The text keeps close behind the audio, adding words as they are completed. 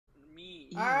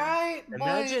Alright,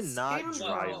 Imagine boys. not Games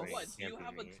driving. rules. What? Do you Can't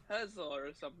have be a me. Tesla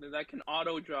or something that can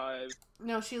auto drive?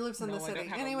 No, she lives in the No, I city. don't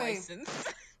have a Anyway, license.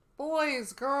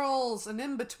 boys, girls, and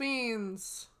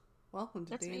in-betweens. Welcome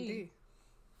to That's me. D&D.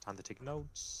 Time to take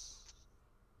notes.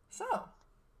 So,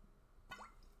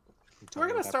 You tell we're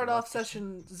me going what to start happened off last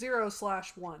session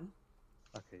 0/1.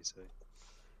 Okay, so.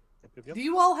 Yep. Do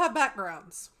you all have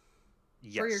backgrounds?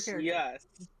 Yes. For your character? Yes.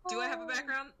 Do I have a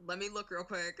background? Let me look real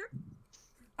quick.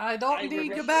 I don't I need your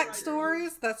remember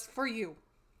backstories. That's for you.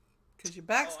 Because your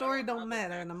backstory don't don't have a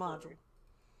matter in the backstory. module.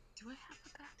 Do I have a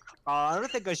background? I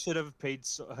don't think I should have paid.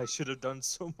 I should have done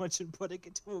so much in putting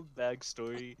it to a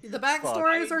backstory. The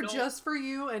backstories I are don't- just for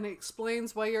you and it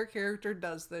explains why your character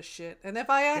does this shit. And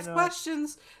if I ask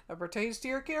questions that pertains to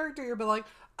your character, you'll be like,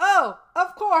 oh,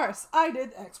 of course, I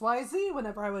did XYZ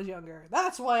whenever I was younger.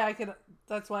 That's why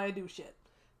I do shit.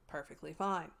 Perfectly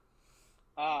fine.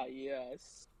 Ah,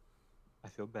 yes. I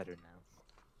feel better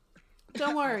now.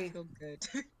 Don't I worry. feel good.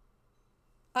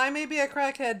 I may be a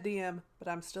crackhead DM, but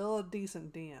I'm still a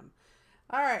decent DM.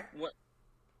 Alright. What?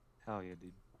 Hell yeah,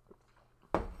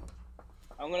 dude.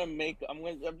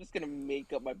 I'm just gonna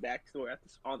make up my backstory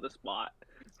on the spot.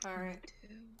 Alright.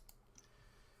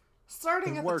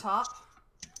 Starting It at worked. the top.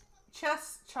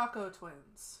 Chess Choco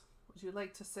Twins. Would you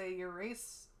like to say your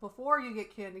race before you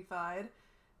get candified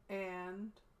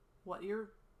and what your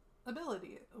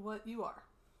what you are?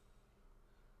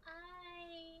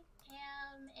 I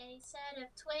am a set of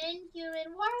twin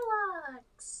human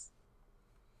warlocks.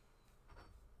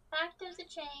 Fact of the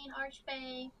chain,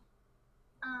 Archfey.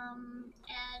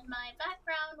 And my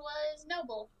background was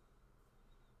noble.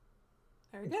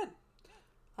 Very good.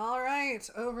 All right,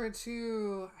 over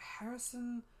to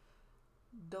Harrison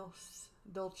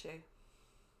Dolce.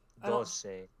 I don't- Dulce.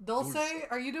 Dulce?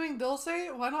 Are you doing Dulce?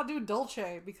 Why not do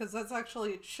Dolce? Because that's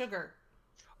actually sugar.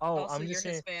 Oh, Also, I'm you're just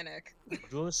saying. Hispanic.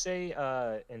 Dulce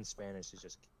in Spanish is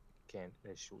just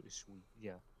sweet.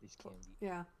 Yeah, it's candy.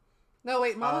 Yeah. No,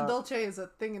 wait, Mama Dolce is a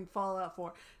thing in Fallout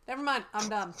 4. Never mind, I'm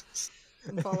done.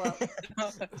 In Fallout.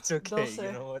 It's okay. Dulce.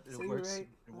 You know what? It So you're works. right.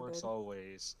 It I works did.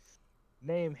 always.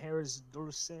 Name Harris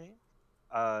Dulce.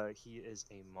 He is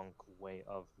a monk way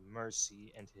of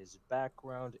mercy, and his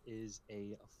background is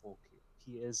a folk.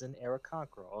 He is an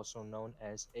Arakakra, also known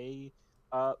as a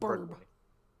bird Burb. boy.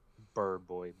 Bird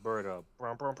boy. Bird up.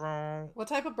 Brum, brum, brum. What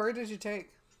type of bird did you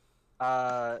take?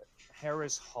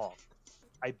 Harris Hawk.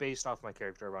 I based off my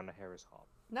character around a Harris Hawk.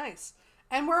 Nice.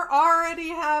 And we're already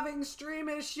having stream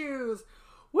issues.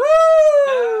 Woo!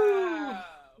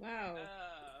 Wow.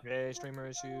 Yay, streamer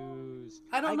issues.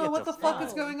 I don't know get what to the fuck fly.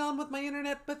 is going on with my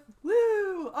internet, but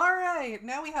woo! All right,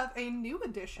 now we have a new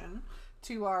addition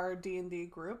to our D&D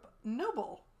group,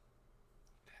 Noble.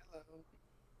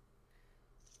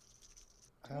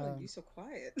 Oh, you so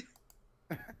quiet.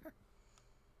 Yep,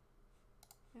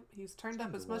 he's turned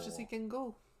up as much as he can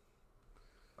go.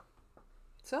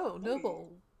 So,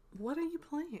 Noble, what are you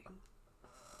playing?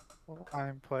 Well,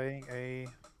 I'm playing a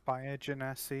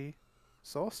biogenasi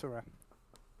sorcerer.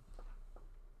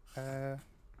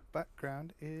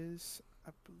 Background is,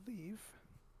 I believe,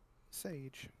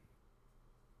 sage.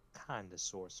 Kinda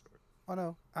sorcerer. Oh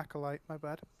no, acolyte, my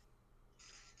bad.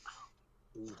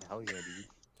 Ooh, hell yeah, dude.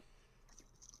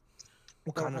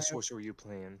 What So kind I of have sorcerer are you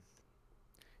playing?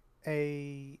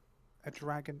 A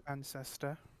dragon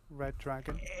ancestor, red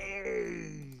dragon.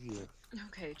 Hey!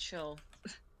 Okay, chill.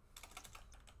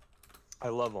 I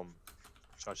love them.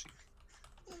 Shashi.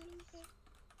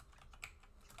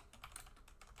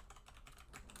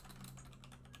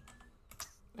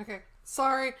 Okay,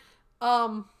 sorry.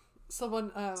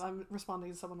 Someone, I'm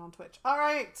responding to someone on Twitch. All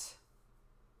right,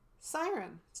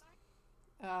 Siren.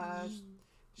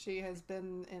 She has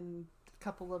been in a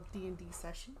couple of D&D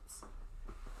sessions,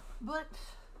 but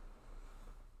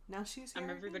now she's here. I'm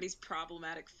again. everybody's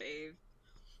problematic fave.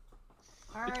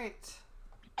 All right.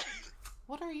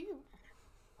 What are you?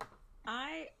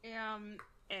 I am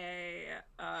a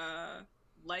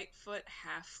Lightfoot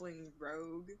halfling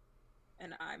rogue,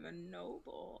 and I'm a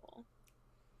noble.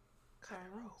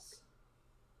 Nice.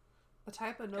 A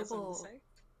type of Got something to noble say?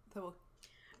 that will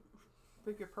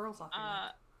rip your pearls off your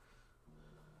neck.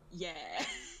 Yeah.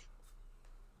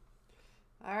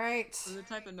 All right. I'm the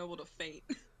type of noble to faint.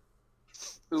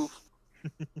 Oof.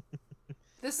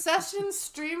 This session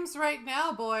streams right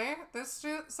now, boy. This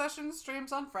session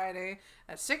streams on Friday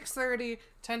at 6:30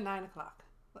 to 9 o'clock.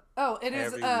 Oh, it is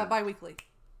Every week. bi-weekly.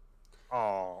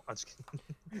 Oh, I'm just kidding.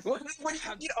 What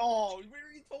you oh, we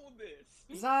already told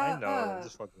this. Is I that, know, I'm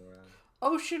just fucking around.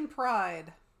 Ocean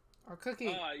Pride or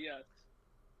Cookie? Yes.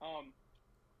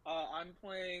 I'm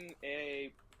playing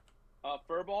a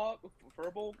Furbolg.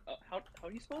 How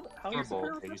do you spell it? How do you spell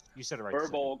Furbolg. it? Yeah, you said it right.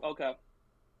 Furbolg. Okay.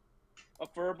 A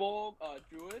Furbolg,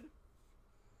 druid.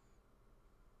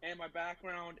 And my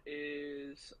background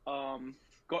is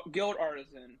guild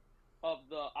artisan of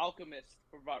the alchemist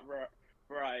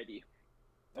variety.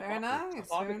 Very nice.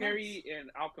 Apothecary and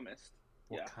alchemist.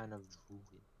 What Yeah. kind of druid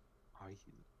are you?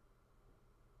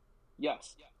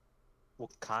 Yes.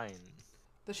 What kind?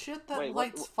 The shit that Wait,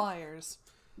 lights fires.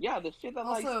 Yeah, the shit that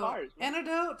lights Also, fires. man.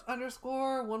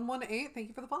 antidote_118. Thank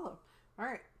you for the follow. All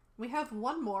right, we have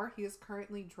one more. He is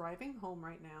currently driving home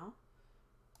right now,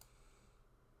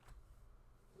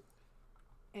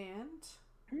 and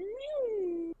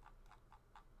he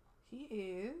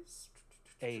is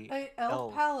a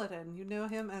elf paladin. You know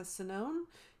him as Sinone.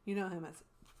 You know him as,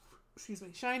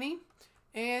 Shiny,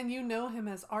 and you know him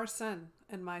as Arsene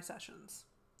in my sessions.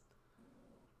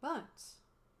 But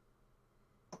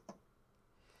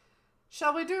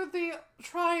shall we do the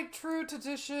tried true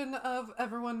tradition of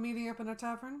everyone meeting up in a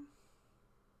tavern?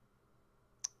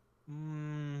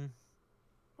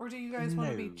 Or do you guys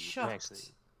want to be No, chucked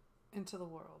actually. into the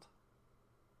world?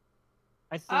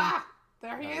 I think. Ah!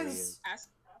 There he There he is! is.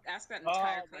 Ask that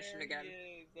entire Oh, question there again. he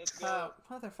is. Let's Oh,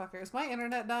 go. motherfucker. Is my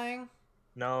internet dying?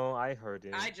 No, I heard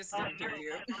it. I just didn't hear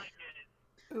you.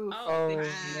 Oof. Oh, Oh,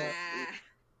 ah.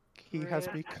 He has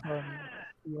Rip. become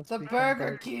The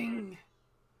Burger King!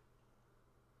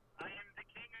 I am the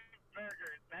king of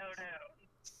burgers. Bow down,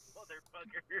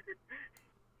 motherfucker.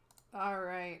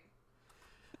 Alright.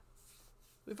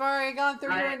 We've already gone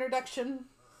through your introduction.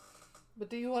 But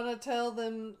do you want to tell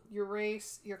them your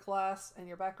race, your class, and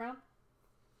your background?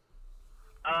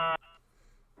 I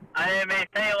am a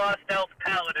Thalos Elf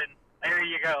Paladin. There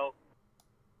you go.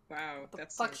 Wow, The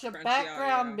that's fuck's some your crunchy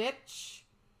background, audio. bitch?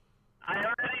 I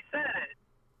already said it.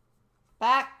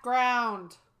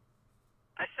 Background!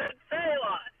 I said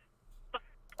Thalos. The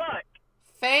fuck?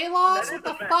 Phalos? That What is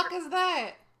the a fuck is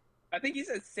that? I think he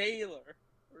said sailor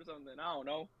or something. I don't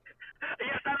know.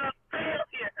 Yes, I'm a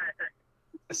failure.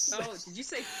 Oh, did you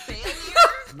say failure?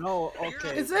 No, You're okay.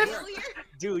 a Is it- failure?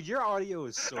 Dude, your audio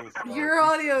is so far. Your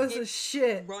audio is a It's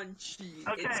shit. Crunchy.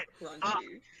 Okay, It's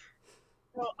crunchy.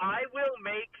 Well, I will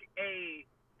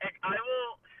I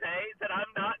will say that I'm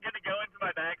not going to go into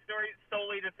my backstory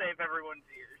solely to save everyone's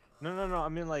ears. No. I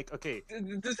mean, like, okay.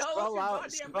 Just tell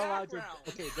us your goddamn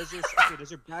background.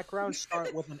 Does your background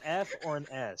start with an F or an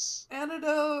S?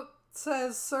 Antidote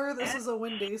says, "Sir, this is a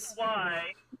Wendy's."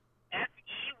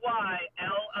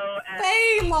 F-E-Y-L-O-S.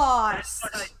 Phalos! That's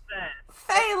what I said.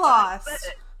 Phalos!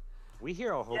 We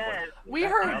hear a whole Yes. bunch. We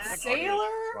heard Background audio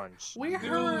sailor. crunch. We Dude,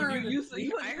 heard.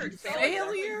 I heard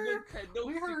failure.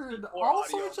 We heard all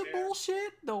sorts of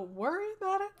bullshit. Don't worry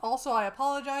about it. Also, I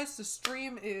apologize. The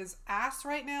stream is ass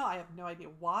right now. I have no idea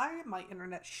why. My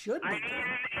internet should be I need good.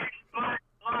 an Xbox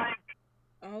Live.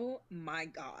 Oh my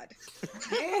god.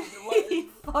 Any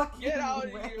fucking Get out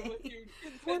of way. here with your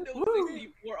Nintendo Woo.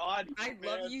 64 audio, I man.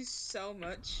 love you so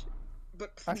much,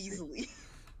 but I please see. leave.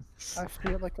 I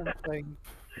feel like I'm playing.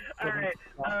 Alright,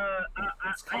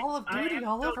 It's Call of Duty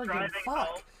all over again.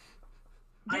 Fuck.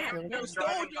 I Yeah, am You're still still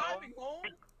driving home. driving home?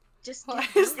 Just Why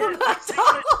get is the home. Because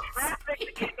McDonald's traffic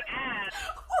speaker? is ass.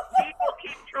 People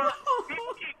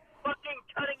keep fucking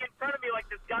cutting in front of me like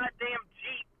this goddamn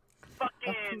Jeep.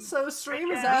 Fucking. So stream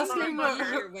is Yeah, asking but-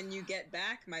 what, When you get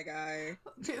back, my guy.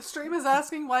 stream is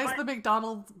asking why is the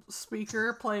McDonald's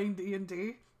speaker playing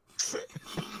D&D?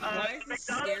 Why is this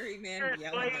McDonald's scary man is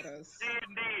yelling playing at us?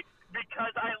 D&D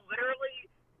because I literally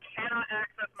cannot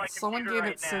access my Someone computer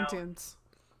gave right it now. sentience.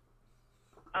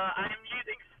 I'm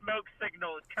using smoke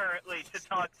signals currently to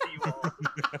talk to you all.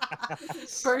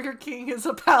 Burger King is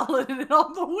a paladin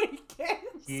on the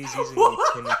weekends. He's using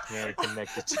a tin can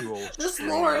connected to old This string.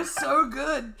 lore is so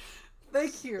good.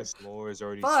 Thank you. This lore is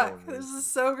already Fuck, so this is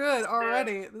so good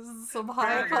already. This is some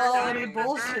high quality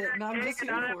bullshit, and I'm just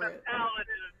here for it.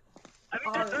 I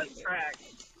mean, that does track.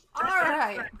 That does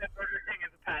Alright. track that Burger King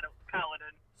is a paladin.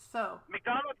 So,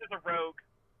 McDonald's is a rogue.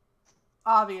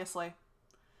 obviously.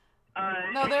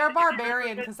 No, they're a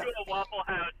barbarian because because a Waffle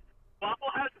House. Waffle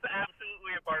House is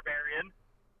absolutely a barbarian.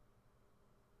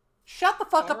 Shut the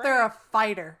fuck up, they're a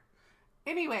fighter.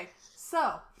 Anyway,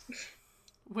 so,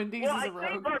 Wendy's Well, is I a say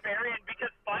rogue. barbarian because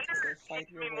fighter Fight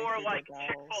makes your me way more through like the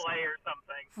Chick-fil-A or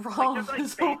something. Wrong Like,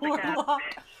 is just a like basic ass warlock.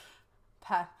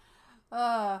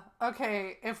 bitch.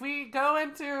 Okay, if we go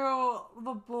into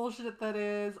the bullshit that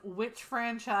is which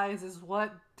franchise is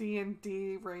what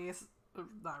D&D race,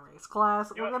 not race,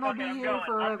 class, we're gonna be I'm here going. I'm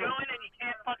forever. going and you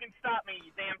can't fucking stop me,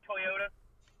 you damn Toyota.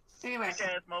 Anyway,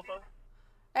 Bitch-ass mofo.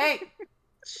 hey,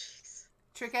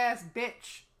 trick ass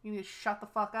bitch, you need to shut the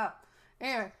fuck up.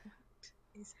 Anyway,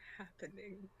 is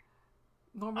happening?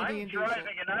 Normandy I'm and driving,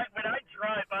 Deja. and when I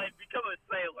drive, I become a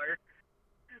sailor.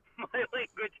 My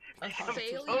language A becomes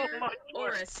failure so much or more.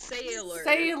 a sailor?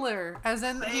 Sailor, as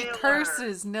in he Sailor.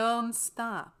 curses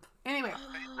non-stop. Anyway,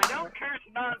 I don't curse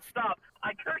nonstop.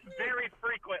 I curse very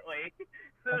frequently.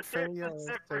 So A there's failure a or a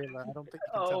difference. sailor. I don't think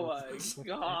you can Oh tell my the difference.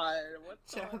 god. What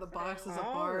Jack in the Box is a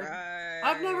All bard. right.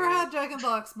 I've never had Jack in the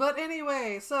Box, but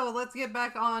anyway, so let's get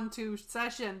back on to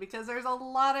session because there's a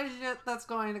lot of shit that's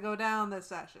going to go down this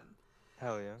session.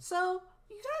 Hell yeah. So,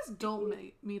 you guys don't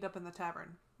meet up in the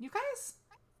tavern. You guys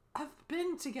have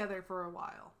been together for a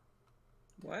while.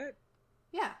 What?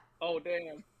 Yeah. Oh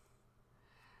damn.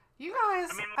 You guys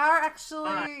I mean, are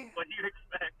actually... What do you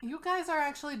expect? You guys are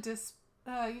actually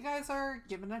you guys are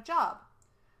given a job.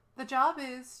 The job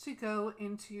is to go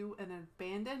into an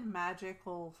abandoned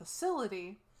magical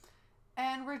facility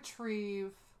and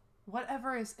retrieve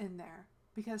whatever is in there.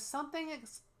 Because something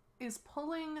is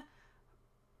pulling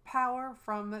power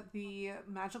from the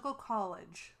magical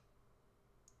college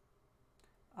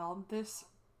on this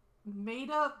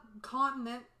made-up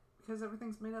continent, because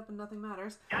everything's made up and nothing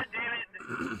matters. God damn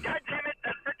it! God damn it! The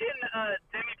freaking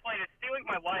Demi-plate is stealing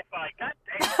my Wi-Fi. God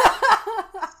damn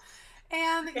it!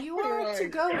 And you are to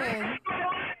go in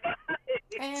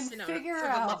and Sinone, figure for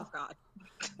the love out of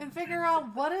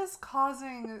God. what is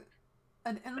causing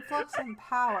an influx in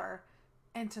power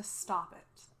and to stop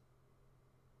it.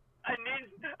 I need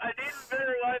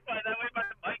better Wi-Fi. That way my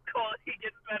mic quality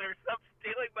gets better. Stop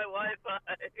stealing my Wi-Fi.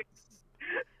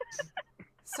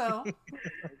 So,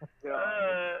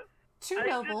 two I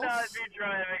nobles. should not be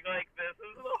driving like this.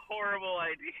 This is a horrible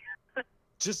idea.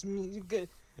 Just me, you get.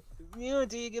 You know,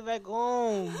 till you get back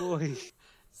home, boy.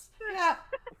 Yeah.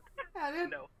 Yeah,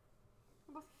 dude. No.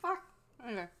 What the fuck?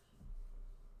 Okay.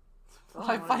 Oh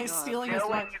my Wi-Fi God. stealing his No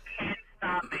life. one can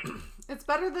stop me. It's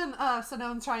better than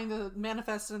Sinone trying to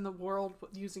manifest in the world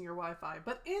using your Wi-Fi.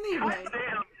 But anyway. God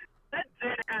damn. That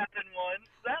did happen once.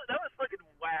 That was fucking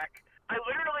whack. I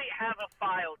literally have a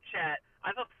file, chat. I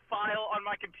have a file on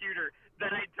my computer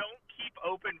that I don't keep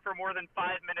open for more than 5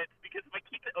 minutes because if I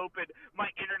keep it open, my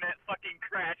internet fucking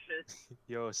crashes.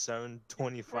 Yo,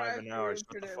 725 an hour.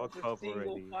 Shut the fuck up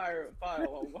already.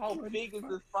 File. How big is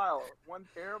this file? 1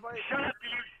 terabyte? Shut up,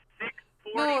 you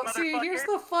 640 No, motherfucker. see, here's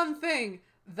the fun thing.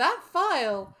 That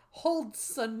file holds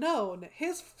Sinone,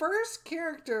 his first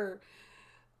character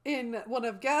in one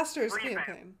of Gaster's Revamped.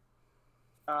 campaign.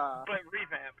 But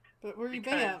revamped. But revamped.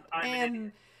 Because I'm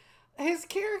an And his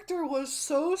character was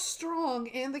so strong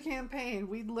in the campaign.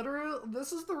 We literally,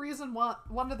 this is the reason why,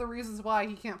 one of the reasons why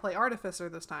he can't play Artificer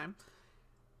this time.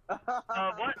 The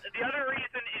other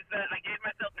reason is that I gave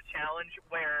myself a challenge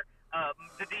where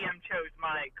the DM chose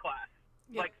my class.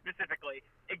 Yeah. Like, specifically,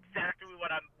 exactly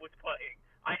what I was playing.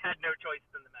 I had no choice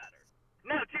in the matter.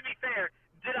 Now, to be fair,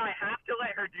 did I have to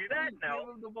let her do that? No. Give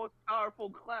him the most powerful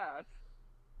class.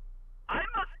 I'm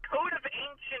a Code of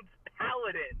Ancients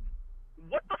Paladin.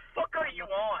 What the fuck are you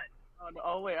on?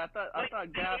 Oh wait, I thought Like, the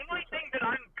Gaster. only thing that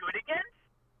I'm good against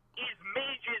is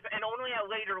mages and only at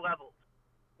later levels.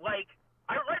 Like,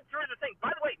 I read through the thing.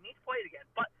 By the way, need to play it again.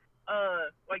 But,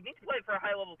 need to play it for a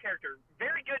high level character.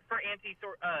 Very good for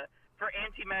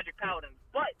anti-magic paladins.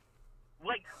 But,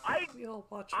 like, We all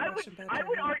watch I would Russian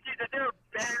Badger. argue that there are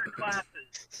better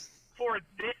classes for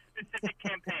this specific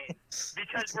campaign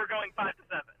because we're going 5 to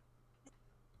 7.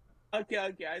 Okay,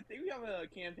 I think we have a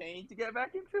campaign to get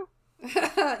back into.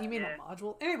 You mean Yeah. a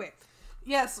module? Anyway,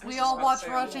 yes, I we was all about to watch say,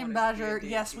 I Russian wanted Badger.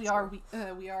 D&D Yes, we teacher.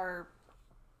 are. We are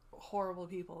horrible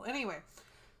people. Anyway,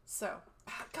 so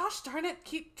gosh darn it,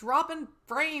 keep dropping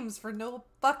frames for no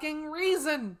fucking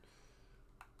reason.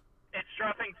 It's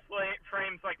dropping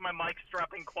frames like my mic's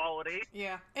dropping quality.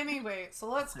 Yeah. Anyway, so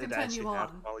let's It continue actually on.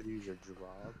 happened while you your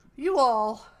job. You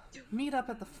all meet up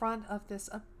at the front of this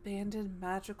abandoned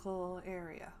magical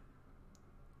area.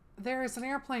 There is an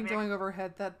airplane going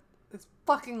overhead that is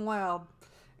fucking loud.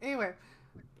 Anyway,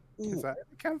 Is that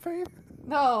the campaign?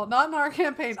 no, not in our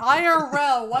campaign.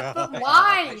 IRL. What the? I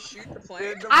Why? shoot the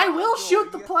plane. I will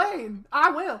shoot the plane. I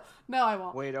will. No, I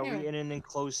won't. Wait, are Anyway. we in an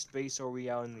enclosed space or are we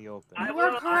out in the open? I You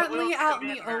will- are currently out in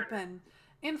commit the murder. open.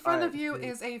 In front of Alright, you great.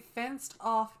 is a fenced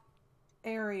off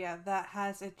area that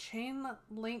has a chain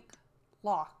link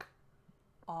lock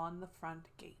on the front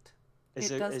gate.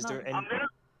 Is it there, does is there not- any... I'm gonna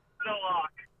put a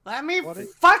lock. Let me What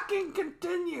is- fucking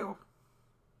continue.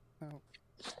 I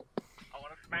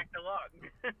want to smack the lock.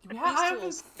 Yeah, I haven't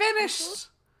Visuals. finished.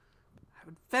 I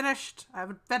haven't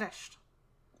finished.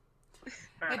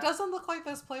 Fair It enough. doesn't look like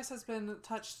this place has been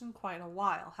touched in quite a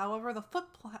while. However, the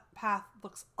footpath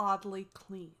looks oddly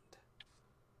cleaned.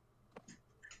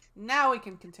 Now we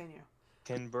can continue.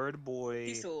 Can Bird Boy?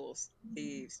 Thieves tools.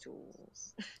 Thieves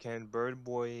tools. Can Bird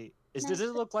Boy? Does it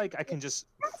look like I can just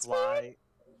fly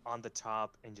on the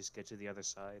top and just get to the other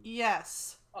side?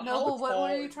 Yes. How Noble, what tall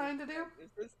were you is trying to this do?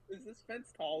 fence? Is this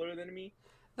fence taller than me?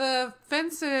 The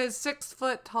fence is 6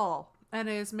 foot tall and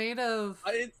is made of.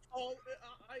 It's tall.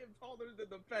 I am taller than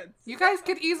the fence. You guys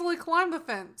could easily climb the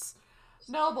fence.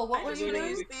 Noble, what I were just you want to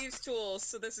doing? use thieves tools,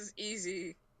 so this is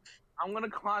easy. I'm gonna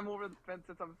climb over the fence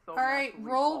since I'm so. All right,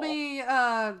 naturally roll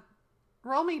tall.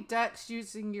 roll me Dex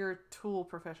using your tool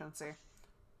proficiency,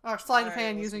 or sleight of Alright,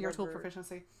 hand let's using your tool remember.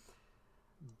 proficiency.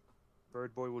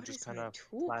 Bird Boy will What just is my kind of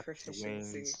tool flap the proficiency?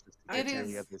 wings. Just to I It get to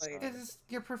is. the other like- It side. is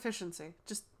your proficiency.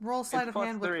 Just roll sleight of plus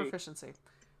hand with 3. proficiency.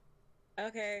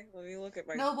 Okay, let me look at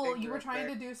my. Noble, thing you were real trying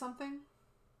to quick. do something.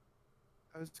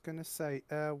 I was gonna say,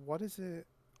 what is it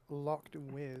locked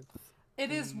with?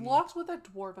 It is Hmm. locked with a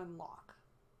dwarven lock.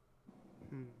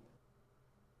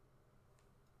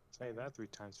 Say that 3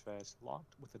 times fast.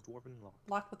 Locked with a dwarven lock.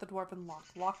 Locked with a dwarven lock.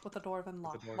 Locked with a dwarven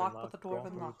lock. Locked with a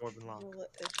dwarven lock. Dwarven lock. Roll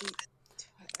it as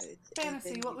we- and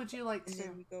Fantasy, then what we- would you like to and then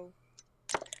do? we go.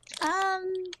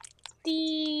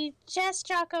 The Jess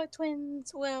Jocko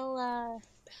twins will,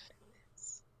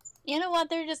 you know what?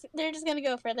 They're just gonna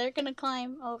go for it. They're gonna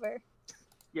climb over.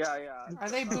 Yeah. Are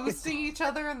they boosting each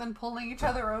other and then pulling each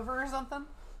other over or something?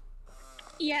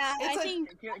 Yeah, It's I a-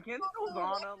 think Can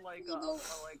Rosanna like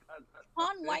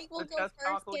Pawn White will the go Chess first,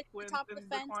 Taco get to the twins top of the in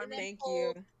fence, and climbing? then Thank pull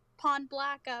you. Pawn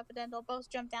Black up, and then they'll both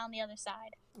jump down the other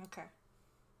side. Okay.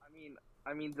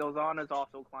 I mean, Zozana's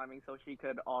also climbing, so she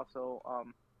could also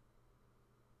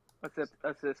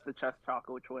assist the Chess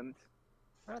Taco twins.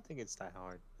 I don't think it's that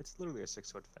hard. It's literally a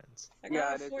 6-foot fence. I got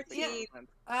Yeah, a it is. 14.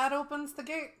 That opens the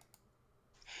gate.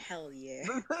 Hell yeah.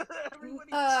 Everybody's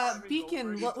climbing Beacon,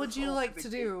 over what to would you open like the to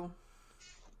gate. do?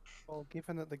 Well,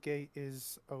 given that the gate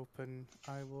is open,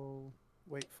 I will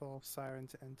wait for Siren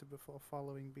to enter before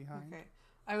following behind. Okay.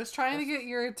 I was trying to get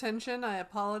your attention. I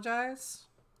apologize.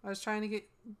 I was trying to get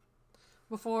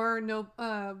before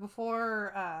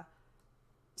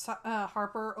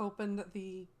Harper opened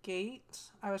the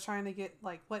gate. I was trying to get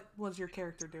what was your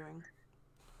character doing?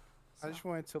 I just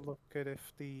wanted to look at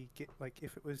if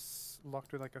if it was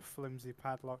locked with a flimsy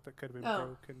padlock that could have been Oh.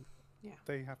 broken. Yeah.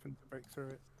 They happened to break through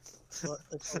it. But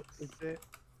does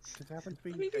it happen to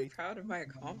be Let me be daytime? proud of my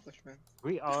accomplishments.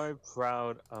 We are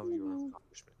proud of your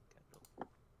accomplishment, Kendall.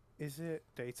 Is it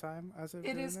daytime as of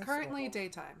It doing is this, currently or-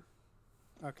 daytime.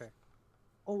 Okay.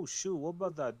 Oh shoot! What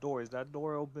about that door? Is that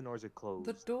door open or is it closed?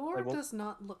 The door Like, what- does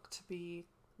not look to be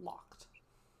locked.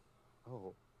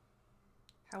 Oh,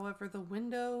 However, the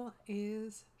window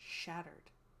is shattered,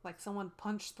 like someone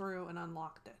punched through and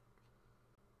unlocked it.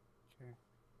 Okay.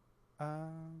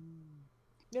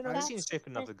 you know, it That's- seems safe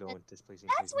enough to go in this place.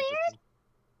 That's weird.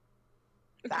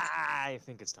 I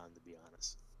think it's time to be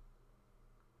honest.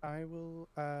 I will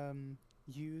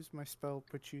use my spell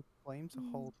Produce Flame to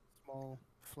hold a small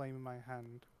flame in my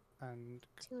hand and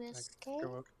To escape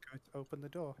go to open the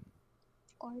door.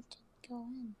 or to go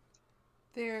in.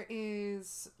 There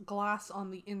is glass on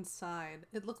the inside.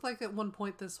 It looked like at one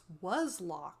point this was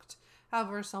locked.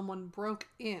 However, someone broke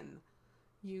in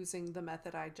using the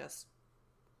method I just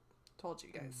told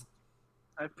you guys.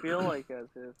 I feel like as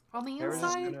if On the Harry's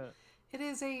inside, gonna. it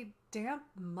is a damp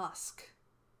musk.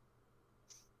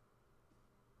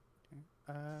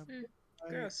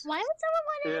 Gross. Why would someone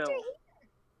want to enter Ew.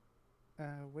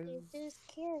 here? With It is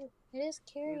curious. It is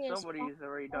curious. somebody's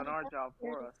already done our job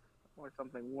for us, or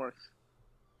something worse.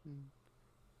 Hmm.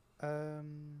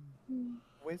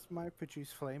 with my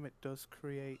Produce Flame, it does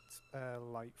create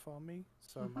light for me,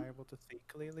 so am I able to see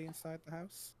clearly inside the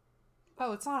house?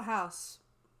 Oh, it's not a house.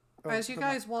 Oh, As you but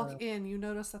guys not, walk in, you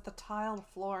notice that the tile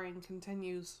flooring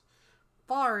continues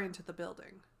far into the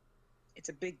building. It's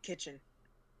a big kitchen.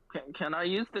 Can I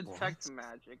use detect What?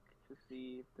 magic to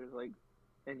see if there's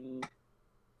any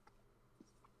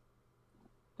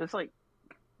just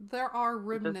There are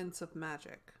remnants of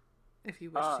magic, if you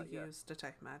wish to yeah. use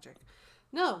detect magic.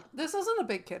 No, this isn't a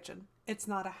big kitchen. It's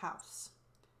not a house.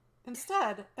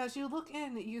 Instead, as you look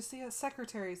in, you see a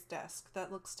secretary's desk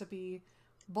that looks to be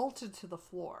bolted to the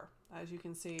floor. As you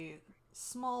can see,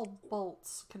 small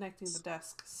bolts connecting the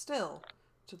desk still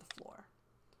to the floor.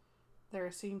 There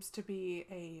seems to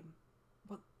be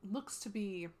what looks to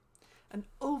be an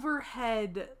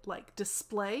overhead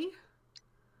display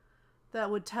that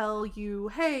would tell you,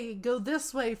 hey, go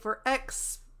this way for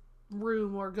X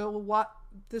room or go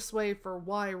this way for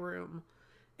Y room.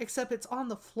 Except it's on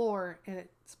the floor and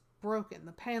it's broken.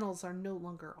 The panels are no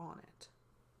longer on it.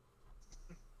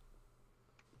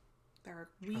 There are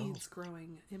weeds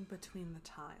growing in between the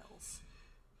tiles.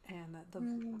 and the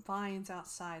Mm. vines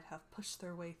outside have pushed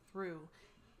their way through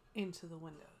into the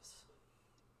windows.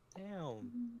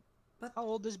 Damn. But How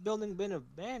old this building been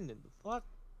abandoned? The fuck?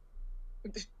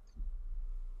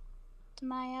 To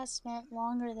my estimate,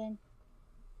 longer than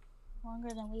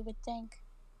we would think.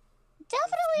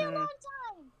 Definitely a long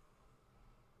time.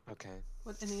 Okay.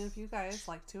 would any of you guys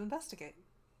like to investigate?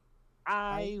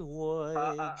 I would.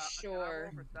 Can I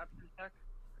Sure. roll a perception check?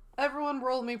 Everyone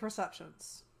roll me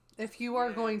perceptions. If you are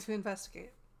Yeah. going to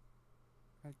investigate.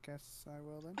 I guess I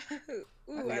will then. Ooh,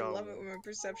 We I all love it will. when my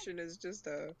perception is just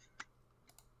a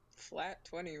flat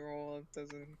 20 roll. It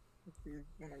doesn't make me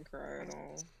want to cry at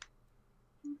all.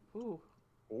 Ooh.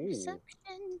 Ooh.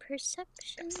 Perception.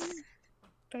 Yes.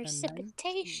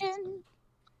 Precipitation.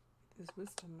 Is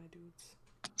wisdom, my dudes.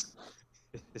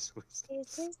 It is wisdom. It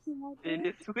is my It bad.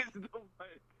 is wisdom.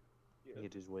 Yeah.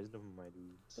 It is wisdom, my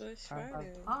dudes. Bush Uh-huh.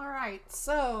 Friday. Alright,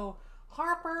 so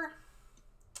Harper.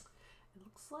 It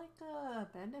looks like a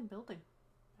abandoned building.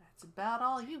 That's about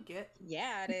all you get.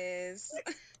 Yeah, it is.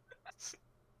 Let's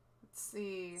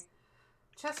see.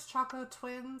 Chess Choco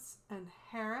Twins and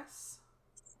Harris.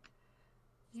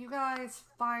 You guys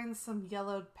find some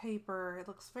yellowed paper. It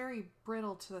looks very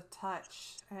brittle to the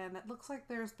touch, and it looks like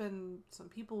there's been some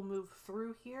people move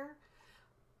through here,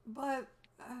 but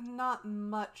not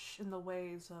much in the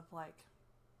ways of like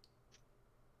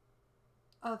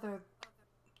other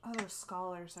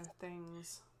scholars or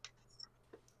things.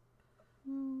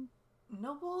 Hmm.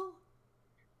 Noble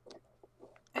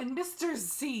and Mr.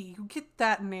 Z. You get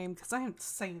that name because I am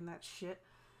saying that shit.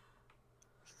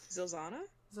 Zilzana?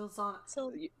 Zilzana.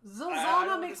 So I Zilzana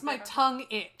don't makes my understand. tongue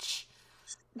itch.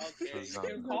 Okay. Those, You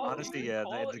can call, honestly, you can yeah,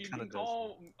 call, that you kinda can does.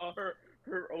 call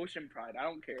her Ocean Pride. I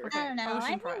don't care. Okay. I don't know.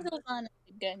 Ocean I Pride. think Zilzana's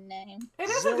a good name. It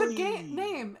is a good Zilly.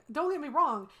 name. Don't get me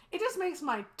wrong. It just makes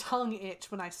my tongue itch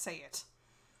when I say it.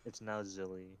 It's now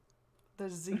Zilly. The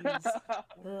Z's.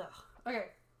 Ugh. Okay.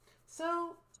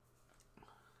 So,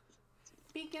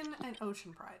 Beacon and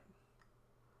Ocean Pride.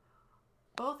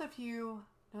 Both of you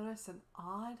notice an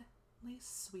oddly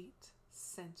sweet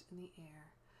scent in the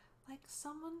air, like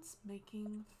someone's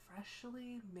making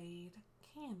freshly made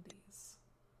candies.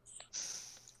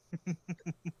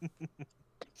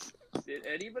 Did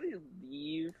anybody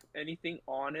leave anything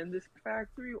on in this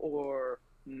factory, or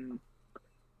can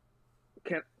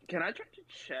I try to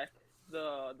check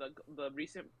the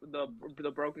recent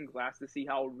the broken glass to see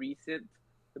how recent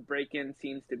the break-in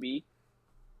seems to be?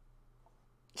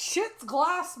 Shit's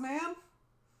glass, man.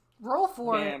 Roll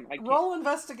for Damn, I it. can't- Roll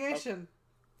investigation.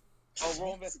 Oh,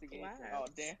 roll It's investigation. glass. Oh,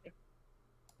 damn.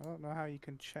 I don't know how you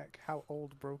can check how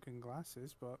old broken glass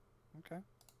is, but okay.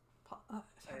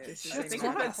 This is I Shit's think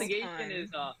glass. investigation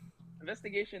is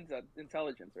investigation's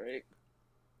intelligence, right?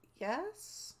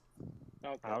 Yes.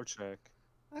 Okay. I'll check.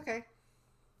 Okay.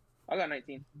 I got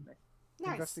 19. Nice.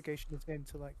 Nice. Investigation is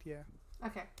intellect, yeah.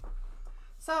 Okay.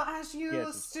 So as you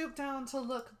Yes. stoop down to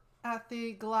look at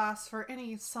the glass for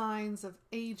any signs of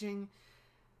aging,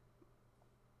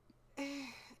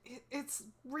 it's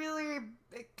really,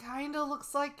 it kind of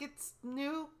looks like it's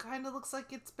new, kind of looks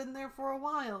like it's been there for a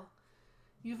while.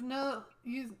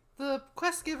 The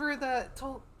quest giver that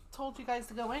told you guys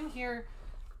to go in here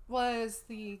was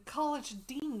the college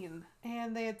dean,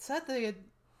 and they had said they had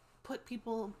made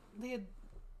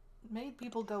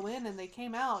people go in, and they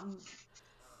came out, and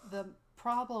the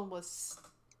problem was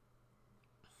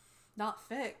not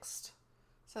fixed,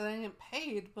 so they didn't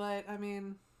paid. But I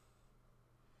mean,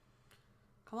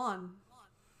 come on,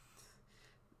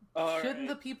 shouldn't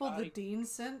the people the dean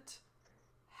sent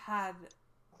had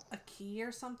a key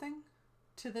or something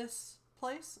to this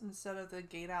place instead of the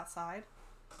gate outside?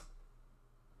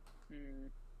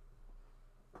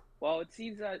 Well, it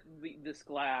seems that this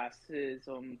glass is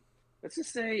let's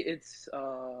just say it's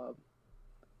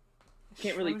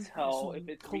can't really Shows tell some if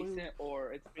it's clue. recent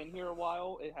or it's been here a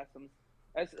while. It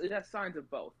has signs of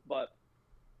both, but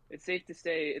it's safe to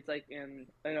say it's like in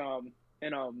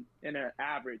an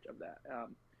average of that.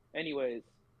 Anyways,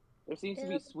 there seems to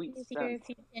be It'll sweet be easier scent if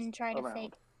you didn't try to around.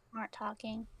 fake smart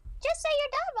talking. Just say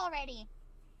you're done already.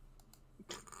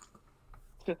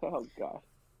 Oh god.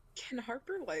 Can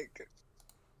Harper,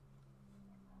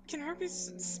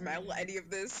 smell any of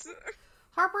this?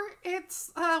 Harper,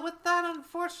 it's with that,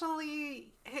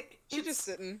 unfortunately, She's just it's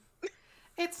sitting.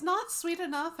 it's not sweet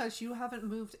enough as you haven't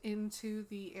moved into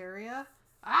the area.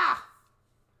 Ah!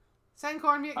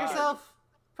 Sandcorn, mute yourself.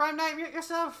 Prime Night, mute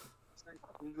yourself.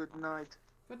 Good night.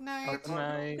 Good night. Good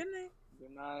night. Good night.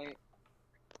 Good night.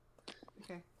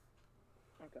 Okay.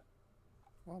 Okay.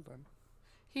 Well done.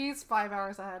 He's 5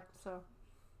 hours ahead, so.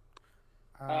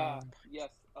 Um, Yes.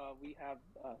 We have.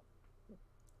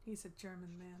 He's a German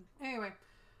man. Anyway,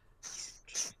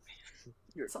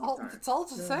 You're it's all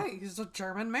to say. He's a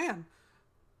German man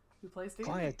who plays D&D.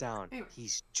 Quiet down. Anyway.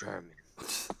 He's German.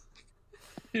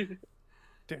 Dun,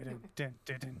 dun, dun,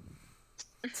 dun, dun.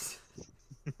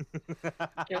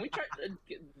 Can we try?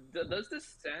 Does this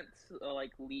scent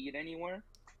like lead anywhere?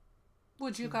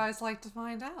 Would you guys like to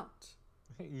find out?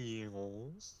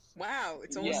 Yes. Wow,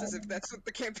 it's almost Yeah. as if that's what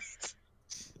the campaign.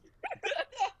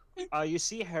 You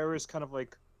see Harris kind of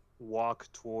like walk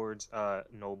towards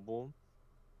Noble.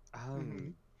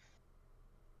 Mhm.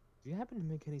 Do you happen to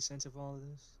make any sense of all of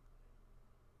this?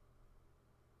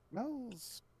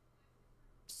 Smells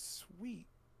sweet,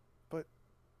 but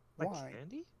Like why?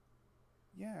 candy?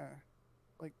 Yeah,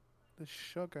 like the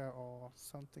sugar or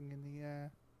something in the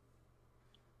air.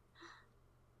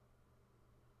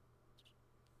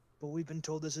 But we've been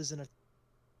told this isn't a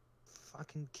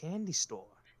fucking candy store.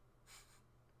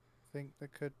 Think there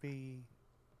could be.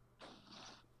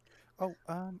 Oh,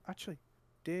 actually,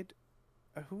 did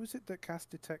who was it that cast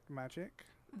detect magic?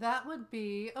 That would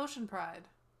be Ocean Pride.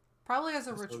 Probably as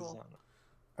a That's ritual. Ozana.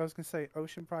 I was gonna say,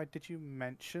 Ocean Pride. Did you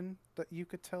mention that you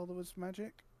could tell there was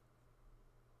magic?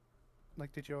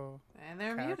 Like, did your And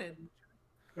they're character-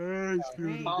 muted.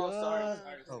 Hey, Oh, sorry.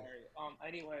 Oh.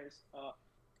 Anyways,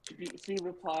 she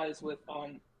replies with,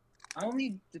 I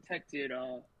only detected,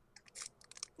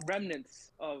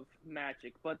 remnants of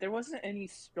magic, but there wasn't any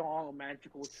strong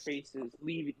magical traces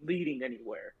leading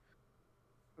anywhere,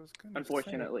 I was gonna say,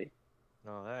 unfortunately.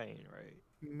 No, that ain't right.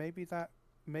 maybe Do I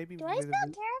with smell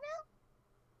the, caramel?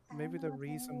 I maybe don't the know what that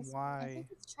reason is. I why think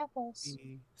it's truffles.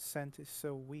 the scent is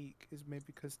so weak is maybe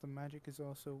because the magic is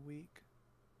also weak.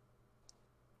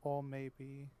 Or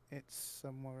maybe it's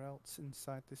somewhere else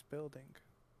inside this building.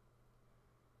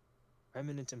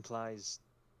 Remnant implies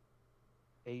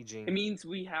aging. It means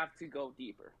we have to go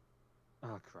deeper.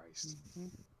 Oh Christ.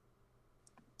 Mhm.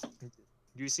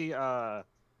 You see,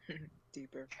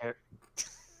 Deeper.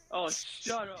 Oh,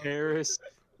 shut up. Harris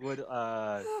would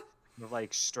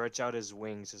like stretch out his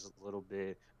wings just a little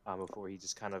bit before he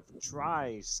just kind of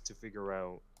tries to figure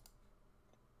out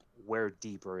where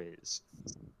deeper is.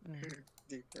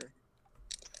 Deeper.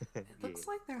 It looks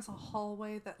like there's a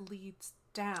hallway that leads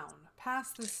down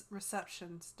past this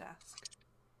reception's desk.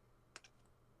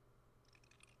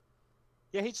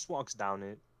 Yeah, he just walks down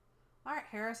it. Alright,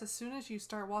 Harris, as soon as you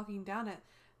start walking down it,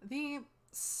 the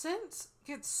scent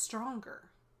gets stronger.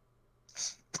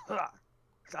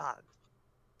 God.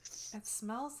 It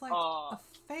smells like Aw. a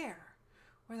fair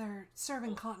where they're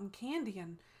serving cotton candy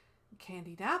and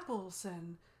candied apples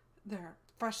and their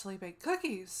freshly baked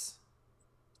cookies.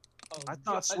 I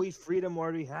thought Sweet Freedom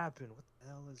already happened. What the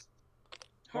hell is?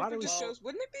 Why Harper do we- just shows.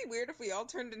 Wouldn't it be weird if we all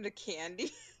turned into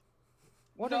candy?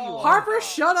 What No. are you? on Harper, about?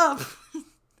 shut up!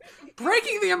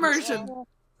 Breaking the immersion!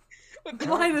 What the-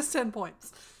 Minus 10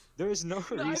 points. There is no Not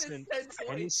reason in 10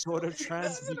 any points. sort of That's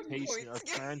transmutation a or point.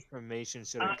 transformation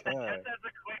should Just occur. as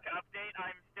a quick update,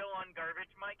 I'm still on garbage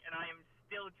mic and I am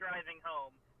still driving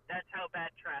home. That's how bad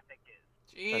traffic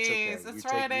is. okay. Jeez, You it's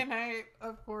take Friday your- night,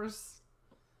 of course.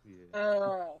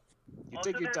 Yeah. You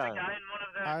Also, take your there's time. a guy in one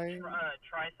of those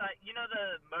you know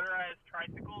the motorized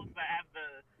tricycles that have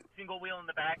the single wheel in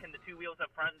the back and the two wheels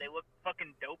up front and they look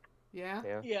fucking dope? Yeah?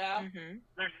 Yeah. Yeah. Mhm.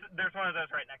 There's one of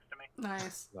those right next to me.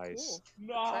 Nice. Nice.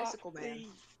 Cool. Tricycle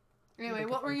man. Anyway,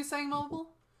 what were you saying, Mobile?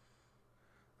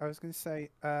 I was going to say,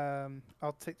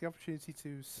 I'll take the opportunity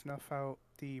to snuff out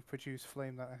the produce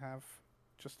flame that I have,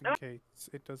 just in case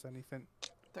it does anything.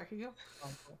 There you go.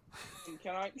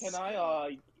 Can I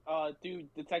do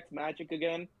detect magic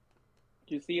again?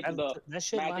 To see if the That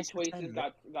shit magic lasts for 10 choices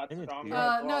got minutes, stronger. dude.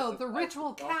 or No, just the like,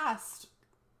 ritual you know? cast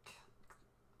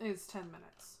is 10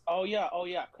 minutes. Oh yeah,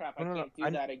 crap, I No, no, can't do I-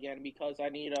 that again because I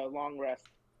need a long rest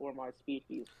for my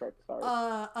species. Frick,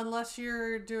 sorry. Unless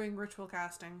you're doing ritual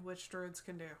casting, which druids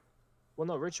can do. Well,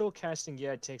 no, ritual casting,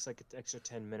 yeah, it takes like an extra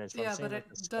 10 minutes. Yeah, I'm saying, but like, it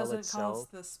the spell doesn't itself,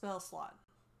 cost the spell slot.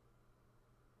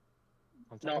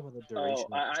 I'm talking No, about the duration.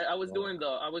 oh, of the I was spell.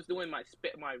 doing my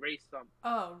race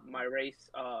Oh, my race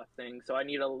thing, so I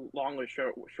need a longer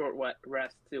short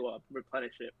rest to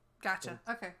replenish it. gotcha.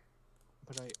 Okay.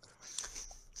 But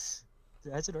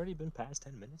has it already been past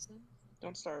 10 minutes then?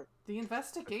 Don't start. The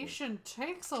investigation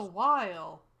takes a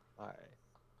while. Alright.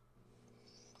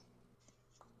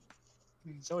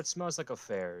 So it smells like a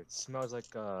fair. It smells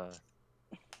like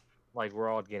we're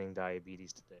all getting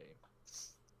diabetes today.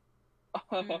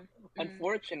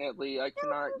 Unfortunately, I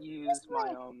cannot use my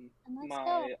And let's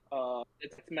my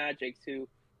detect magic to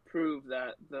prove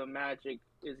that the magic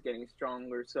is getting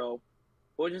stronger. So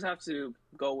we'll just have to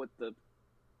go with the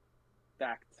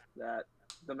fact that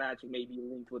the magic may be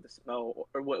linked with the smell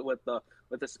or with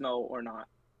the smell or not.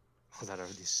 Oh, that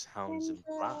already sounds And,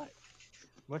 implied.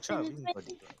 Watch Can out, the, anybody.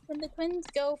 twins, can the twins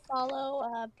go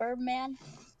follow Birdman?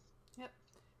 Yep.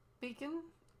 Beacon,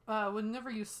 whenever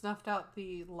you snuffed out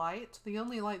the light, the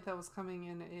only light that was coming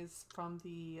in is from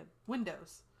the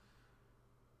windows.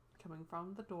 Coming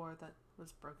from the door that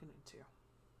was broken into.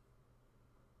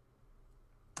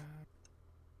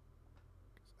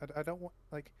 I don't want,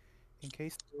 like, in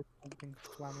case there's something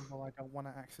flammable, I don't want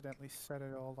to accidentally set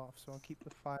it all off, so I'll keep the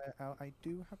fire out. I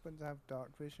do happen to have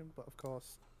dark vision, but of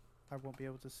course, I won't be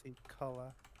able to see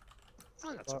color.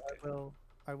 Oh, that's But okay.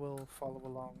 I will follow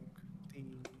along the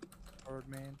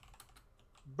Birdman.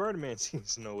 Birdman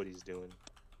seems to know what he's doing.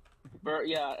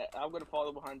 Yeah, I'm gonna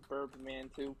follow behind Birdman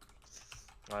too.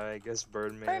 I guess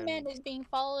Birdman. Birdman is being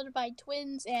followed by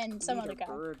twins and some Need other a guy.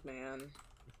 Birdman.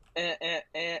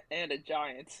 And a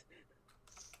giant.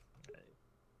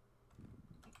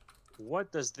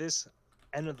 What does this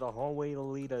end of the hallway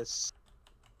lead us?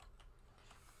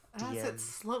 As DM. it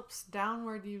slopes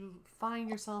downward, you find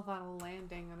yourself at a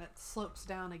landing, and it slopes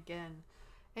down again.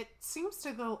 It seems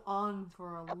to go on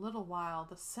for a little while,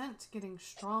 the scent getting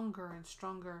stronger and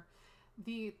stronger,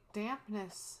 the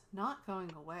dampness not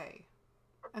going away.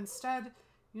 Instead,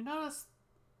 you notice...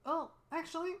 Oh,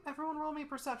 actually, everyone roll me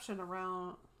perception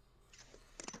around...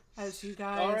 as you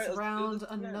guys Alright, let's do round this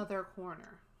again. another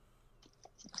corner.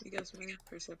 You guys, my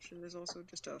perception is also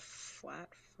just a flat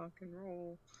fucking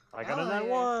roll. I got Oh, a nat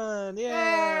yeah. 1!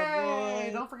 Yeah, Yay!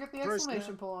 boy! Don't forget the First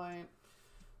exclamation nat. point.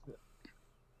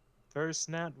 First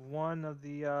nat 1 of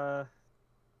the,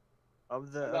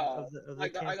 of the I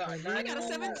got campaign. I got a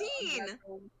 17!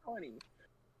 20.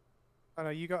 Oh no,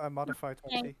 you got a modified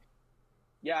 20.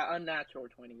 Yeah, unnatural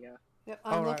 20, yeah. Yep,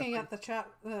 I'm Alright, looking at the chat,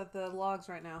 the logs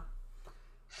right now.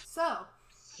 So,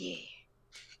 Yeah.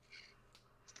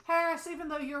 Harris, even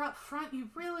though you're up front, you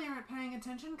really aren't paying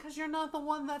attention because you're not the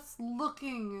one that's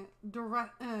looking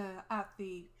direct at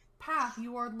the path.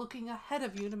 You are looking ahead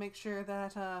of you to make sure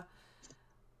that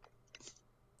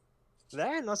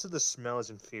That and also the smell is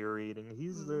infuriating.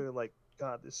 He's literally like,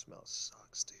 God, this smell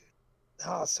sucks, dude.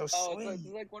 Oh, it's so Oh, sweet. it's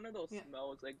like one of those Yeah.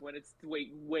 smells, like when it's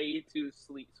way too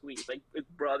sweet. Like,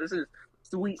 bro, this is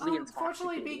sweetly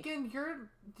unfortunately, intoxicating.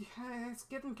 Beacon, it's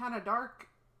getting kind of dark.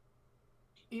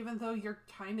 Even though you're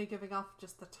kind of giving off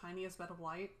just the tiniest bit of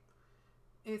light,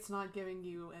 it's not giving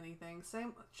you anything.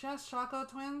 Same, Chess Choco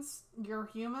Twins, you're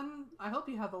human. I hope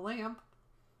you have a lamp.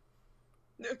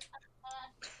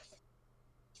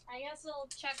 I guess I'll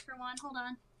check for one. Hold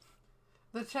on.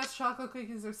 The Chess Choco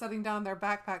Cookies are setting down their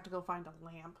backpack to go find a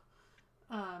lamp.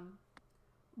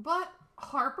 But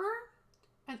Harper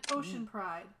and Ocean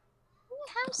Pride, Do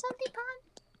we have something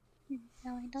on?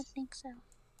 No, I don't think so.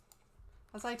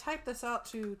 as I type this out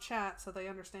to chat so they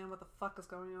understand what the fuck is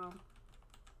going on.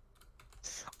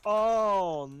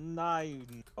 Oh, no.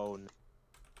 Oh, no.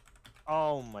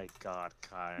 Oh my god,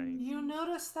 Kai. You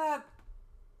notice that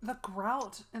the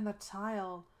grout in the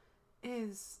tile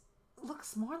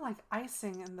looks more like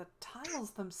icing, and the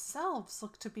tiles themselves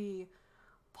look to be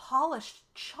polished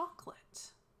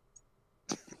chocolate.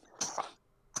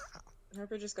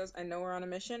 Harper just goes, I know we're on a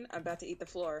mission. I'm about to eat the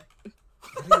floor.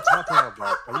 What are you talking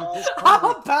about? Are you just I'm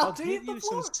hungry? about I'll to give eat the you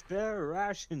floor. some spare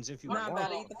rations if you No, I'm want.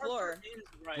 about to eat the floor.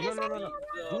 Right. No, no, no, no.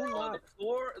 Do The not.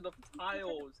 floor, the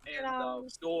tiles, and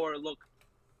the door look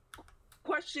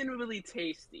questionably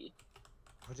tasty.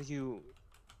 What do you...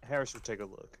 Harris would take a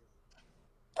look.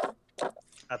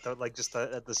 At the, like, just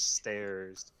at the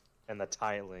stairs and the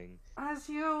tiling. As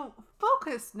you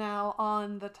focus now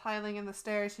on the tiling and the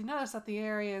stairs, you notice that the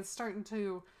area is starting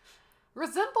to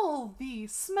resemble the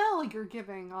smell you're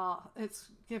giving off.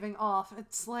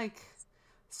 It's like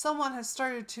someone has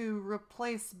started to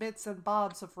replace bits and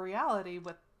bobs of reality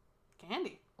with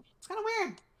candy. It's kind of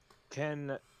weird.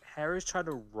 Can Harris try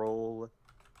to roll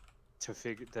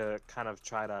to kind of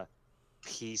try to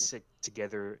piece it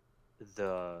together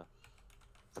the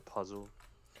puzzle?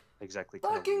 Exactly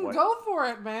kind of Fucking what go for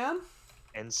it, man.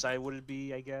 insight would it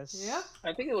be, I guess? Yeah.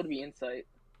 I think it would be insight.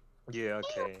 Yeah,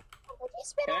 okay. Did you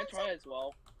spit Can I on try as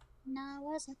well? No, it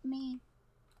wasn't me.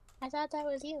 I thought that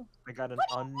was you. I got an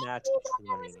What do you unnat mean that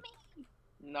 20. was me?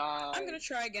 Nah. I'm gonna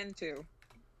try again too.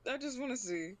 I just want to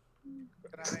see.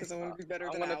 Because I want to be better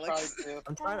I'm than gonna Alex. try too.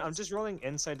 I'm just rolling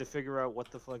insight to figure out what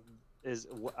the fuck is,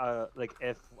 like,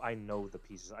 if I know the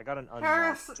pieces. I got an unnat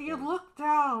Harris, 20. you look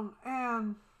down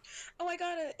and Oh, I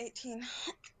got a 18.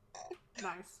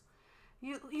 nice.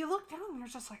 You look down and you're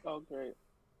just like, Oh, great.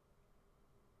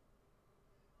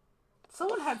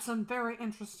 someone had some very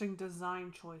interesting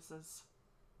design choices.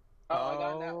 Oh, I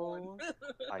got that one.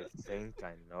 I think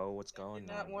I know what's going In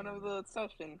on. that one of here. the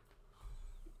session.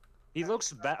 He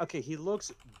looks back. Okay, he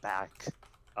looks back.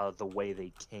 The way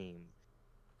they came.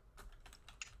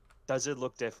 Does it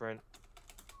look different,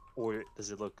 or does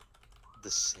it look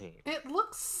the same? It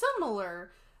looks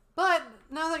similar, but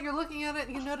now that you're looking at it,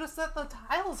 you notice that the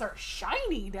tiles are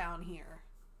shiny down here.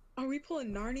 Are we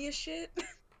pulling Narnia shit?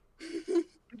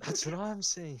 That's what I'm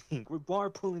saying. We're bar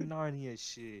pulling Narnia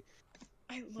shit.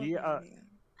 I love He, Narnia.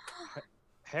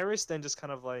 Harris then just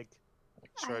kind of like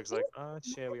shrugs, like, "Oh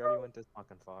shit, we already went this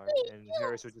fucking far," and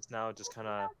Harris would just now just kind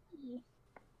of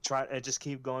try and just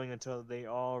keep going until they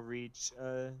all reach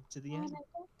to the And end. I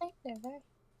don't think they're very.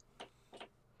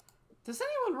 Does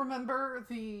anyone remember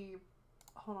the...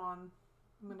 Hold on.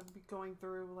 I'm going to be going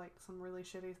through, like, some really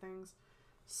shitty things.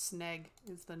 Sneg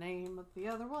is the name of the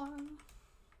other one.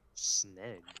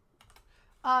 Sneg.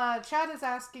 Chad is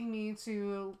asking me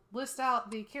to list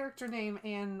out the character name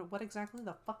and what exactly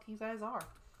the fuck you guys are.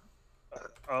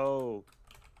 Oh.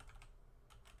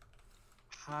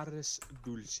 Harris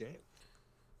Dulce.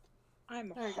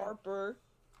 I'm There you go. Harper.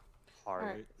 Heart.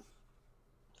 Alright.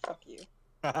 Fuck you.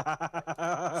 So,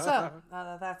 now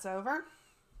that that's over,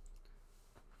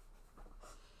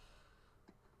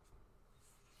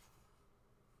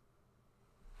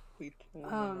 We pulling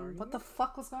Narnia. what the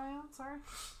fuck was going on? Sorry.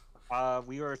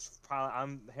 We were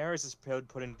probably. Harris is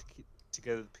putting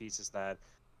together the pieces that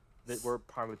we're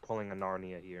probably pulling a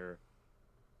Narnia here,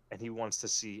 and he wants to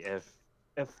see if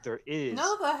there is.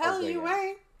 No, the hell a way you out.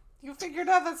 ain't. You figured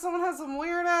out that someone has some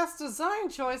weird ass design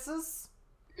choices.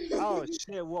 Oh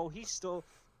shit! Well, he's still.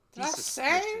 Did I He's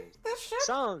say suspicious. this shit?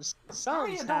 Something's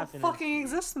Narnia don't happening. fucking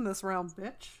exist in this realm,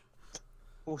 bitch.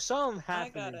 Well, something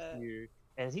happening gotta- here,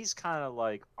 and he's kind of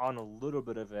like on a little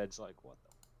bit of edge, like what the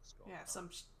fuck's going Yeah, on? some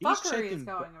He's fuckery is checking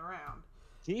going around.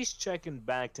 He's checking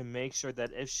back to make sure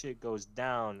that if shit goes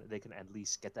down, they can at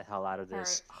least get the hell out of Alright,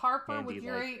 this. Harper with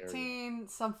your handy-like 18,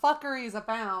 some fuckeries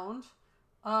abound.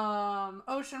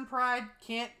 Ocean Pride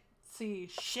can't see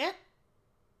shit.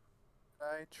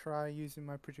 I try using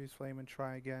my produce flame and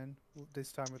try again,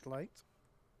 this time with light.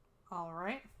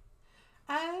 Alright.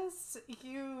 As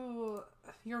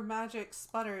your magic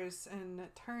sputters and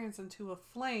turns into a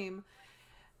flame,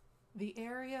 the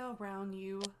area around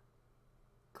you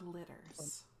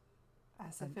glitters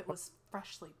as if it was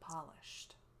freshly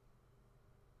polished.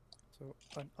 So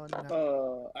an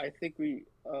unnatural. I think we.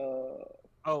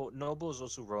 Oh, Noble's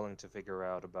also rolling to figure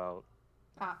out about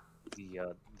Ah, the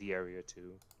area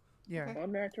too. Yeah, okay.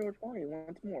 Unnatural 20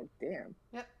 once more. Damn.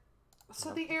 Yep.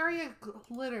 So the area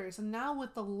glitters, and now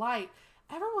with the light,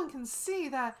 everyone can see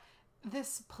that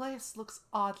this place looks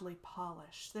oddly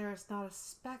polished. There is not a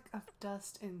speck of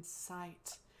dust in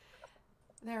sight.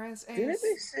 There is a Didn't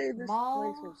they say this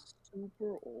small... place is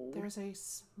super old? There's a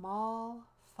small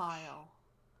file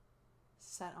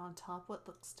set on top what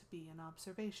looks to be an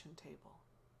observation table.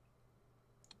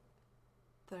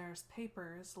 There's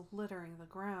papers littering the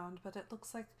ground, but it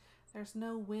looks like there's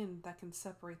no wind that can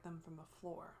separate them from the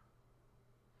floor.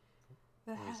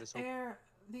 Is this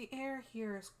The air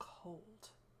here is cold,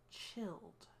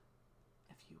 chilled,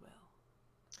 if you will.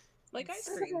 Like ice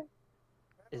cream.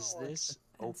 Is this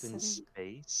And open sitting-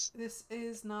 space? This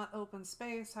is not open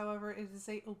space, however, it is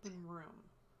a open room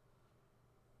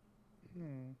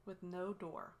with no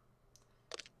door.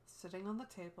 Sitting on the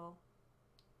table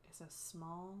is a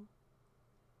small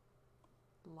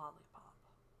lollipop.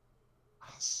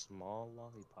 A small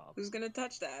lollipop. Who's gonna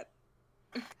touch that?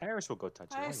 Harris will go touch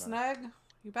it. Hey, why not? Sneg,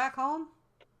 you back home?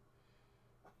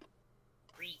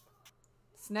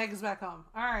 Sneg is back home.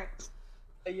 Alright.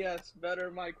 Yes, better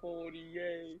my quality,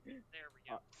 yay. There we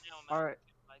go. Now I'm All right.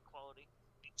 my quality.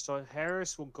 So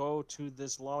Harris will go to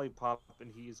this lollipop,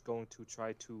 and he is going to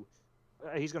try to.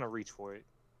 He's gonna reach for it.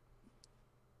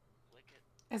 Lick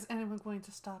it. Is anyone going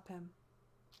to stop him?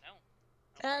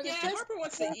 No. Yeah, Harper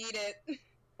wants to eat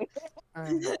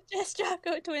it. Just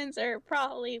Jocko twins are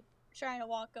probably trying to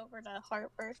walk over to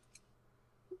Harper.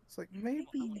 It's like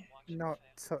maybe not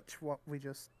touch what we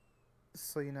just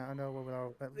seen out of nowhere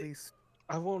without at least.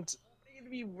 I won't. It'd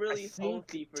be really I think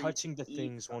healthy for touching you the to eat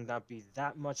things will something. not be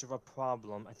that much of a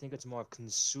problem. I think it's more of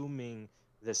consuming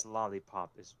this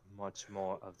lollipop is much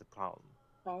more of the problem.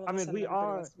 All of I a mean, sudden, we everybody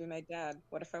are- wants to be my dad.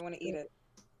 What if I want to eat it?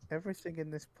 Everything in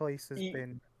this place has Eat.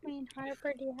 been. I mean,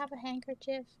 Harper, do you have a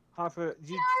handkerchief? Harper, Harper,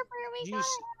 we you got s-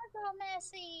 it so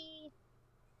messy.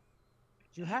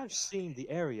 you have seen the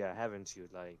area, haven't you?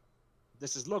 Like,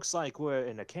 looks like we're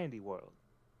in a candy world.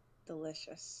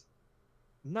 Delicious.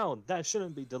 No, that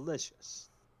shouldn't be delicious.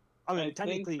 I mean, I think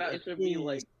technically that it should be, is,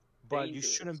 like, but you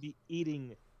dangerous. shouldn't be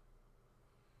eating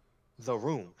the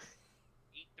room.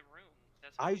 Eat the room.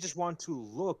 That's what I we just get. want to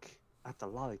look at the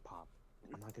lollipop.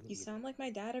 I'm not gonna You eat sound like my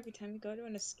dad every time you go to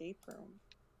an escape room.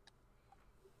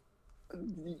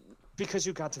 it. Because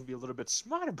you got to be a little bit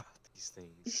smart about these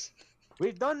things.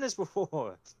 We've done this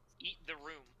before. Eat the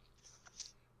room.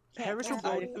 Harris will I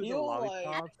go through the feel like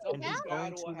lollipop and something he's going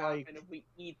bad to will like. happen if we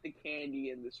eat the candy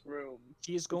in this room.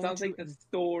 He is It going sounds to. like the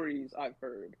stories I've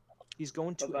heard He's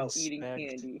going to about eating inspect.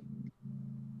 candy.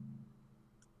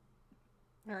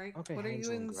 Alright, Okay, what are you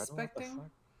Hansel and Gretel, what the inspecting?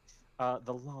 fuck?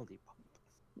 The lollipop.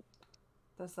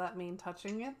 Does that mean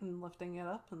touching it and lifting it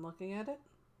up and looking at it?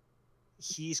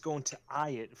 He's going to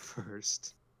eye it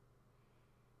first.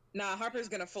 Nah, Harper's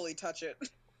gonna fully touch it.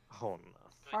 Oh no.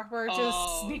 Harper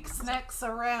just snacks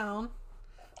around,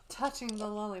 touching the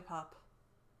lollipop.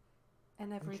 And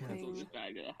That's everything what's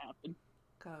bad gonna happen.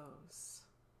 goes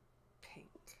pink.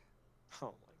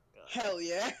 Oh my god. Hell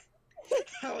yeah.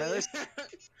 Hell Harris- yeah.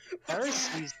 Harris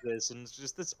sees this and it's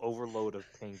just this overload of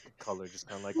pink color, just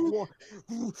kind of like.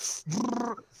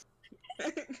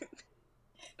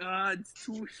 It's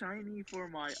too shiny for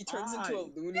my He turns into a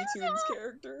Looney Tunes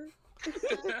character.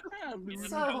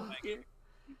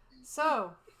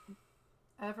 So,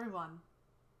 everyone,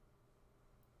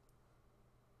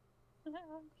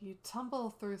 you tumble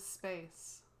through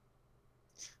space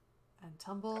and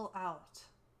tumble out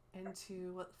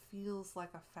into what feels like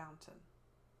a fountain.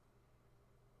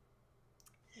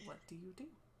 What do you do?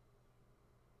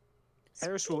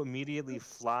 Harris will immediately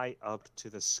fly up to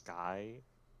the sky,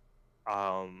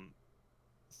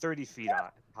 30 feet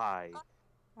high.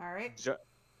 Alright. What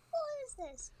is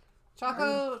this?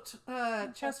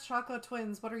 Chess Choco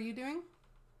Twins, what are you doing?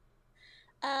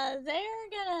 They're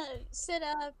gonna sit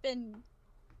up and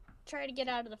try to get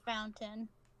out of the fountain.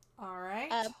 Alright.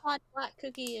 Pot Black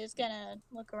Cookie is gonna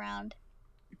look around.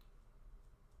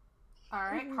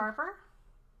 Alright, Harper,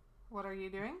 what are you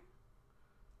doing?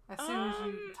 As soon as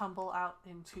you tumble out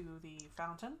into the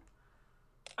fountain.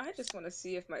 I just want to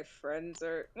see if my friends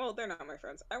are. Well, they're not my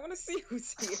friends. I want to see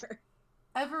who's here.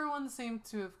 Everyone seemed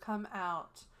to have come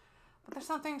out, but there's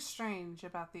something strange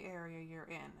about the area you're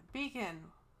in. Beacon.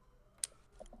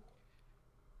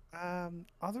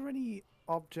 Are there any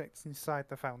objects inside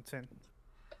the fountain?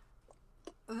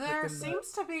 There Within the-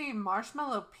 seems to be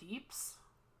marshmallow peeps.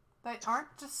 They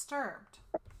aren't disturbed.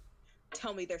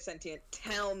 Tell me they're sentient.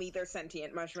 Tell me they're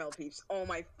sentient, marshmallow peeps. Oh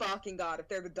my fucking god, if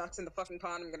they're the ducks in the fucking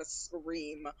pond, I'm gonna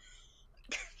scream.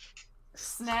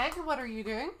 Snag, what are you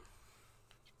doing?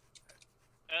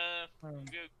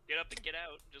 Get up and get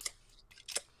out. Just.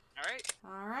 Alright.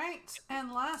 Alright.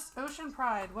 And last, Ocean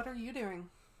Pride, what are you doing?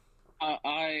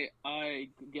 I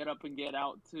get up and get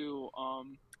out too.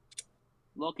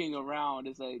 Looking around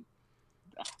is like,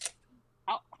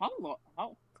 how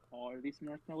tall are these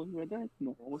marshmallows? Are they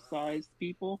normal sized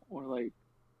people or like?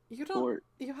 You don't.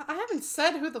 I haven't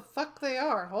said who the fuck they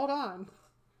are. Hold on.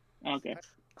 Okay.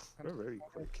 We're very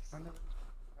quick.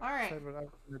 All right. Said what I was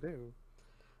gonna do.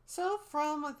 So,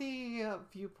 from the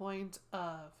viewpoint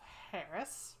of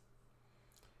Harris,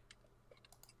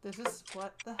 this is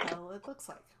what the hell it looks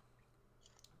like.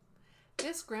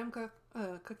 This graham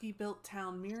cookie-built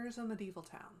town mirrors a medieval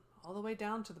town, all the way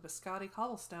down to the biscotti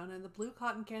cobblestone and the blue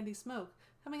cotton candy smoke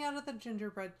coming out of the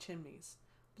gingerbread chimneys.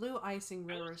 Blue icing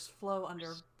rivers flow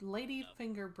under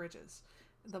ladyfinger bridges.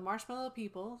 The marshmallow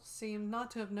people seem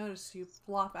not to have noticed you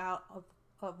flop out of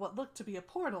what looked to be a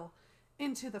portal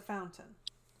into the fountain.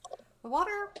 The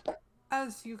water,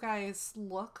 as you guys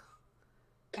look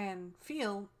and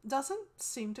feel, doesn't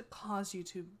seem to cause you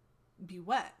to be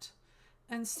wet.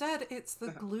 Instead, it's the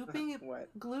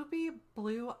gloopy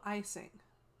blue icing,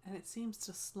 and it seems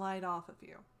to slide off of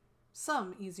you.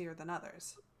 Some easier than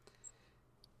others.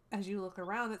 As you look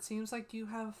around, it seems like you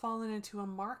have fallen into a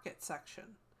market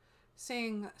section,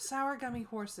 seeing sour gummy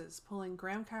horses pulling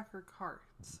graham cracker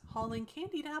carts, hauling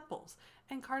candied apples,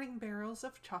 and carting barrels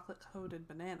of chocolate-coated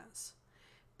bananas.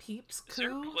 Peeps Is there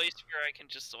a coo. place where I can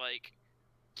just like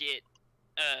get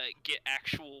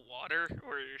actual water,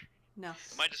 or No. am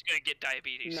I just gonna get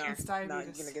diabetes No, here? It's no, you're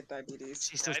diabetes. gonna get diabetes.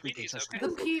 She's still speaking. Diabetes, Trust me. okay.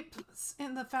 The peeps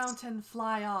in the fountain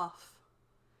fly off,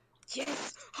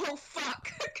 Yes! Oh fuck!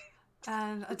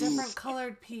 and a different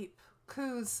colored peep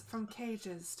coos from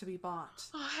cages to be bought.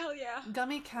 Oh hell yeah!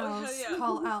 Gummy cows hell yeah.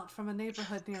 call out from a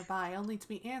neighborhood nearby, only to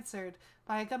be answered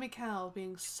by a gummy cow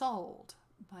being sold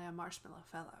by a marshmallow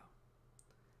fellow.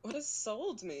 What does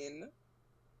sold mean?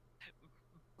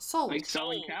 Sold. Like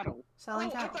selling Sold. cattle. Selling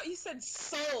I cattle. thought you said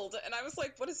sold, and I was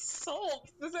like, what is sold?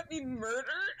 Does that mean murdered?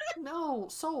 No,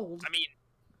 sold. I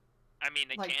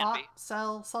mean, it Like can bought, be.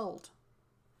 sell, sold.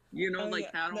 You know, Oh, like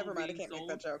yeah. cattle Never mind, I being can't sold.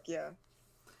 make that joke, yeah.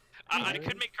 I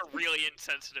could make a really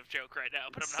insensitive joke right now,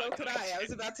 but I'm So not could going I. I to.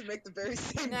 was about to make the very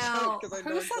same Now, joke because I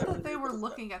know who said exactly that they what were it is.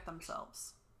 looking at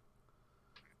themselves?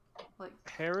 Like,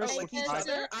 Harris Oh, like each Because,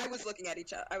 other? I was looking at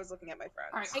each other. I was looking at my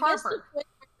friends. alright, I guess the Harper. twins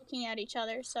are looking at each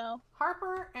other, so.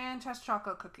 Harper and Chess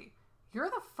Choco Cookie. You're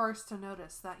the first to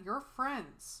notice that your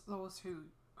friends, those who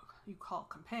you call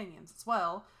companions as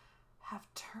well, have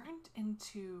turned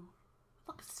into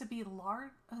looks to be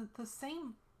large, the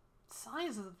same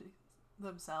size of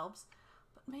themselves,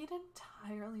 but made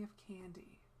entirely of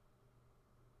candy.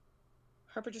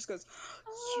 Harper just goes,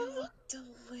 "You look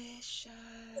delicious."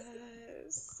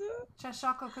 Chess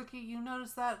Choco Cookie, you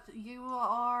notice that you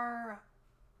are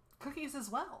cookies as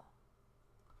well.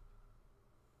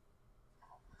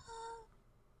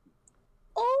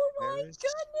 Oh my Harris?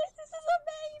 goodness, this is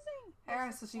amazing!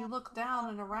 Harris, as you look down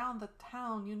and around the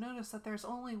town, you notice that there's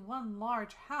only one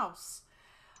large house.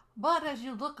 But as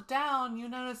you look down, you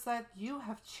notice that you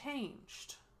have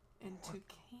changed into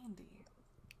candy.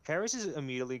 Harris is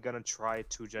immediately gonna try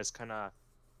to just kind of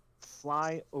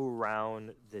fly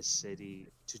around this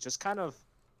city to just kind of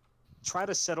try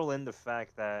to settle in the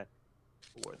fact that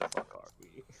where the fuck are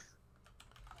we?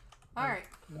 Alright.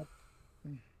 Nope.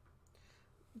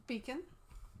 Beacon,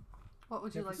 what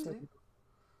would you Never like to said- do?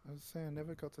 I was saying I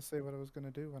never got to say what I was going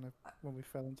to do when we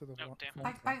fell into the Oh, water.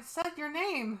 damn. I said your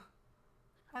name.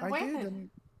 And I waited. did,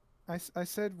 and I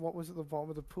said what was at the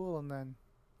bottom of the pool, and then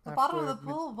The bottom of after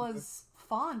the pool mentioning was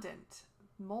fondant,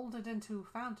 molded into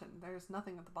fountain. There's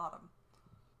nothing at the bottom.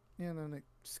 Yeah, and then it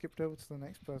skipped over to the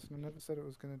next person. I never said it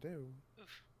was going to do.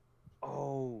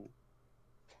 Oh,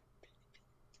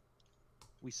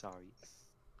 we sorry.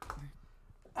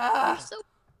 Ah! So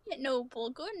noble,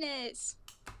 goodness.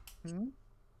 Hmm?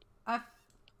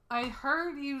 I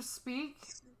heard you speak,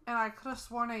 and I could have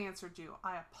sworn I answered you.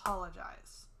 I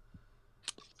apologize.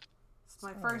 It's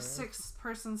my first Sorry.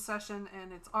 6-person session,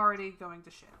 and it's already going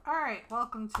to shit. Alright,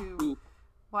 welcome to Ooh.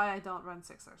 why I don't run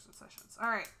 6-person sessions.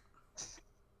 Alright.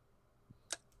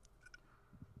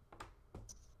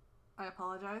 I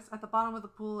apologize. At the bottom of the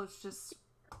pool, it's just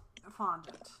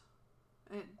fondant.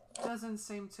 It doesn't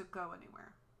seem to go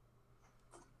anywhere.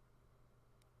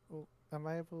 Well, am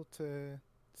I able to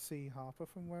see Harper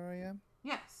from where I am?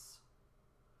 Yes.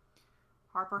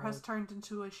 Harper has Well- turned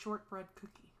into a shortbread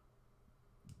cookie.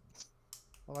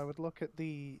 Well, I would look at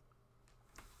the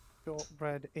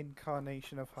shortbread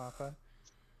incarnation of Harper.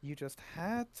 You just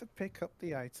had to pick up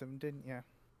the item, didn't you?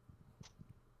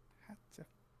 Had to.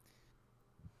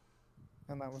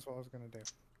 And that was what I was going to do.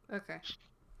 Okay.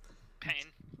 Pain.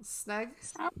 Snag?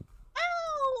 Ow!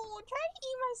 Trying to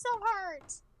eat myself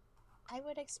hurts. I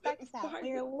would expect that. Why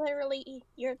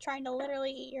You're trying to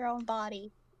literally eat your own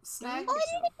body. Snag? Oh,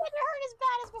 I didn't get it hurt as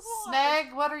bad as before.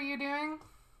 Snag, what are you doing?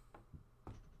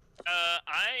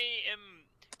 I am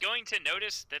going to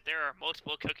notice that there are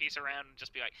multiple cookies around and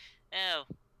just be like, oh,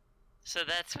 so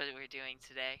that's what we're doing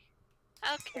today.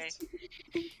 Okay.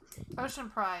 Ocean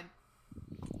Pride.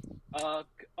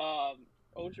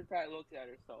 Ocean Pride looked at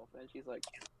herself and she's like,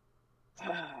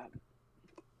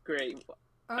 great.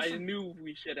 I Ocean, knew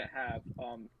we shouldn't have.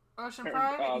 Ocean turned,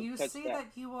 Pride, you touched see that. that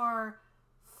you are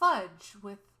fudge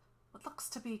with what looks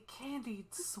to be candy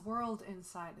swirled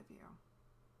inside of you.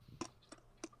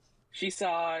 She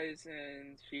sighs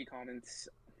and she comments,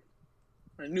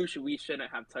 I knew we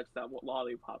shouldn't have touched that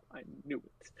lollipop. I knew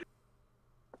it.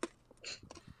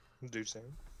 Do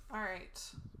same. Alright.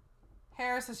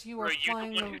 Harris, as you Were are you flying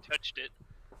the one over... who touched it?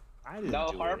 I didn't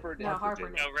No, do Harper it. did. No, Harper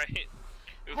did. did. No, right?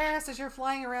 Oof. Harris, as you're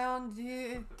flying around,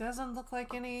 it doesn't look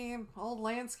like any old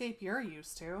landscape you're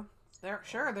used to. There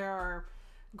are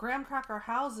graham cracker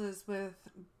houses with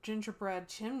gingerbread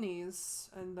chimneys,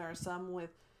 and there are some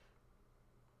with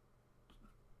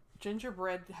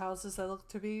gingerbread houses that look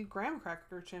to be graham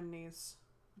cracker chimneys.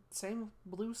 Same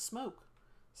blue smoke.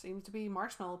 Seems to be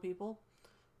marshmallow people.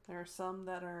 There are some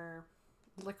that are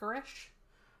licorice.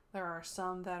 There are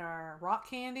some that are rock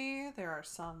candy. There are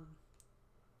some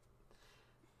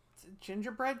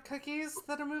gingerbread cookies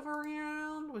that are moving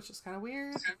around, which is kind of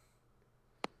weird.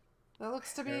 That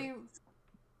looks to be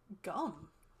gum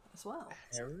as well.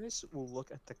 Harris will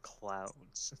look at the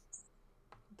clouds.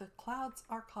 The clouds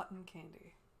are cotton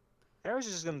candy. Harris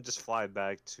is just gonna just fly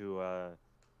back to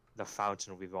the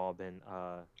fountain we've all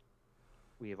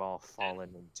fallen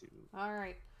into.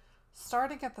 Alright.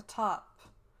 Starting at the top.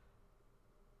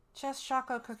 Chess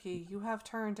Choco Cookie, you have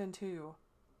turned into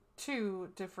 2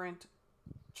 different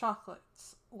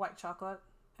chocolates. White chocolate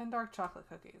and dark chocolate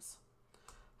cookies.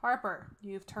 Harper,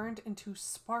 you've turned into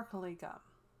sparkly gum.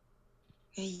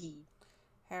 Hey.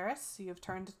 Harris, you've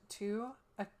turned into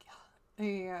a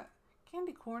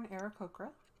candy corn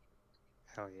Aarakocra.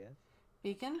 Hell yeah.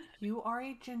 Beacon, you are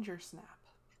a ginger snap.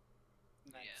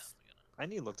 Nice. I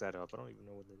need to look that up. I don't even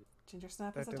know what that is. Ginger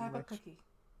snap is a They're type of delicious. cookie.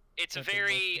 It's a They're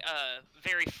very,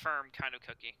 very firm kind of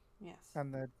cookie. Yes.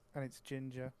 And it's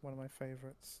ginger, one of my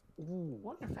favorites. Ooh,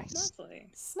 Wonderful. nice. Lovely.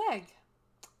 Sneg,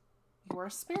 you are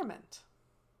a spearmint.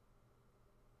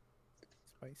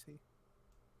 Spicy.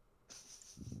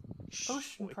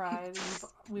 Ocean Pride,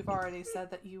 we've already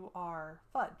said that you are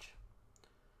fudge.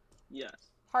 Yes.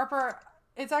 Harper,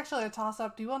 it's actually a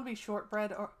toss-up. Do you want to be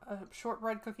shortbread or a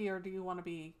shortbread cookie, or do you want to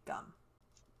be gum?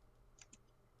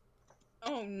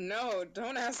 Oh no,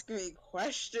 don't ask me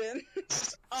questions.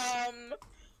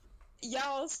 Yeah,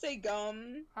 I'll say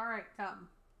gum. All right, gum.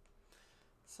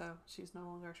 So she's no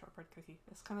longer a shortbread cookie.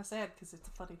 It's kind of sad because it's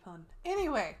a funny pun.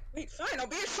 Anyway. Wait, fine, I'll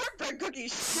be a shortbread cookie.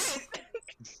 Shit.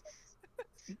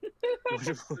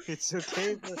 It's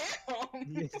okay, but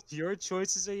Damn. your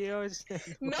choices are yours.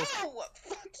 No,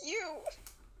 fuck you.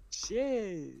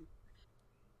 Shit.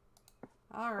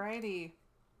 Alrighty.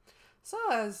 So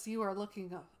as you are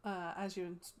looking up,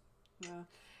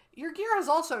 your gear has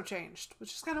also changed,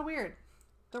 which is kind of weird.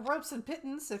 The ropes and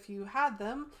pittons, if you had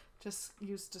them, just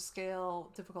used to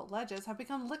scale difficult ledges, have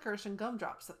become licorice and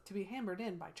gumdrops to be hammered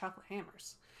in by chocolate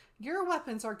hammers. Your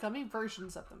weapons are gummy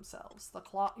versions of themselves.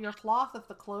 Your cloth of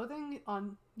the clothing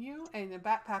on you and the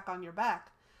backpack on your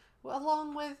back,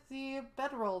 along with the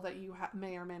bedroll that you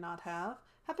may or may not have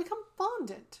become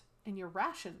fondant, and your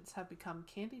rations have become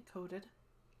candy-coated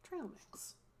trail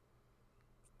mix.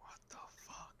 What the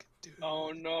fuck, dude?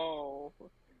 Oh no.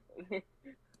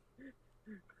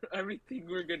 Everything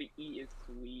we're gonna eat is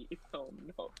sweet. Oh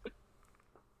no.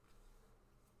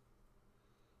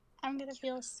 I'm gonna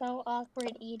feel so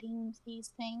awkward eating these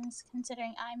things,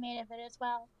 considering I made of it as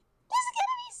well. This is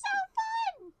gonna be so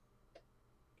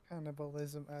fun!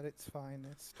 Cannibalism at its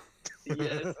finest.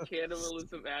 Yes,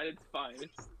 cannibalism at its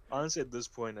finest. Honestly, at this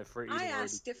point, I forget. I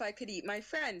asked if I could eat my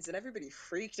friends, and everybody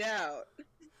freaked out.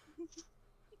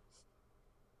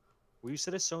 Well, you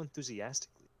said it so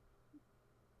enthusiastically.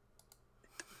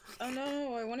 Oh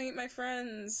no, I want to eat my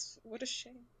friends. What a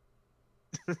shame.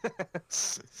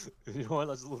 You know what?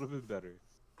 That's a little bit better.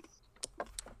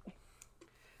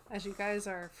 As you guys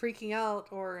are freaking out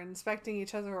or inspecting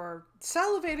each other or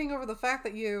salivating over the fact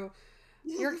that your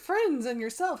friends and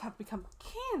yourself have become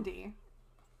candy,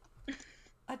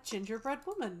 a gingerbread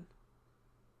woman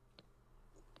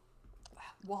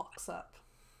walks up.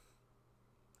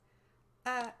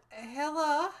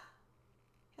 Hello?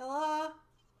 Hello? Oh.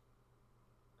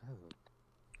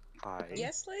 Hi.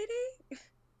 Yes, lady?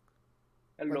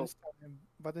 Hello.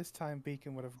 By this time,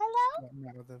 Beacon would have Hello? gotten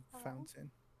out of the Hello? fountain.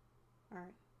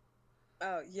 Alright.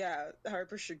 Oh, yeah,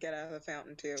 Harper should get out of the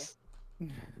fountain, too.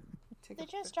 Take The a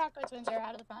Just Choco Twins are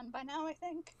out of the fun by now, I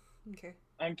think. Okay.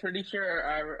 I'm pretty sure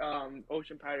our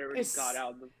Ocean Pirate already Is- got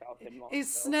out of the fountain long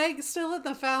Is ago. Sneg still at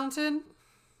the fountain?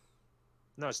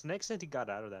 No, Snake said he got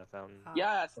out of that fountain.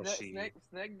 Yeah, Or she.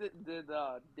 Sneg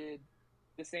did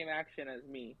the same action as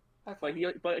me, Okay.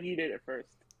 but he did it first.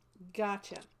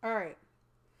 Gotcha. Alright.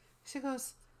 She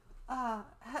goes,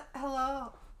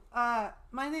 hello.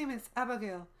 My name is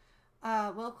Abigail.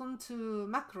 Welcome to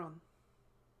Macron.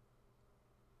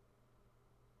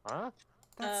 Huh?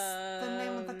 That's the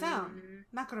name of the town.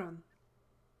 Macron.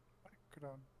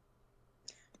 Macron.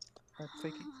 I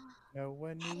take it no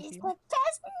one That knew is him. the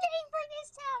best name for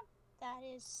this town! That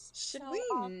is Should so we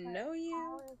awkward. know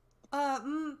you?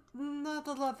 Not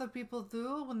a lot of people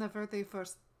do whenever they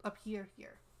first appear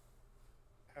here.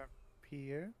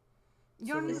 Pierre?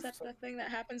 Your Is that a thing that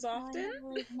happens often?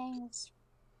 My name is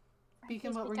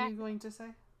Beacon, what were you going to say?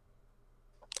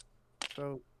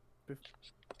 So,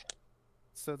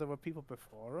 so there were people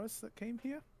before us that came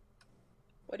here?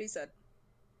 What he said.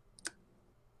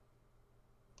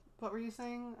 What were you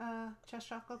saying, Chess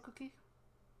Chocolate Cookie?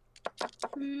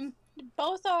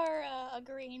 Both are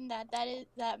agreeing that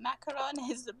Macaron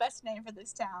is the best name for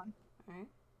this town. Alright.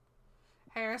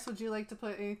 Harris, would you like to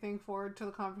put anything forward to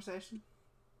the conversation?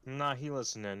 Nah, he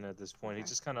listening at this point.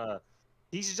 Okay.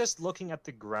 He's just looking at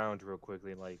the ground real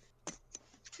quickly, like,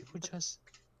 people just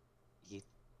eat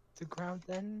the ground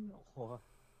then, or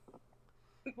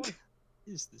what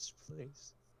is this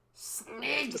place?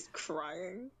 Sneg! Just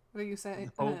crying. What are you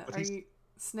saying? No, but he's-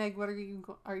 Sneg, are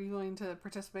you going to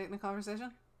participate in the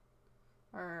conversation?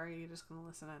 Or are you just going to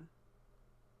listen in?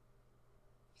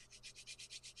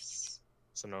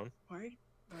 Sinone? Why are you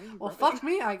Well, rubbing? fuck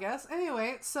me, I guess.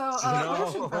 Anyway, so,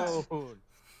 Ocean Pride. No! Ooh,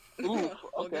 Well,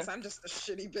 I okay. guess I'm just a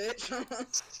shitty bitch.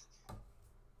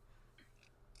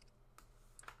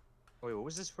 Wait, what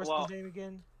was this first Well- name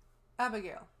again?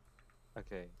 Abigail.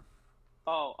 Okay.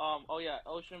 Oh yeah,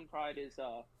 Ocean Pride is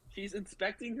She's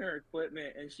inspecting her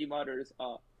equipment and she mutters,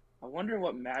 I wonder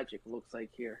what magic looks like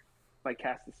here if I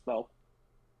cast a spell.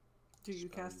 Do you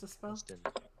cast a spell?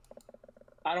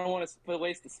 I don't want to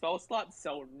waste the spell slot,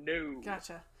 so no.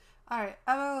 Gotcha. Alright,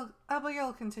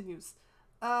 Abigail continues.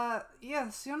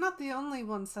 Yes, you're not the only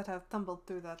ones that have tumbled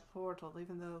through that portal,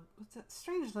 even though,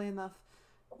 strangely enough,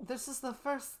 this is the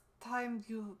first time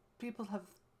people have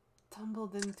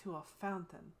tumbled into a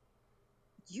fountain.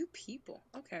 You people.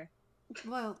 Okay.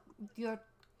 Well, you're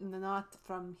not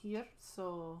from here,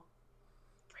 so...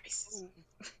 Racism.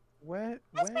 Where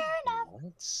That's fair enough.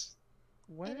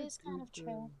 where It is kind of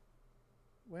true.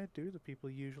 Where do the people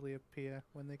usually appear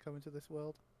when they come into this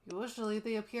world? Usually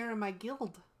they appear in my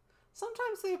guild.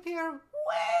 Sometimes they appear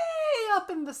way up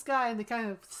in the sky and they kind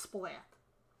of splat.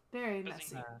 Very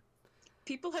messy.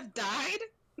 People have died?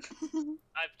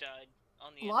 I've died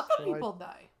on the Lots of inside. people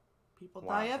die. People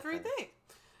die every day.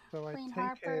 So I Queen take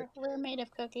Harper, it. we're made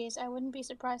of cookies. I wouldn't be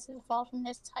surprised if a fall from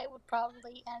this height would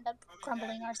probably end up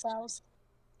crumbling ourselves.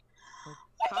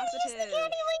 Positive.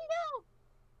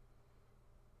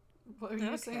 What are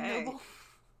you saying, Okay. Noble?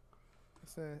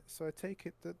 So I take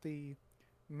it that the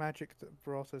magic that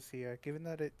brought us here, given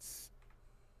that it's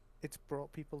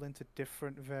brought people into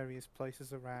different various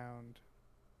places around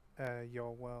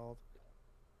your world,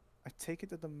 I take it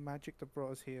that the magic that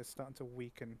brought us here is starting to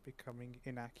weaken, becoming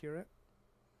inaccurate.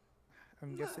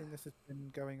 I'm guessing this has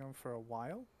been going on for a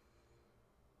while.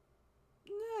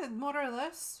 Yeah, more or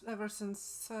less, ever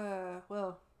since,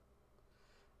 well,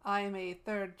 I'm a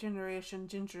third generation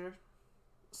ginger,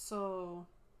 so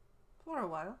for a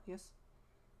while, yes.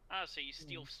 Ah, so you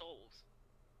steal souls.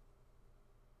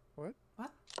 What?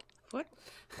 What? What?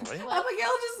 Abigail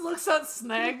just looks at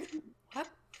Snag. What?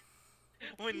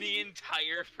 When the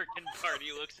entire freaking party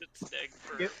looks at Sneg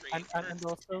for And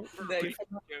also, for They- a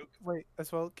joke. wait,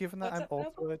 as well, given that What's I'm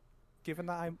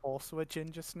up, also a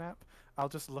ginger snap, I'll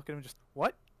just look at him and just,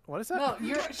 what? What is that?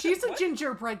 No, she's a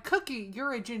gingerbread cookie,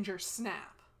 you're a ginger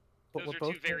snap. But Those we're are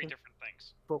both two very made of- different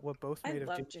things. But we're both I made of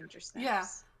love ginger. ginger snaps. Yeah.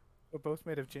 We're both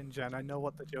made of ginger, and I know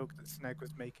what the joke that Sneg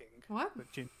was making. What? That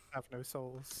gingers have no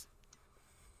souls.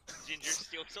 Ginger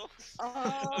steal souls? Oh,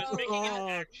 I was making Oh,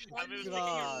 I was making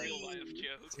a real life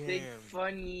joke. Big Damn.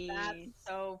 funny. That's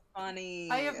so funny.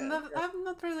 I've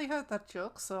not really heard that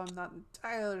joke, so I'm not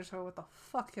entirely sure what the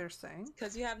fuck you're saying.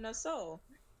 Because you have no soul.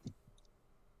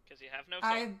 Because you have no soul.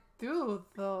 I do,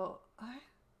 though.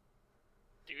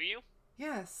 Do you?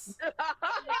 Yes. I'm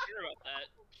not sure about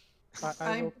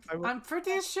that. I'm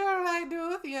pretty sure I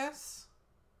do, yes.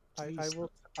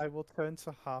 I will turn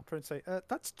to Harper and say,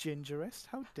 that's gingerist,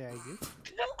 how dare you?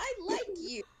 Well, I like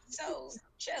you. So,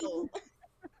 chill.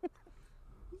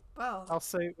 Well, I'll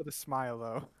say it with a smile,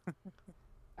 though.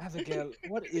 Abigail,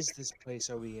 what is this place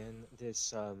are we in?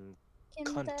 This In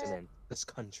continent, this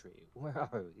country. Where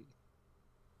are we?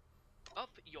 Up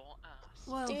your ass.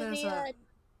 well, Do there's the a...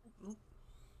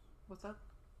 What's up?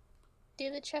 do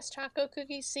the chess taco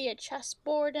cookies see a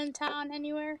chessboard in town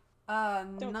anywhere?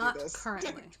 do Not this.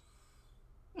 currently.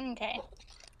 Okay,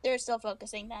 they're still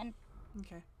focusing then.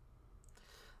 Okay.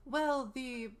 Well,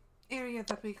 the area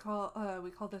that we call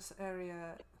this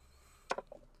area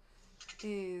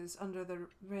is under the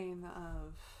reign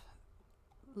of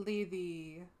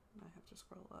Lady. I have to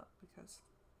scroll up because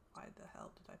why the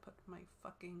hell did I put my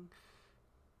fucking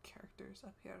characters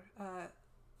up here?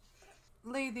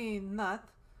 Lady Nut.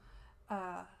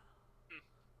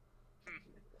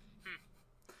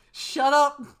 Shut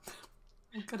up.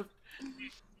 I'm gonna.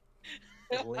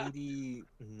 Lady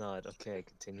Nut. Okay,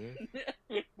 continue.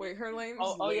 Wait, her name's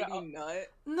yeah, Lady Nut?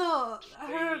 No,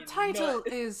 her Lady title Nut.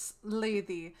 is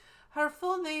Lady. Her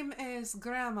full name is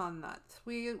Grandma Nut.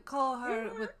 We call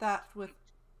her with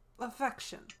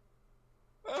affection.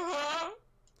 Uh-huh.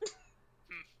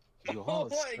 You Oh all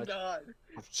my such god.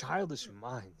 have childish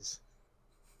minds.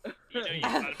 You know you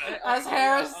thought about it. As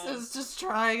Harris is just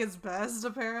trying his best,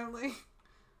 apparently.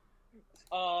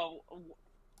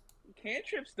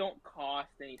 Cantrips don't cost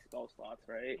any spell slots,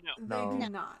 right? No. They No. do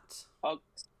not.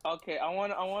 Okay, I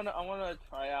wanna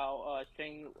try out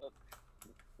Shang.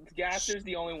 Gaster's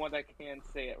the only one that can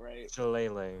say it right.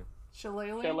 Shillelagh.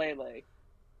 Shillelagh?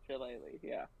 Shillelagh,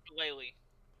 yeah. Laylee.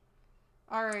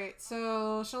 Alright,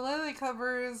 so Shillelagh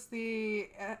covers the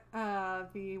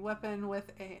weapon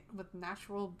with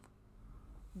natural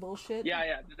bullshit.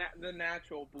 Yeah, the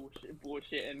natural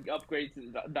bullshit and upgrades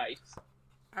the dice.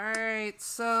 Alright,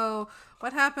 so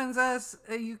what happens as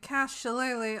you cast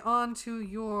Shillelagh onto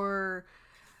your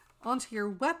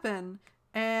weapon,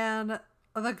 and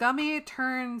the gummy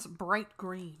turns bright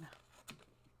green.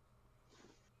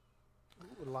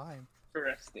 Ooh, lime.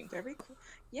 Interesting. Very cool.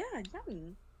 Yeah,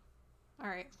 yummy.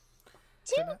 Alright.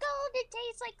 2 gold, it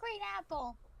tastes like green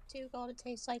apple. 2 gold, it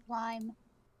tastes like lime.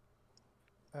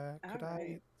 Could I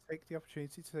Alright. take the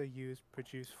opportunity to use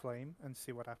produce flame and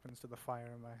see what happens to the fire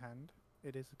in my hand?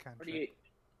 It is a cantrip. 48.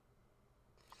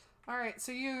 Alright,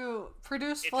 so you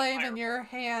produce It's a flame in fireball. your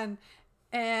hand,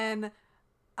 and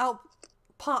out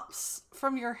pops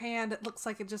from your hand. It looks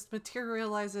like it just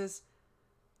materializes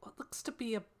what looks to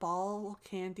be a ball of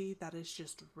candy that is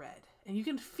just red. And you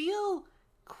can feel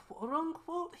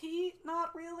quote-unquote heat,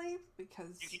 not really,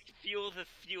 because... You can feel the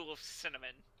fuel of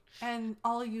cinnamon. And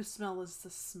all you smell is the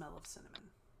smell of cinnamon.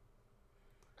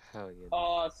 Hell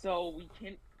yeah. So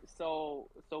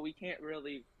we can't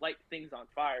really light things on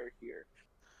fire here.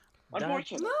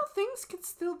 Unfortunately. No, things can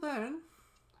still burn.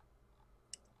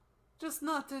 Just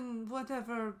not in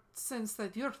whatever sense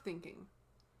that you're thinking.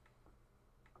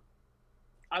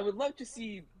 I would love to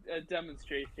see a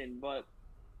demonstration, but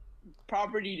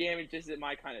property damage isn't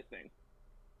my kind of thing.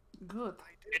 Good.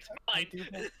 It's I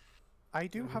fine. I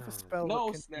do have a spell No,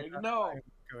 that can do Snake, that no. I'm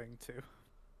going to.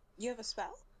 You have a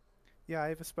spell? Yeah, I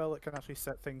have a spell that can actually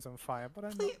set things on fire, but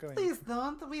I'm Please, not going please to.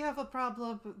 don't. We have a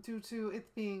problem due to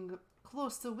it being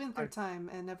close to winter time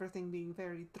and everything being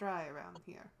very dry around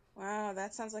here. Wow,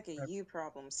 that sounds like a you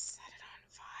problem. Set it on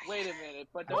fire. Wait a minute,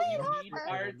 but don't Wait, you need Harper.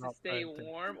 fire to Not stay burnt in.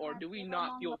 warm, or do we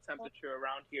not feel temperature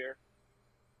around here?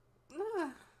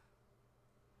 Ah,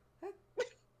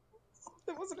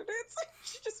 That wasn't an answer.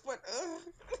 She just went,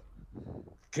 ugh.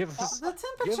 Give us. the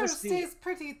temperature us the- stays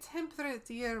pretty temperate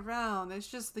year round. It's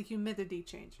just the humidity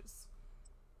changes.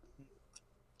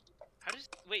 How does...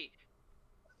 Wait.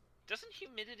 Doesn't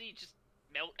humidity just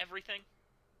melt everything?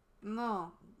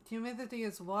 No, humidity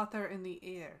is water in the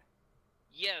air.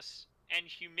 Yes, and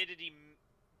humidity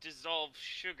dissolves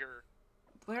sugar.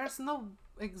 There's no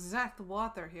exact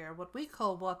water here. What we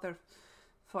call water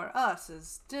for us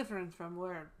is different from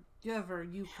wherever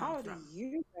you come How do from.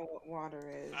 you know what water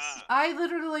is? I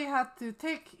literally had to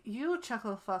take you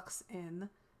Chucklefucks in,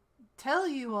 tell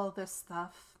you all this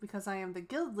stuff, because I am the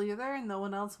guild leader and no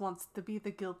one else wants to be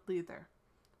the guild leader.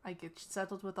 I get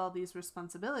settled with all these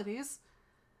responsibilities,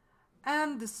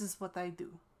 and this is what I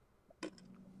do.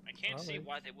 I can't see Alright.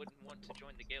 why they wouldn't want to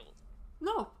join the guild.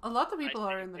 No, a lot of people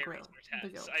I are say in the very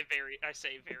guild. I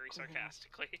say very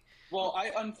sarcastically. Well,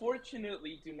 I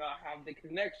unfortunately do not have the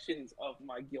connections of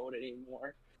my guild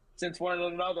anymore, since we're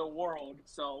in another world.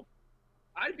 So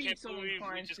I'd be Can't so believe we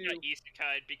inclined just to. got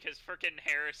isekai'd because frickin'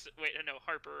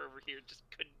 Harper over here just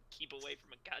couldn't keep away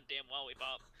from a goddamn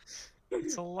lollipop.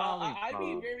 It's a lollipop. I'd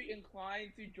be very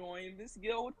inclined to join this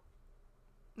guild.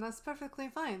 That's perfectly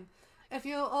fine. If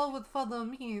you all would follow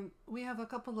me, we have a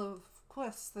couple of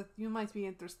quests that you might be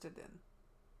interested in.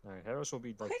 Alright, Harris will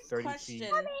be like Quick 30 question.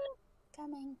 feet.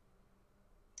 Coming.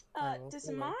 I will Does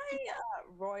follow. my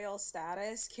royal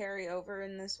status carry over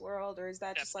in this world, or is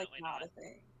that just like Definitely not not. a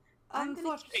thing? I'm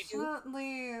gonna keep you-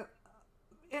 Unfortunately,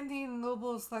 any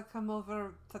nobles that come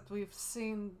over that we've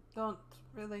seen don't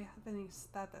really have any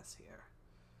status here.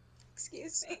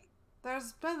 Excuse me.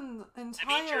 There's been I mean,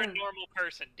 you're entire a normal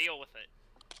person. Deal with it.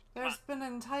 there's been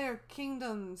entire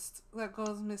kingdoms that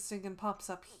goes missing and pops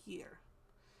up here.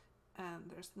 And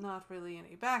there's not really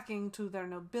any backing to their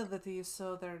nobility,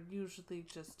 so they're usually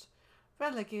just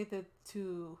relegated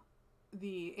to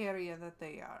the area that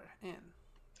they are in.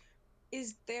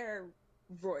 Is there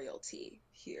royalty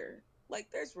here? Like,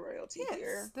 there's royalty Yes,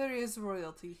 here. there is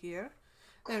royalty here.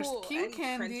 There's Cool. King Any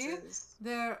Candy. princes?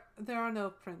 There are no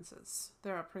princes.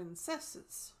 There are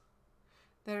princesses.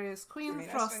 There is Queen I mean,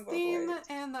 I swing both Frostine ways.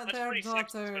 and That's their pretty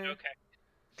sexist, daughter. but okay.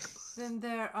 Then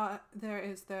there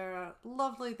is their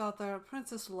lovely daughter,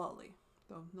 Princess Lolly.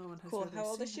 Though no one has Cool. really How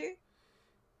old is seen her. she?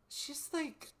 She's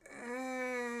like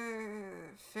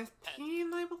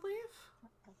 15, I believe.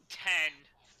 10.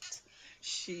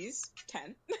 She's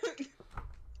 10.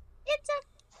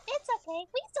 It's okay.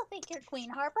 We still think you're Queen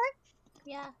Harper.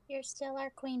 Yeah, you're still our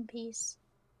queen piece.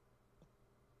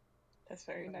 That's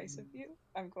very nice of you.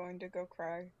 I'm going to go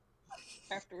cry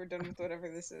after we're done with whatever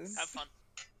this is. Have fun.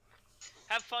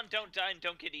 Have fun, don't die, and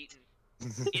don't get eaten.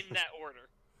 In that order.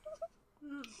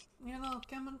 You know,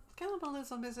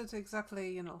 cannibalism isn't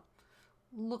exactly,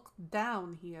 looked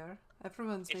down here.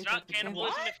 Everyone's It's made not like the same.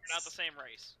 cannibalism if What? you're not the same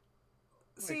race.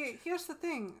 See, here's the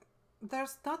thing.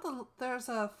 There's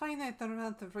a finite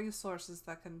amount of resources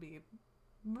that can be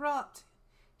brought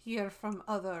here from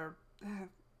other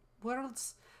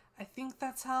worlds. I think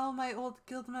that's how my old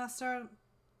guildmaster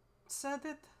said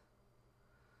it.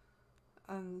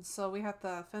 And so we have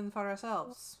to fend for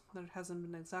ourselves. There hasn't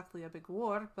been exactly a big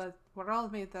war, but we're all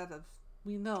made out of,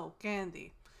 we know,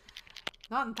 candy.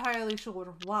 Not entirely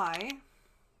sure why.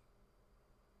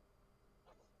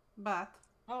 But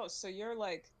Oh, so you're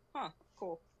like, huh,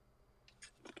 cool.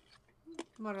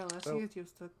 more or less, So- you get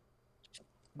used to it.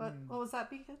 What was that,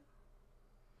 Beacon?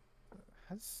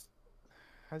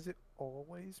 Has it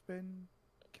always been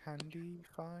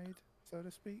candy-fied, so to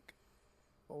speak?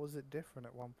 Or was it different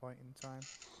at one point in time?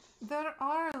 There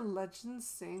are legends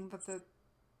saying that it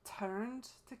turned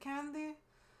to candy,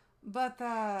 but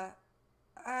I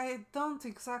don't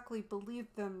exactly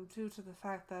believe them due to the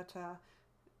fact that,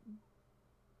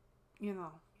 you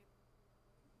know,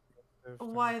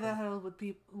 why the hell would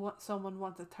someone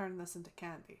want to turn this into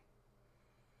candy?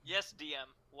 Yes, DM.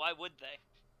 Why would they?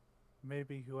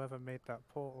 Maybe whoever made that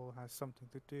portal has something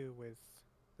to do with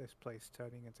this place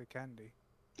turning into candy.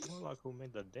 More like who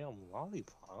made the damn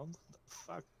lollipop? What the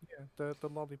fuck? Yeah, the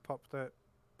lollipop that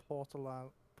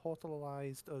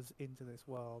portalized us into this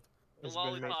world. The has been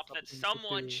made lollipop that something to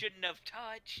someone do- shouldn't have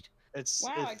touched. It's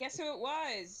Wow, I guess who it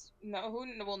was. No,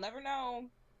 we'll never know.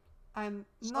 I'm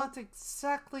not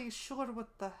exactly sure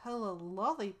what the hell a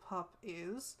lollipop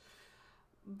is,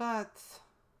 but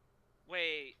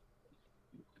Wait.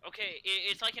 Okay,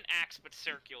 it's like an axe but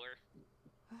circular.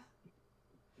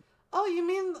 oh, you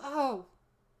mean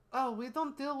we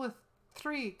don't deal with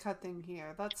tree cutting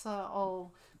here. That's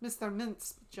all Mr.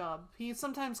 Mint's job. He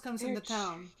sometimes comes into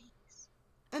town.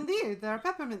 Indeed, there are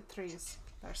peppermint trees.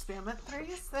 There are spearmint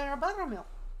trees. There are buttermilk.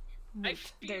 I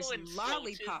feel There's insulted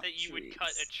lollipop that you would cut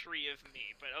a trees. tree of me,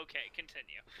 but okay,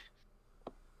 continue.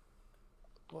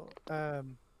 Well,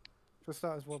 for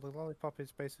starters, the lollipop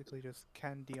is basically just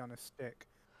candy on a stick,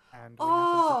 and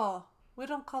We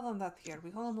don't call them that here.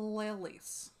 We call them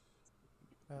lilies.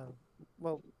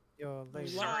 your lady.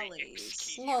 Sorry, Lollies.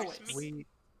 excuse Lollies. me.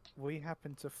 We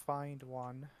happened to find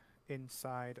one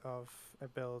inside of a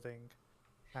building,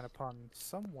 and upon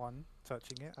someone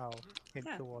touching it, I'll hint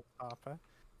towards Harper,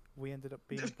 we ended up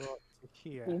being brought to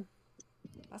here.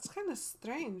 That's kind of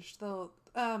strange, though.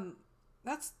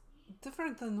 That's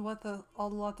different than what a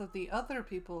lot of the other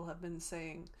people have been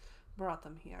saying brought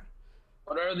them here.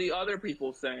 What are the other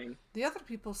people saying? The other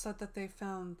people said that they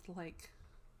found, like,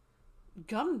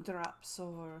 gumdrops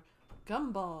or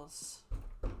gumballs.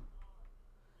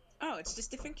 Oh, it's just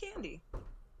different candy.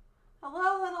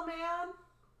 Hello, little man.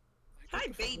 Hi,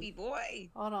 baby boy.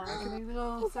 Hold on, I'm gonna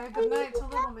go say goodnight to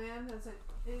little man as it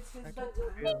is his bedtime.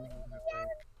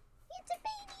 It's a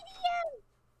baby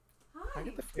DM. I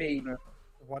get the Baby. feeling that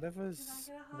whatever's Can I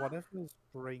get a hug? whatever's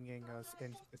bringing us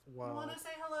into this You world. want to say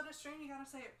hello to stream? You gotta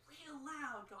say it real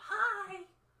loud. Go hi.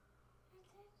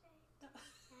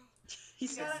 He You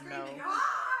says gotta no. scream, go,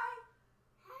 hi.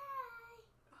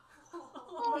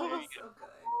 Oh, that's so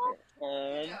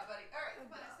good. Yeah, buddy. All right,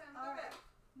 but it's time to go bed.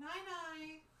 Night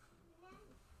night.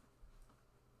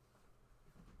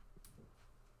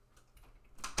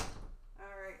 All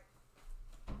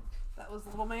right. That was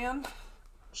little man.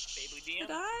 Baby DM.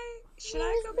 Should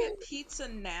I go get pizza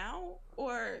now,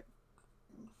 or?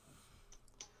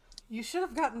 You should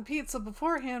have gotten pizza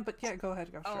beforehand, but yeah, go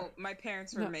ahead, go. Oh, Sure. my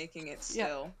parents were No. making it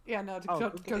still. Yeah, no, Oh, go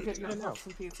okay, get yourself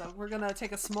some pizza. We're gonna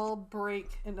take a small break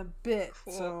in a bit,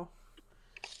 Cool. so.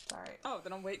 Alright. Oh,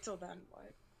 then I'll wait till then.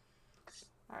 What?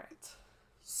 Alright.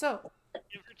 So,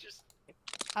 You were just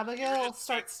Abigail just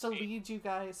starts to texting. lead you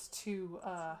guys to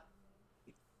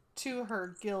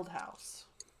her guild house.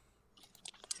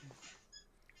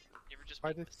 You were just By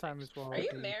making this time as mistakes. well. Are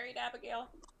you the- married, Abigail?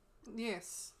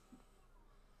 Yes.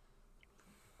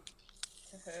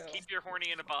 To who? Keep your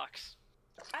horny in a box.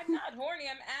 I'm not horny.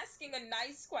 I'm asking a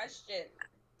nice question.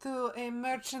 To a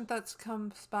merchant that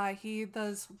comes by. He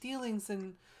does dealings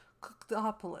in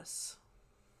Cookopolis.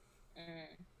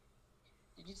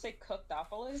 Did you say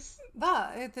Cooktopolis?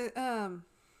 What?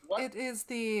 What? It is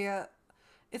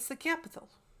it's the capital.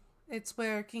 It's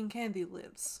where King Candy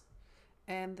lives.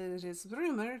 And it is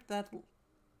rumored that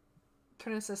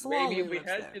Princess Lolly Maybe if we lives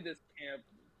head there. to this camp,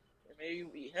 or maybe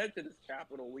we head to this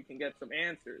capital, we can get some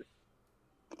answers.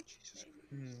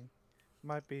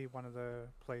 Might be one of the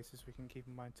places we can keep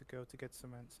in mind to go to get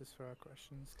some answers for our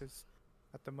questions, because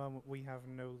at the moment we have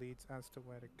no leads as to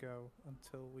where to go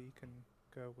until we can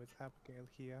go with Abigail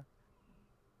here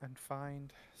and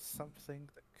find something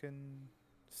that can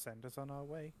send us on our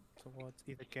way towards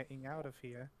either getting out of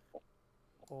here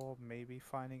or maybe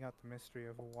finding out the mystery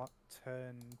of what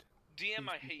turned DM,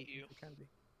 I these hate people you. into candy.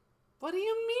 What do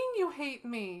you mean you hate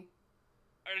me?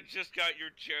 I just got your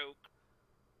joke.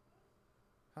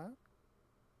 Huh?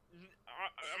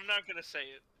 I'm not gonna say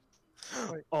it.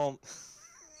 Wait.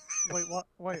 Wait, what?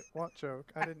 Wait, what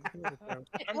joke? I didn't hear the joke.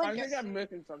 I think I'm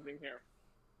missing something here.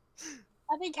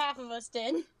 I think half of us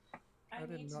did. I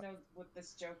did need not- to know what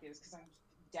this joke is because I'm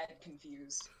dead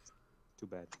confused. Too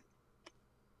bad.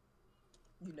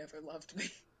 You never loved me.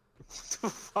 What the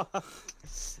fuck?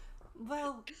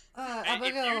 Well, And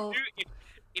Abigail,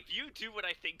 if you do what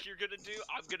I think you're gonna do,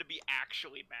 I'm gonna be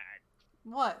actually mad.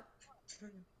 what?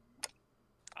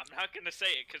 I'm not gonna say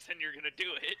it, because then you're gonna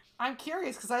do it. I'm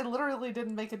curious, because I literally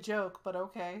didn't make a joke, but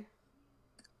okay.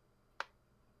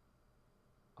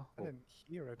 Oh, I didn't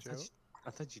hear a joke.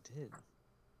 I thought you did.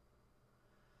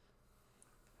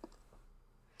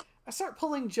 I start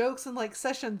pulling jokes in, like,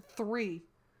 session 3.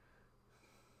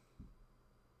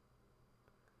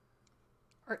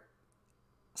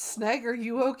 Sneg, are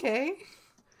you okay?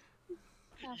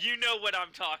 You know what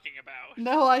I'm talking about.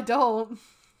 No, I don't.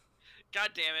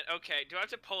 God damn it. Okay, do I have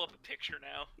to pull up a picture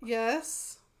now?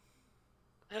 Yes.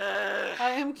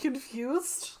 I am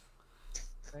confused.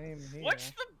 Same here.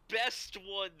 What's the best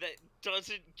one that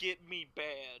doesn't get me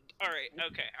banned? Alright,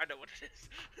 okay, I know what it is.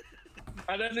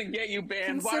 That doesn't get you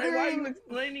banned. Why are you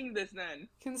explaining this then?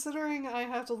 Considering I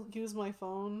have to use my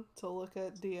phone to look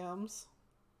at DMs.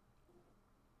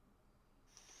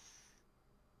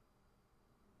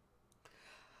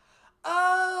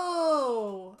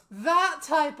 Oh, that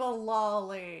type of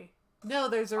lolly. No,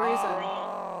 there's a reason.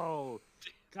 Oh,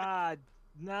 God.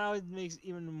 Now it makes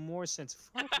even more sense.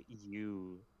 Fuck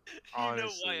you. You know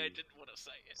Honestly. why I didn't want to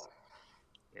say it.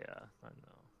 Yeah, I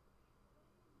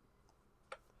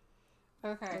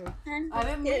know. Okay. I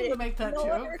didn't mean to make that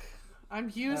joke.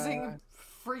 I'm using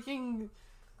freaking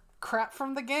crap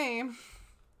from the game.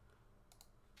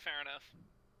 Fair enough.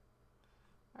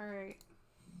 Alright.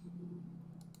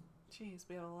 Jeez,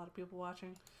 we have a lot of people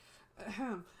watching.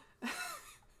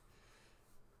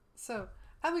 So,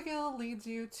 Abigail leads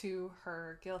you to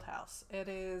her guild house. It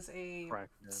is a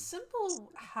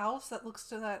simple house that looks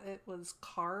to that it was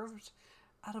carved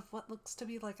out of what looks to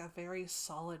be like a very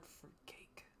solid fruit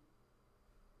cake.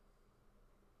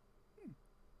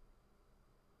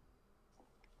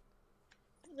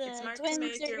 It's smart to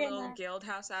make your little guild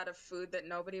house out of food that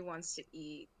nobody wants to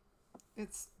eat.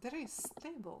 It's very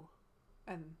stable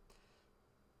and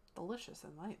delicious,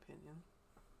 in my opinion.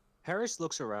 Harris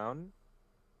looks around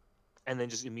and then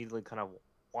just immediately kind of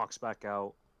walks back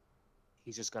out.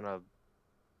 He's just gonna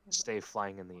stay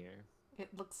flying in the air.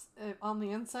 It looks, on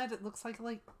the inside, it looks like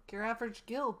your average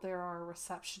guild. There are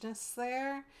receptionists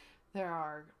there. There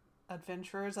are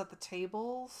adventurers at the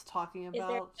tables talking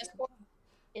about...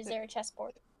 Is there a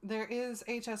chessboard? There is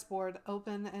a chessboard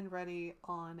open and ready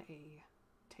on a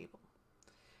table.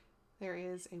 There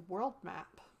is a world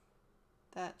map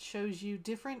that shows you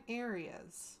different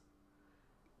areas.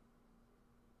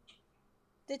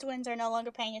 The twins are no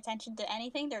longer paying attention to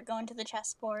anything. They're going to the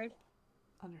chessboard.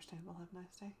 Understandable. Have a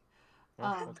nice day.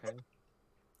 Okay.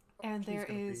 And there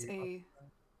is a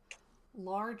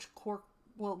large cork,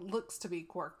 well, looks to be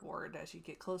cork board as you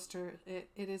get close to it.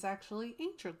 It is actually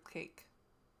angel cake.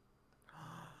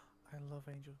 I love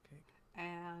angel cake.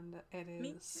 And it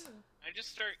is... I just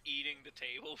start eating the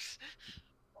tables.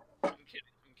 I'm kidding.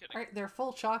 Alright, they're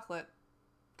full chocolate.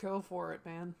 Go for it,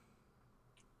 man.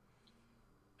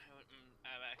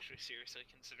 I'm actually seriously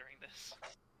considering this.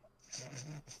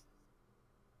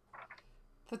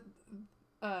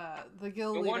 The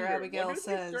guild leader, Abigail,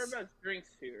 says... What do they serve as drinks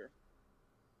here?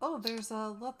 Oh, there's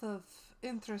a lot of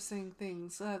interesting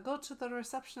things. Go to the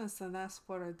receptionist and ask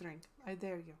for a drink. I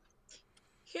dare you.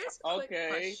 Here's a quick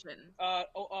question.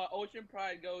 Ocean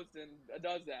Pride goes and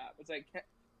does that. It's like,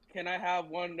 can I have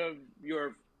one of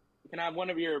your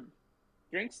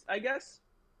drinks, I guess?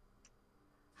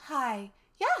 Hi.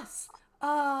 Yes.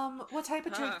 What type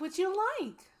of drink would you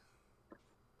like?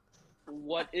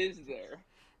 What is there?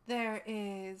 There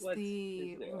is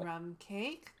the rum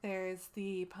cake. There's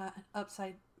the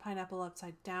pineapple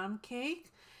upside down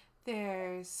cake.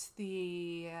 There's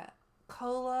the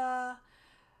cola.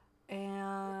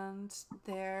 And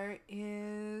there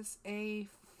is a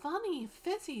funny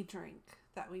fizzy drink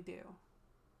that we do.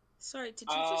 Sorry, did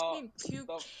you just name two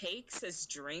cakes as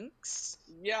drinks?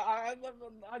 Yeah,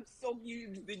 I'm so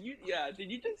confused. Did you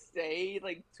just say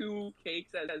like two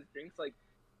cakes as drinks? Like,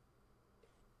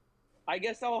 I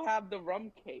guess I'll have the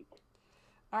rum cake.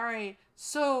 Alright,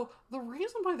 so the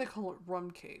reason why they call it rum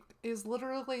cake is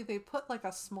literally they put like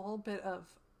a small bit of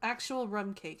actual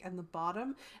rum cake in the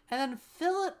bottom and then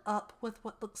fill it up with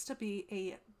what looks to be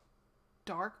a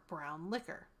dark brown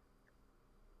liquor.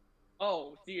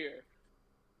 Oh dear.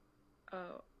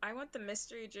 Oh, I want the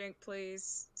mystery drink,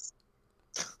 please.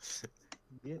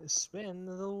 Yeah, spin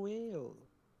the wheel.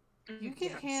 You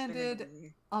get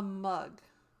handed a mug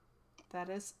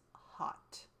that is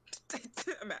hot.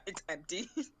 It's empty.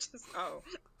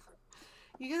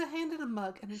 You get handed a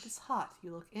mug and it is hot.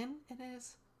 You look in and it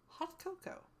is hot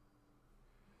cocoa.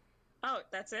 Oh,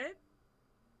 that's it?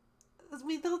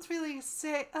 we don't really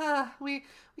say we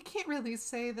can't really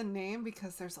say the name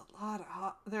because there's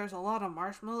a lot of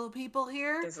marshmallow people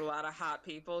here. There's a lot of hot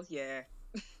people. Yeah.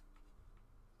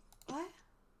 What?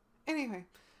 Anyway.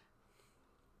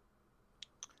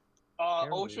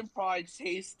 Ocean Pride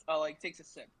takes a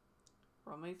sip.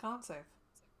 Roll me a con save.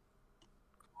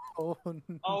 Oh, no.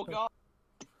 Oh god.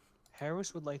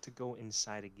 Harris would like to go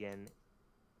inside again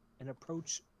and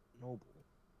approach Noble.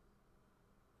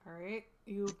 Alright,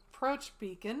 you approach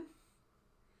Beacon.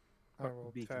 I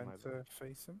will Beacon, turn my to bad.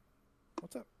 face him.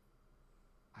 What's up?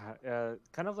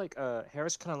 Kind of like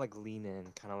Harris kind of like lean in,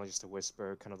 kind of like just a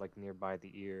whisper, kind of like nearby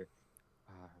the ear.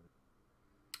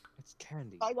 It's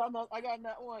Candy. I got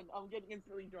that one. I'm getting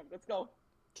instantly drunk. Let's go.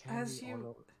 Candy As you...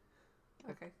 all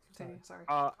Okay, continue, sorry.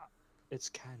 it's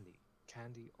candy.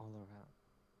 Candy all around.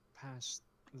 Past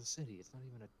the city. It's not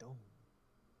even a dome.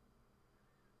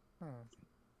 Oh.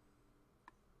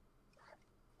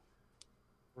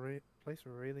 Place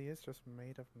really is just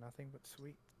made of nothing but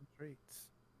sweets and treats.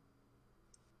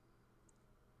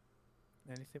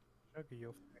 Anything with sugar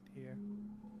you'll find here.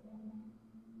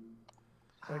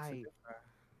 Begs to Hi.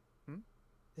 differ.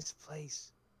 This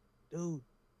place. Dude.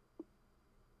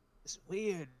 It's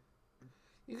weird.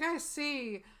 You guys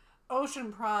see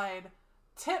Ocean Pride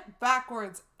tip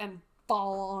backwards and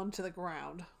fall onto the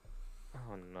ground.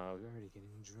 Oh no, we're already getting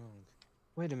drunk.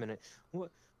 Wait a minute.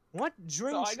 What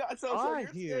drinks So are you're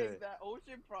here? saying that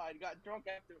Ocean Pride got drunk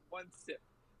after one sip.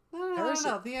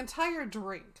 No, the entire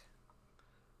drink.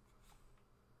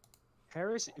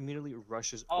 Harris immediately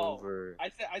rushes Oh, over.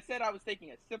 I said I was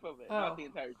taking a sip of it, Oh. not the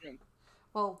entire drink.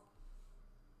 Well,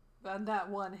 then that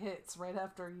one hits right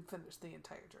after you finish the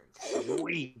entire drink.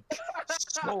 Weak.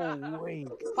 So weak.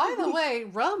 By the way,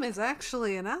 rum is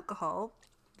actually an alcohol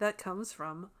that comes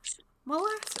from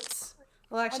molasses.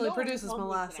 Well, actually, I know produces rum is an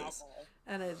molasses. alcohol.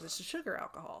 And it is a sugar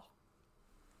alcohol.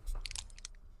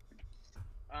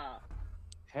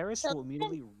 Harris will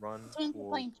immediately run Twins are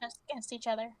toward. playing chess against each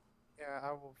other. Yeah,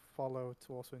 I will follow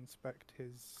to also inspect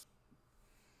his.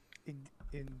 Not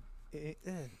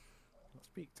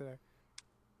speak today.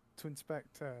 To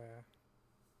inspect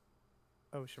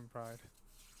Ocean Pride,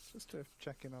 just to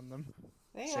check in on them.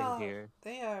 Same here.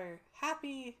 They are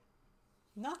happy,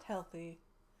 not healthy,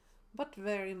 but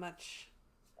very much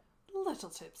a little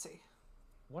tipsy.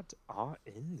 What are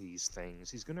in these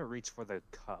things? He's gonna reach for the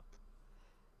cup.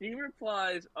 He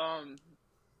replies, I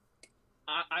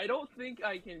don't think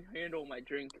I can handle my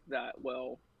drink that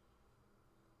well.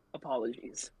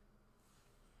 Apologies.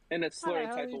 In a slurred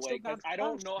Hello, type you of way, because two I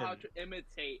don't know how function. to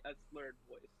imitate a slurred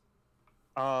voice.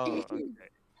 Oh, okay.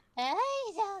 I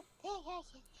don't think I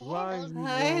can Why handle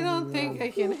I don't think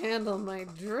I can handle my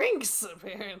drinks,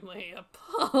 apparently.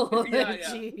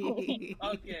 Apology.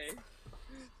 Okay.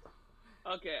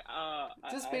 Okay,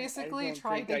 Just I basically don't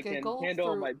try think to I can giggle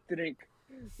handle through... my drink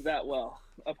that well.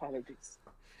 Apologies.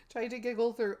 Try to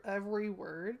giggle through every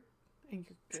word, and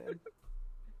you're good.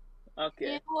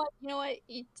 Okay. You know what?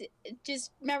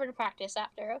 Just remember to practice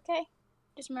after, okay?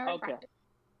 Just remember to Okay. practice.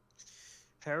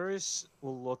 Harris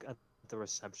will look at the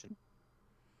reception.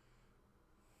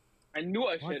 I knew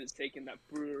I What? should have taken that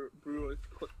brewer's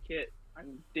kit. I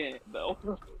didn't, though.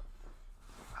 What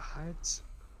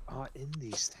are in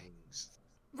these things?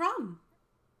 Rum.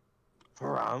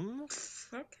 Rum?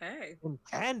 Okay. In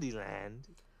Candyland?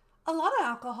 A lot of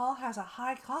alcohol has a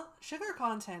high sugar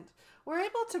content. We're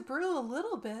able to brew a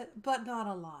little bit, but not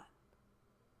a lot.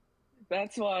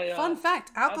 That's why. Fun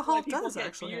fact, that's alcohol why people does get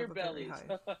actually beer have a very bellies.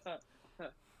 high...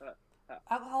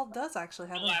 Alcohol does actually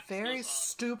have a Slap very those on.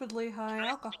 stupidly high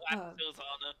alcohol Slap those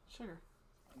on him. sugar.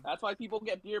 That's why people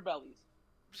get beer bellies.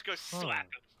 Just go slap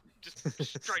him. Just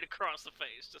straight across the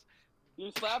face. Just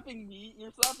You're slapping me.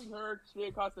 You're slapping her straight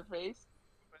across the face.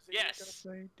 yes.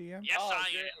 Say DM. Yes, Oh, I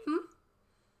yeah. am.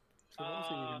 So what was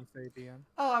it you going to say, DM?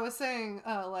 Oh, I was saying,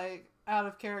 like, out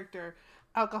of character,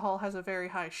 alcohol has a very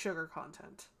high sugar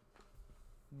content.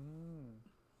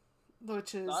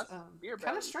 Which is Thus, beer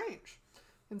kind of bellies. strange,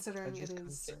 considering it just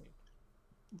is confirmed.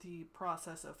 the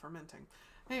process of fermenting.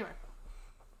 Anyway,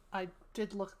 I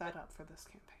did look that up for this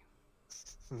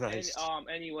campaign. Nice. And,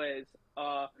 anyways,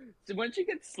 so when she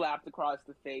gets slapped across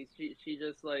the face, she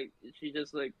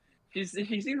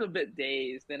seems a bit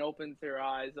dazed, then opens her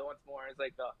eyes once more. And is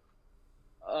like,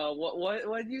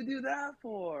 what do you do that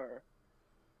for?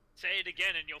 Say it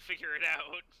again and you'll figure it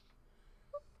out.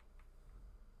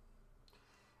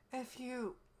 If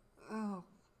you... Oh,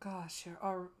 gosh, you're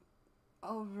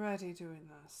already doing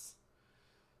this.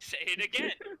 Say it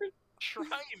again. Try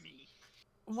me.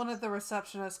 One of the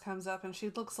receptionists comes up and she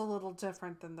looks a little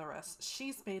different than the rest.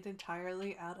 She's made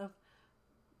entirely out of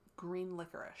green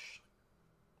licorice.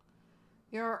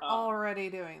 You're already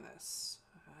doing this.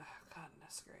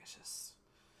 Goodness gracious.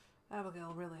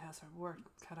 Abigail really has her work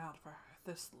cut out for her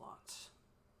this lot.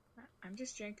 I'm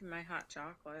just drinking my hot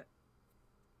chocolate.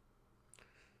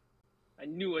 I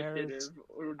knew it did it.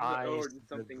 Or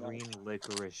something the green else.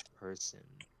 licorice person.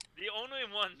 The only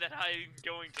one that I'm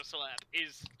going to slap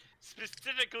is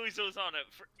specifically Zozana,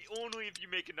 for only if you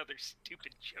make another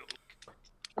stupid joke.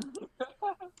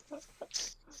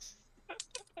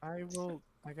 I will,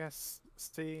 I guess,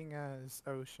 seeing as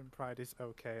Ocean Pride is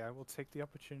okay, I will take the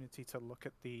opportunity to look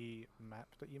at the map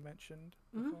that you mentioned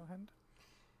beforehand.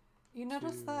 You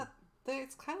notice that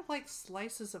it's kind of like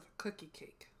slices of a cookie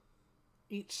cake.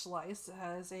 Each slice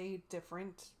has a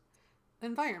different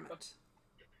environment.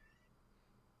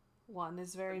 One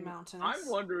is very mountainous. I'm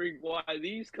wondering why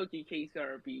these cookie cakes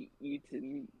are being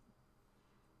eaten.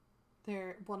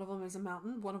 One of them is a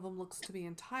mountain. One of them looks to be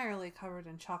entirely covered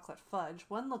in chocolate fudge.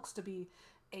 One looks to be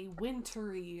a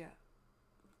wintry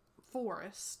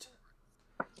forest.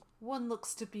 One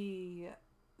looks to be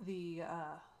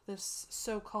this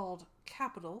so-called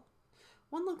capital.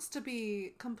 One looks to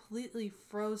be completely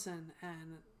frozen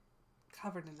and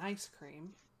covered in ice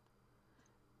cream.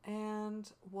 And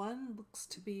one looks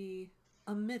to be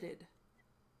omitted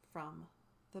from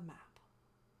the map.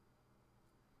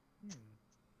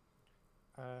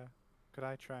 Could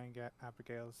I try and get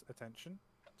Abigail's attention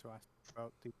to ask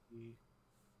about the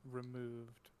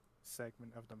removed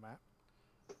segment of the map?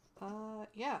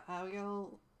 Yeah,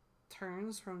 Abigail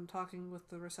turns from talking with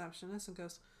the receptionist and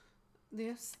goes,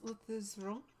 "Yes, what is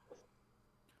wrong?"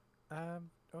 I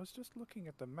was just looking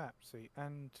at the map, see,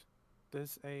 and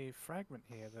there's a fragment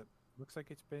here that looks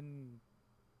like it's been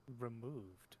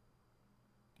removed.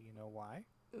 Do you know why?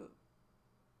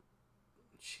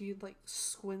 She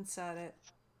squints at it.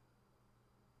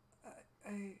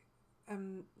 I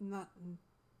am not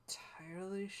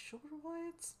entirely sure why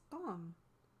it's gone.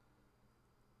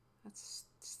 That's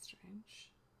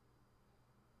strange.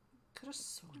 Could have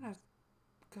sworn I've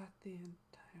got the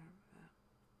entire map.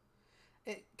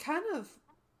 It kind of,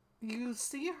 you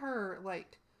see her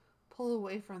pull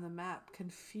away from the map,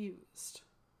 confused.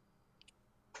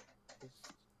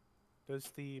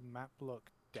 Does the map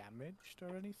look damaged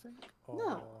or anything? Or...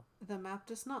 No, the map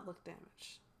does not look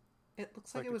damaged. It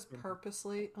looks like it was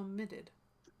purposely omitted.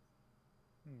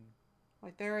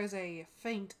 There is a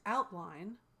faint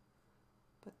outline,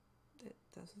 but it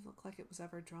doesn't look like it was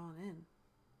ever drawn in.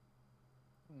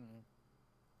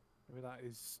 Maybe that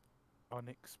is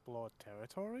unexplored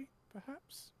territory,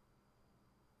 perhaps?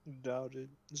 Doubt it.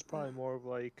 It's probably more of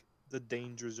the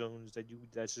danger zones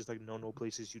that's just no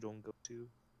places you don't go to.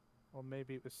 Or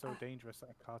maybe it was so dangerous that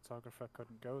a cartographer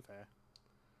couldn't go there.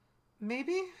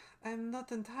 Maybe? I'm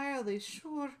not entirely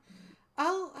sure.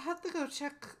 I'll have to go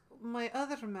check my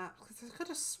other map, because I could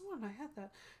have sworn I had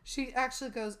that. She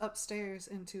actually goes upstairs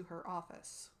into her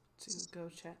office to go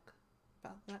check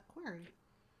about that query.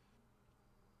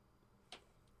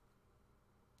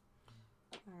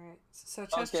 Alright, so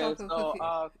Chess Choco Cookie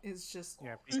is just...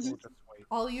 Yeah, people just wait.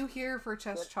 All you hear for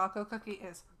Chess Choco Cookie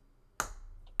is...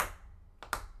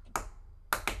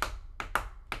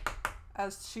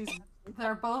 As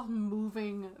they're both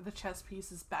moving the chess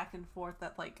pieces back and forth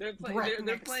at they're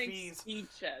playing speed. speed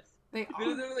chess. They're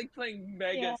playing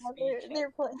mega speed chess.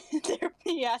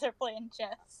 They're playing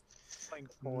chess. Playing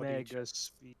mega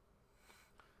speed.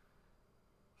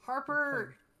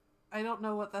 Harper, I don't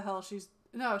know what the hell she's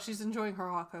enjoying her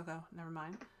hot cocoa. Never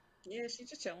mind. Yeah, she's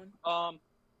just chilling. Can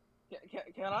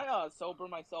I sober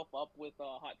myself up with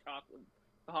hot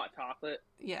chocolate?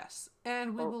 Yes,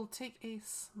 and we will take a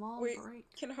small break.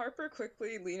 Can Harper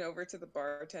quickly lean over to the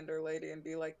bartender lady and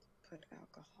be like, "Put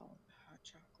alcohol in the hot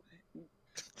chocolate"?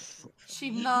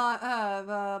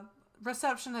 The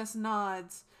receptionist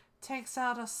nods, takes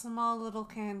out a small little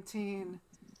canteen,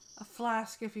 a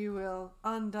flask if you will,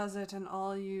 undoes it, and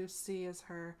all you see is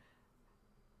her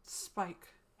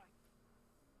spike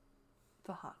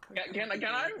the hot cocoa. Can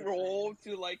I roll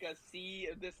to see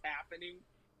this happening?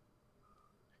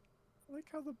 I like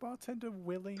how the bartender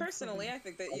willing. Personally, I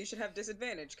think that you should have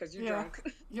disadvantage because you're drunk.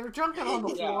 You're drunk and on the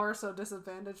floor, so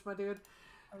disadvantage, my dude.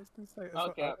 I was gonna say,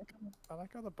 okay. I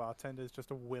like how the bartender is just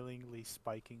willingly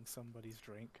spiking somebody's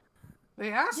drink.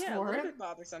 They asked yeah, for a little it. bit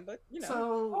bothersome, but you know.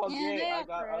 So I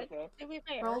got okay. To be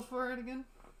fair. Roll for it again.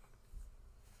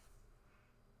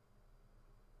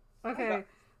 Okay,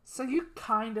 so you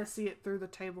kind of see it through the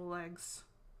table legs.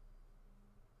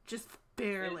 Just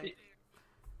barely.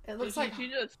 It looks like she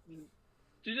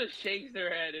just shakes her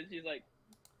head and she's like,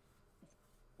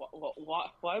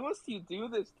 why must you do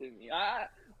this to me?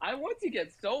 I want to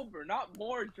get sober, not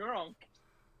more drunk.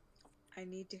 I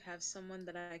need to have someone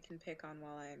that I can pick on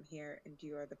while I am here, and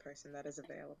you are the person that is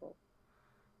available.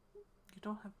 You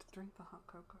don't have to drink the hot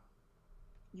cocoa.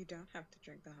 You don't have to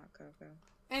drink the hot cocoa.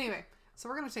 Anyway, so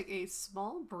we're going to take a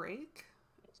small break.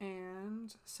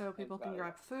 And so people can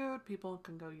grab food, people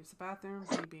can go use the bathroom,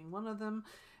 me being one of them.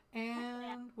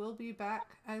 And we'll be back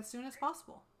as soon as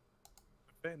possible.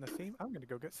 Bit in the theme, I'm going to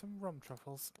go get some rum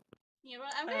truffles. You know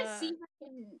what? I'm going to see if I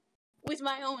can, with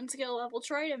my own skill level,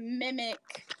 try to mimic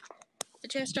the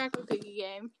chess chocolate cookie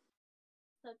game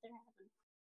that they're having.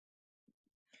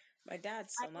 My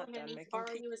dad's still not done making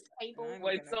borrow you his table.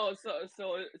 Wait, so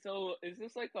is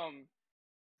this like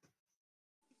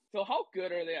So how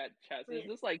good are they at chess? Is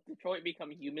this like Detroit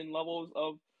Become Human levels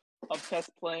of chess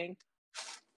playing?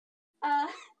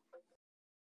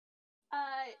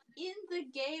 In the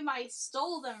game I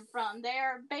stole them from,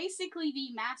 they're basically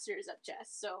the masters of chess.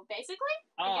 So basically,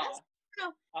 I guess.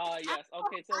 No. Yes.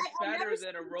 Okay, so it's better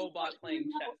than a robot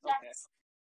playing chess. Okay.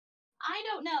 I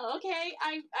don't know. Okay,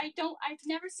 I've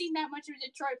never seen that much of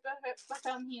Detroit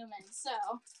Become Human. So.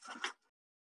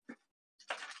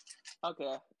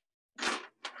 Okay.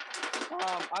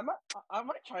 I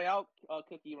might try out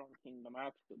Cookie Run Kingdom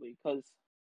actually, because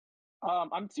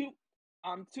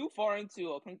I'm too far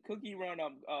into a Cookie Run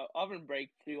Oven Break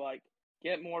to like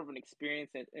get more of an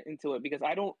experience into it, because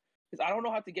I don't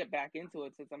know how to get back into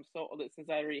it since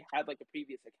I already had like a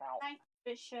previous account. Knight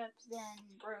Bishop then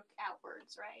broke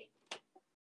outwards, right?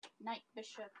 Knight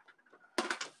Bishop.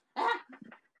 Ah!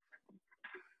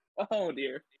 Oh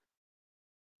dear.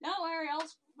 Don't worry,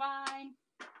 all's fine.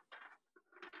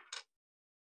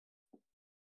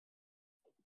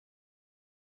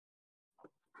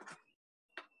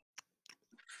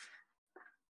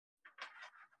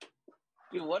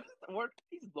 Dude, what are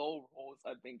these low rolls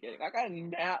I've been getting? I got a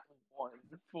nat 1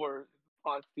 for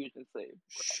Constitution save.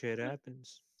 Shit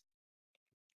happens.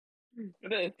 And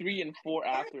then a 3 and 4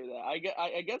 after that.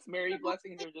 I guess Mary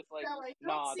blessings are just like,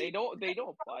 nah, they don't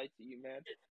apply to you, man.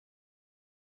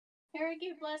 Harry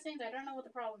gave blessings. I don't know what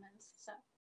the problem is. So.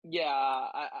 Yeah,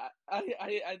 I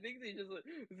think they just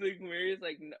it's like Mary's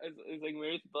like it's like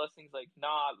Mary's blessings like,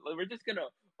 nah, we're just gonna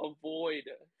avoid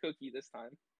Cookie this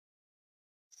time.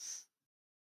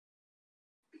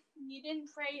 You didn't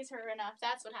praise her enough.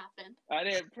 That's what happened. I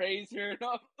didn't praise her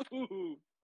enough.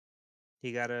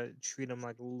 You gotta treat them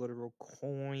like literal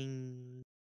coin.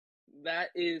 That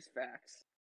is facts.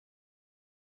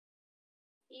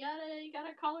 You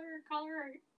gotta call her.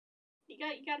 You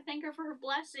gotta thank her for her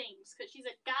blessings, because she's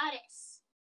a goddess.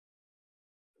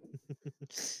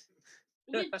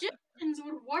 The Egyptians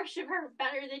would worship her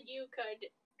better than you could,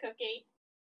 Cookie.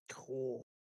 Cool.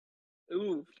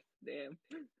 Ooh, damn.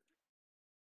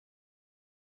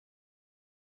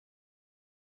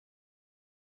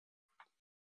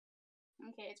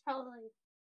 Okay, it's probably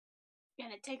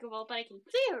gonna take a while, but I can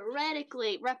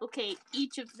theoretically replicate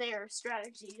each of their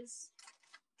strategies.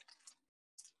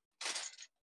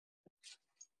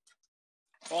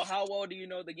 Well, how well do you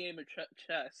know the game of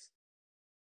chess?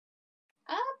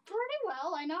 Pretty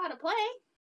well. I know how to play.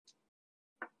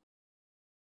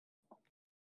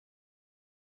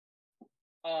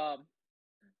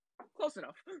 Close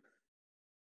enough.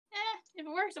 If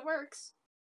it works, it works.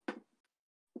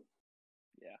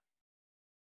 Yeah.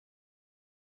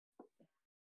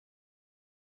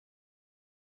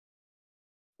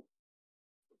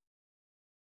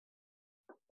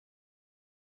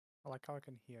 I like how I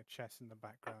can hear chess in the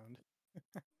background.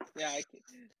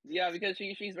 Yeah, because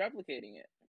she's replicating it.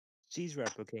 She's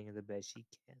replicating the best she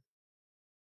can.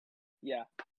 Yeah.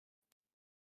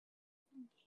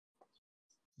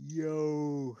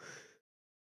 Yo.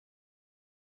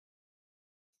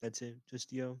 That's it.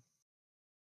 Just yo.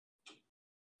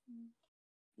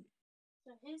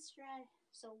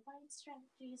 So white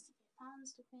strategy is to get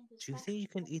pawns to win. Do you think you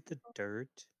can eat the dirt?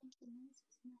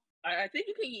 I think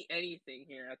you can eat anything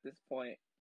here at this point.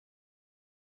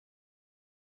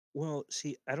 Well,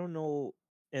 see, I don't know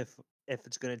if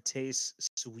it's gonna taste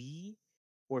sweet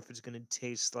or if it's gonna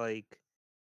taste like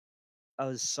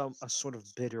a sort of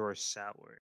bitter or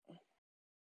sour.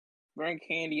 We're in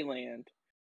Candyland.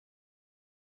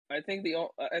 I think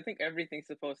everything's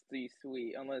supposed to be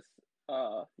sweet unless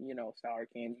sour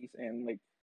candies and like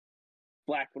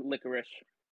black licorice.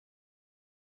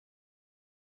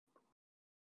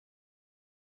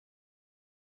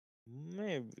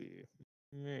 Maybe.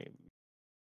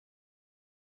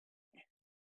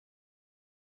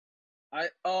 I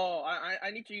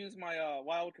need to use my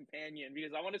wild companion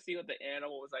because I want to see what the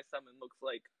animals I summon looks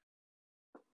like.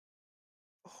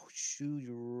 Oh shoot,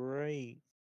 you're right.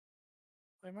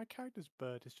 Like, my character's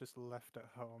bird is just left at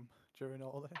home during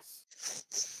all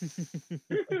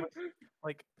this.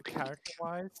 Like,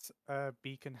 character-wise,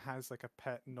 Beacon has like a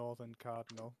pet northern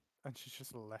cardinal, and she's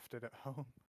just left it at home.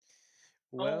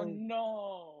 Oh Well,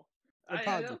 no! they're I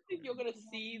probably don't think you're gonna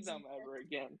see them ever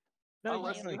again. no,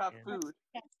 Unless you you definitely have can. food.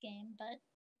 Chess game,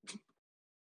 but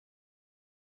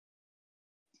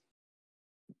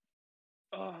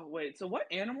Oh wait, so what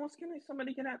animals can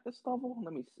somebody get at this level?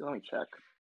 Let me check.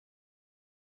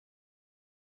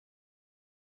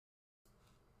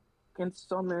 Can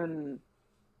summon.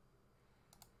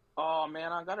 Oh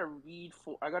man, I gotta read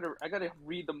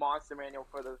the monster manual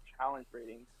for the challenge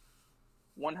ratings.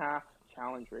 1/2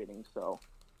 challenge rating. So,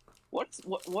 what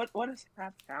does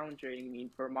half challenge rating mean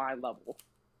for my level?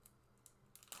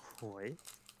 Wait.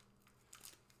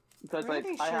 Because I'm like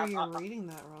pretty I sure have you're reading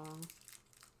that wrong.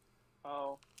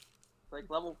 like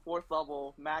level 4th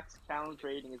level max challenge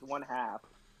rating is 1/2,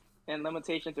 and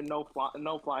limitations are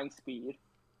no flying speed.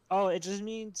 Oh, it just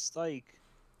means like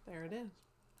There it is.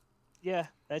 yeah.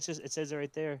 That's just it says it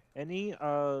right there. Any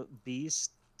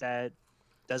beast that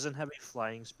doesn't have a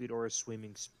flying speed or a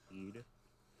swimming speed.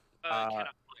 Cannot fly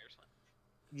or swim.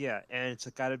 Yeah, and it's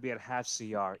got to be at half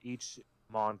CR. Each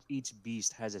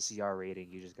beast has a CR rating.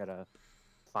 You just gotta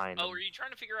find Oh, them. are you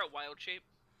trying to figure out wild shape?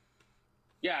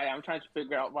 Yeah, I'm trying to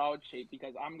figure out wild shape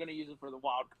because I'm gonna use it for the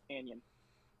wild companion.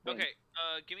 thing. Okay,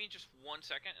 give me just 1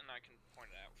 second and I can point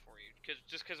it out for you.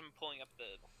 Because I'm pulling up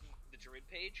the druid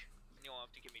page, and you'll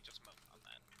have to give me just a moment on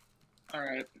that. All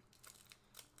right.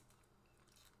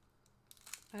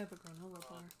 I have a granola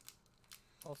bar.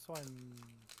 Also,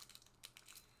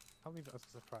 I'll leave it as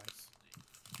a surprise.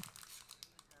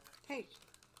 Hey,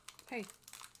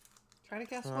 try to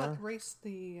guess Huh? what race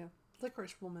the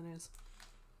licorice woman is.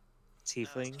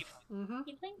 Tiefling. Mm-hmm.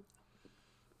 you think?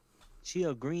 She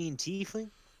a green tiefling?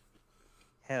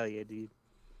 Hell yeah, dude.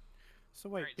 So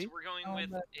wait, Alright, so we're going on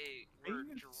with that we're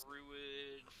being-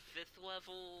 druid 5th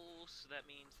level, so that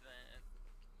means that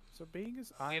So being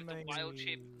as we have I'm the a wild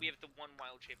shape. We have the 1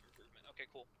 wild shape improvement. Okay,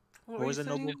 cool. What was were it, you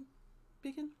Noble? saying,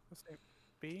 Beacon? let's say,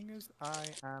 being as I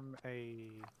am a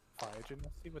fire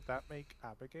genasi, would that make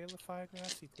Abigail a fire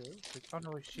genasi too? Oh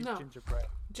no, she's No. gingerbread.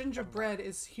 Gingerbread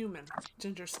is human.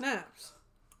 Ginger snaps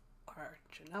are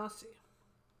genasi.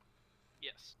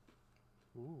 Yes.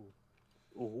 Ooh.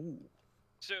 Ooh.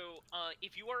 So,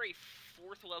 if you are a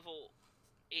 4th level,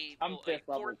 I'm well, 5th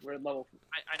a level. 4th, We're level.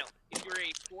 I know. If you're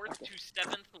a 4th to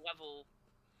 7th level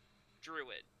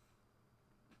druid,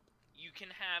 you can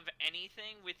have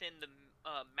anything within the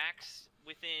max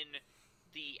within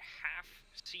the half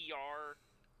CR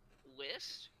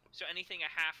list. So anything a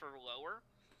half or lower,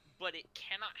 but it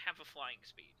cannot have a flying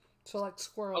speed. So like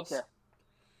squirrels. Okay.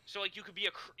 So like you could be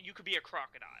a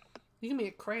crocodile. You can be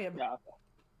a crab. Yeah. Okay.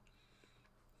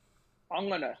 I'm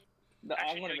gonna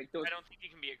Actually, no, make those I don't think you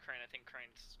can be a crane. I think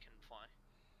cranes can fly.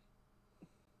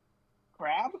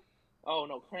 crab. Oh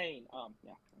no, crane.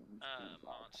 Yeah.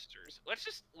 Monsters. Let's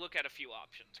just look at a few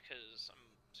options because I'm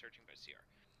searching by CR.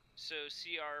 So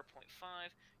CR 0.5.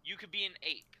 You could be an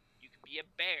ape. You could be a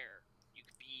bear. You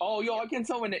could be. Oh, yo, I can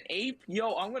summon an ape.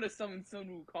 Yo, I'm gonna summon Sun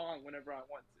Wukong whenever I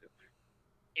want to.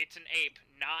 It's an ape,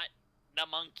 not the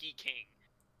Monkey King.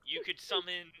 You could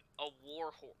summon a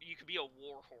war horse. You could be a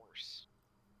war horse.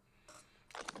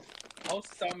 I'll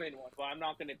summon one, but I'm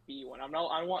not gonna be one. I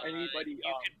don't want anybody.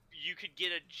 You could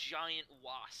get a giant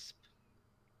wasp.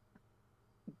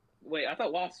 Wait, I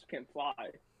thought wasps can fly.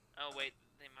 Oh wait,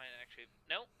 they might actually.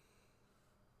 Nope.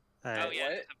 Alright. Oh yeah,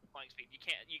 What? it's a flying speed.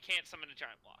 You can't summon a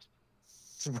giant wasp.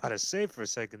 I was about to say for a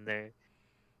second there.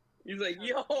 He's like,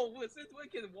 yo, since when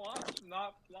can wasps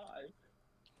not fly?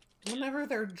 Whenever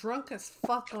they're drunk as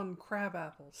fuck on crab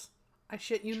apples. I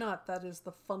shit you not, that is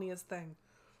the funniest thing.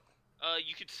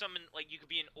 You could summon you could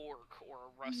be an orc or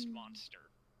a rust monster.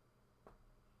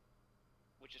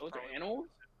 Which is Those are probably animals?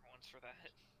 ones for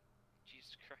that.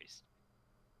 Jesus Christ.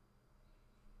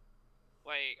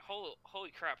 Wait,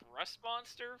 holy crap, rust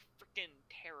monster? Freaking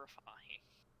terrifying.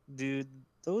 Dude,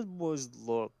 those boys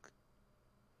look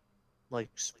like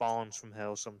spawns from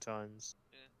hell sometimes.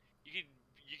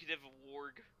 You could have a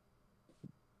warg.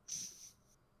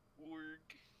 Warg.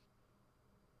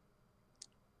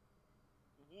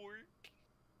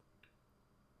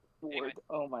 Anyway.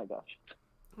 Oh my gosh.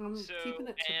 I'm So, keeping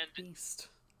it to and- beast.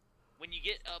 When you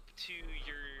get up to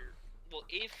your, well,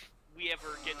 if we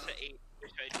ever get to 8,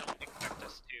 which I don't expect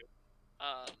us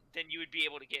to, then you would be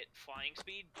able to get flying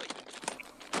speed, but you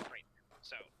can't right now,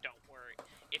 so don't worry.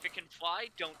 If it can fly,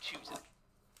 don't choose it.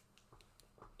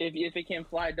 If it can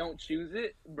fly, don't choose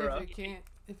it, bro. If it can't,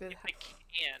 if it If it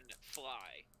can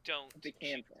fly, don't. If it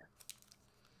can choose fly.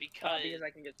 it. because Because I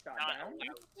can get shot not down.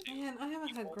 allowed to. Man, I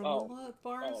haven't had Oh. granola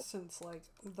bars Oh. since like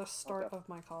the start Okay. of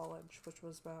my college, which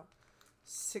was about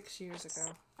 6 years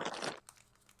ago.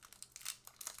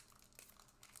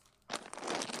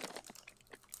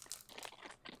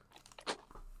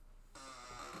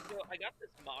 So I got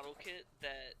this model kit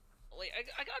that, like,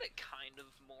 I got it kind of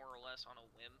more or less on a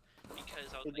whim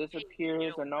because I was It like, hey,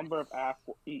 disappears a number of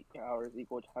hours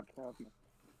equal to have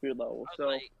food level. I was So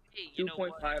like, hey, you know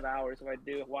what? 2.5 hours if I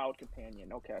do Wild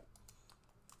Companion. Okay.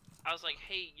 I was like,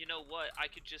 hey, you know what? I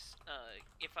could just,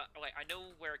 if I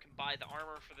know where I can buy the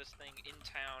armor for this thing in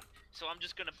town, so I'm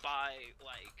just gonna buy,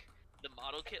 like, the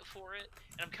model kit for it.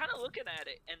 And I'm kind of looking at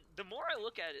it, and the more I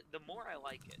look at it, the more I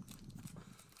like it.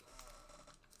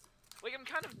 Like, I'm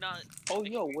kind of not. Oh, a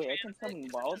yo, huge wait, I fan can of it, summon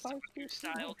 'cause wild it's a types Zaku too?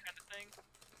 style kind of thing.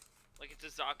 Like, it's a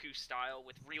Zaku style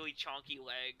with really chonky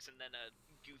legs and then a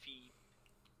goofy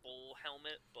bull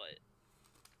helmet, but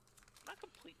I'm not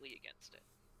completely against it.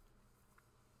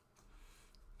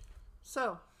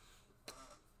 So,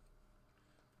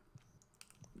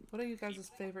 what are you guys'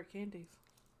 favorite candies?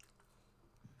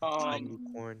 Candy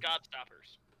corn.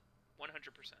 Gobstoppers,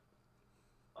 100%.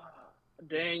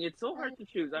 Dang, it's so hard to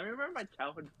choose. I remember my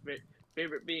childhood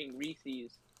favorite being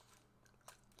Reese's.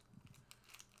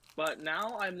 But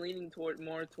now I'm leaning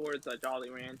more towards Jolly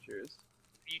Ranchers.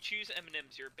 If you choose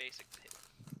M&M's, you're a basic pig.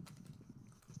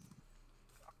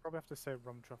 I'll probably have to say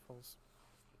rum truffles.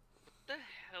 What the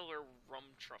hell are rum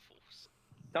truffles?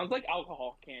 Sounds like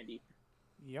alcohol candy.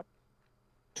 Yep.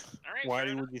 All right.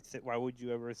 Why would you? Why would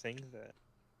you ever think that?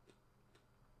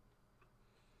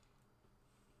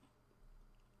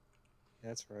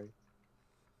 That's right.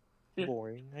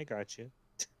 Boring. I got you.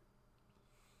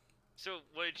 So,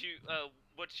 what did you?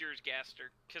 What's yours,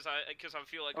 Gaster? Because I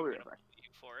feel like I'll I'm be gonna right back. bully you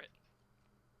for it.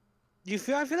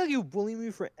 I feel like you bully me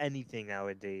for anything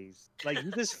nowadays. Like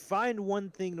you just find one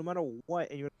thing, no matter what,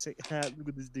 and you're gonna say, ah, "Look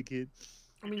at this dickhead."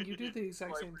 I mean, you do the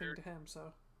exact Quite same thing weird. to him,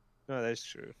 so. No, that's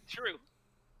true. True.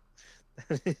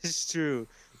 That is true.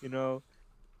 You know.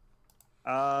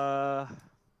 Uh.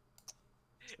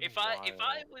 If I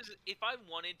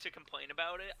wanted to complain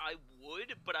about it, I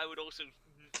would, but I would also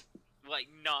like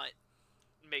not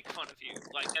make fun of you.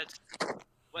 Like that's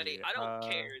like Yeah, I don't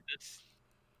care.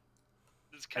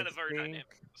 That's kind of our dynamic think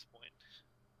at this point.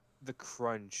 the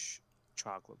Crunch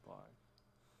chocolate bar.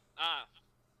 Ah.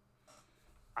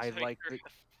 I so like you're-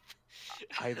 the.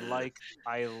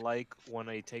 I like when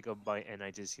I take a bite and I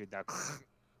just hear that.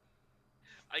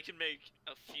 I can make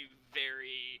a few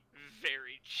very,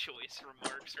 very choice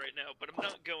remarks right now, but I'm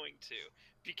not going to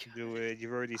because Do it.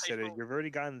 You've already said it. don't- You've already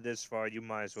gotten this far. You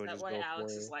might as Is well that just why go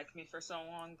Alex for has it. liked me for so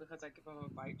long? Because I give him a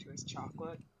bite to his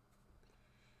chocolate?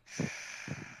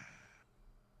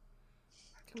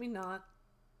 Can we not?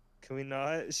 Can we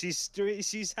not?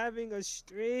 She's having a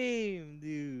stream,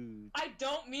 dude. I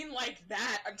don't mean like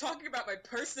that. I'm talking about my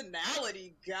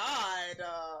personality. God.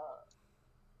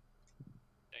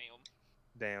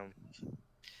 Damn.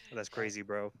 That's crazy,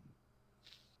 bro.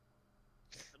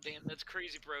 Damn, that's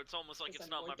crazy, bro. It's almost like Because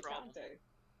it's I'm not my going to problem.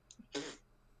 Conte.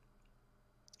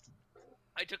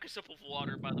 I took a sip of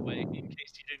water, by the way, in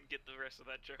case you didn't get the rest of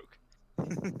that joke.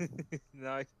 No,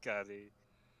 I got it.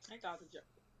 I got the joke.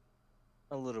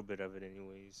 A little bit of it,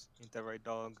 anyways. Ain't that right,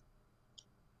 dog?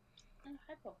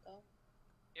 Hi, Poco.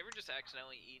 You ever just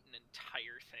accidentally eat an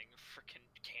entire thing of frickin'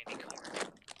 candy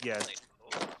corn? Yes, Like,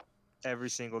 oh. every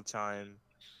single time.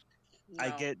 No.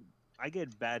 I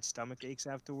get bad stomach aches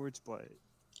afterwards, but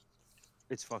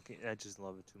it's fucking. I just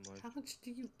love it too much. How much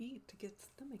do you eat to get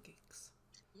stomach aches?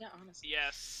 Yeah, honestly.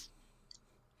 Yes.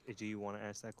 Do you want to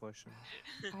ask that question?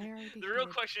 I already The real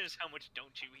did. question is how much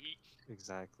don't you eat?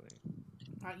 Exactly.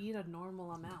 I eat a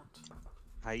normal amount.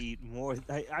 I eat more.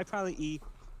 I probably eat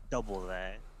double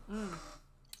that.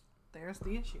 There's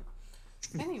the issue.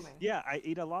 Anyway. Yeah, I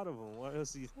eat a lot of them. What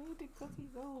else do you? Where did Cookie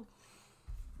go?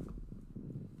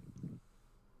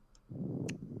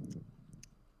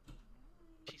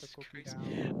 Jesus cookie Christ.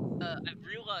 down. I've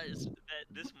realized that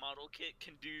this model kit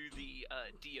can do the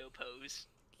Dio pose.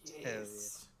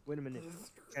 Yes. Wait a minute,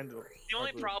 Kendall. The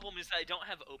only Harper. problem is that I don't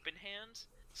have open hands,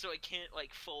 so I can't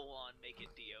like full on make it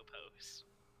Dio pose.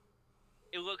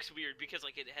 It looks weird because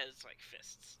like it has like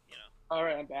fists, you know.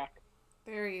 Alright, I'm back.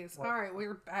 There he is. What? Alright,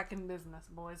 we're back in business,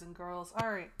 boys and girls.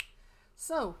 Alright.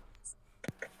 So,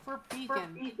 for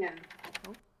Beacon.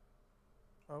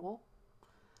 Oh. Well,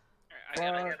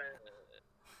 Alright, I gotta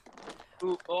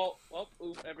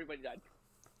Ooh, everybody died.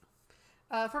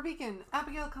 for Beacon,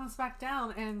 Abigail comes back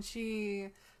down and she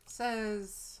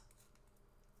says,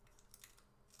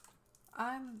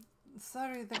 I'm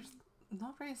sorry, there's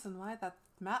no reason why that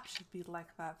map should be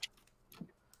like that.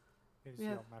 Is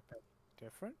Yeah. your map any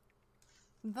different?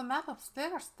 The map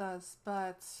upstairs does,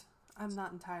 but I'm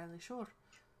not entirely sure.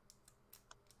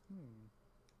 Hmm.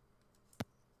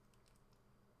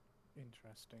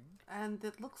 Interesting. And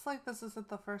it looks like this isn't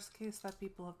the first case that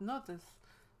people have noticed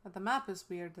that the map is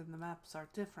weird and the maps are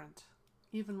different.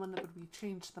 Even whenever we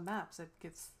change the maps, it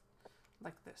gets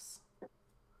like this.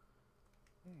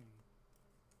 Hmm.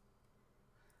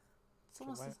 It's So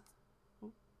almost why- as...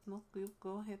 Oh, no, you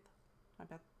go ahead. My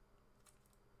bad.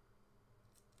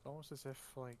 It's almost as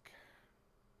if, like,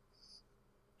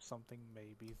 something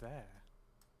may be there.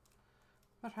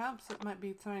 Perhaps it might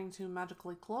be trying to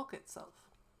magically cloak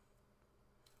itself.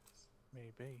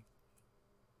 Maybe.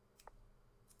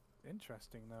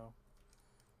 Interesting, though.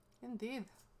 Indeed.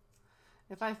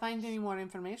 If I find any more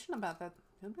information about that,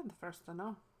 you'll be the first to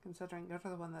know, considering you're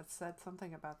the one that said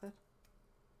something about it.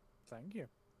 Thank you.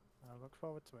 I look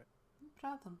forward to it. No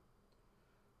problem.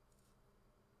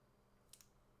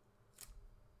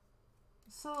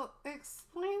 So,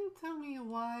 explain to me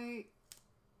why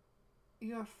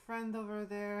your friend over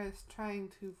there is trying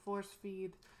to force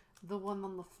feed the one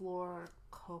on the floor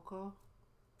Coco.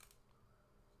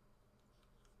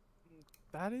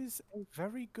 That is a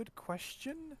very good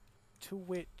question, to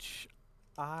which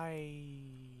I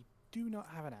do not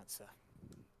have an answer.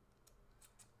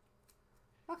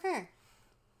 Okay.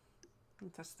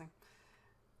 Interesting.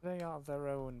 They are their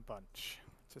own bunch,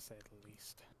 to say the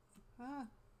least. Ah,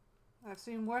 I've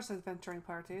seen worse adventuring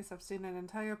parties. I've seen an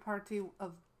entire party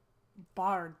of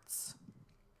bards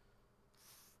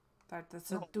that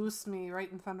seduced me right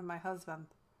in front of my husband.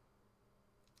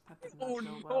 That did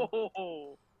not go well.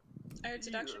 no! I heard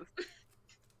seduction. Jesus.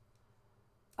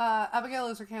 Abigail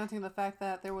is recounting the fact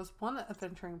that there was one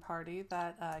adventuring party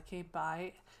that came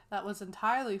by that was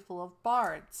entirely full of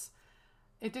bards.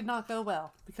 It did not go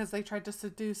well because they tried to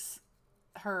seduce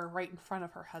her right in front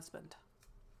of her husband.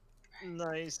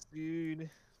 Nice, dude.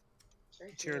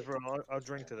 Very Cheers, good. bro. I'll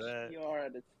drink to that. You are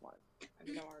at its fun. I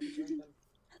think I'm already doing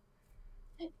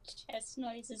them. Chess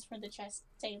noises from the chess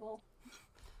table.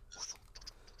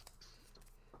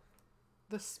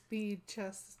 The speed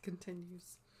chess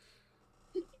continues.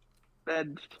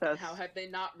 Bed chest. How had they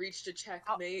not reached a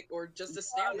checkmate or just a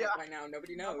stalemate by now?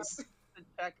 Nobody knows. The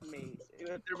checkmate.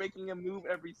 They're making a move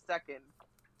every second.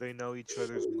 They know each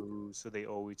other's moves, so they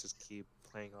always just keep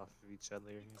playing off of each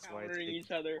other. That's why it's Countering big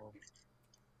each other. people.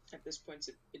 At this point,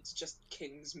 it's just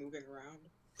kings moving around.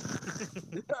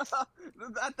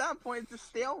 At that point, it's a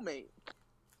stalemate.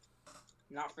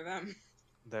 Not for them.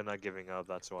 They're not giving up.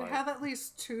 That's They why. have at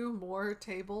least 2 more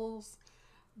tables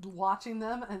watching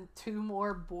them and 2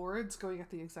 more boards going at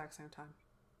the exact same time.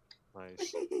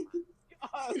 Nice.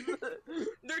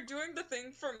 They're doing the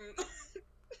thing from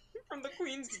from the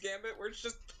Queen's Gambit where it's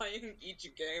just playing each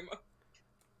game.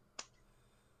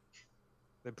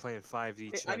 They're playing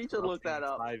 5D chess. I need to look that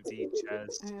up. 5D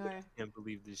chess. Anyway, Can't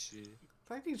believe this shit.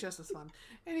 5D chess is fun.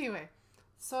 Anyway,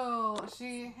 so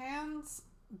she hands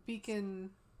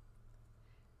Beacon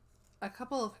a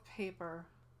couple of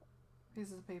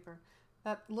pieces of paper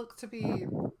that look to be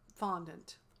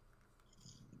fondant.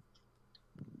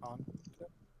 On.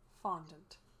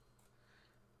 Fondant.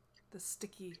 The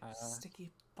sticky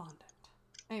fondant.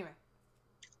 Anyway.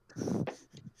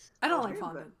 I don't like here's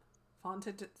fondant.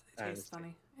 Fondant, it I tastes understand.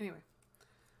 funny. Anyway,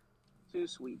 Too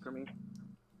sweet for me.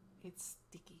 it's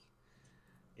sticky.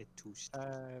 It too.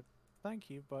 Thank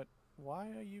you, but why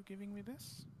are you giving me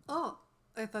this? Oh,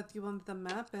 I thought you wanted the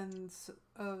map and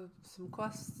some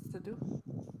quests to do.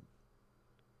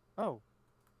 Oh,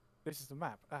 this is the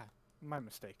map. Ah, my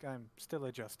mistake. I'm still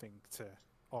adjusting to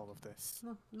all of this.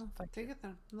 No, Thank take you. it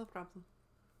then. No problem.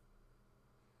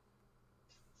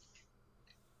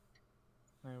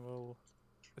 I will.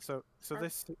 So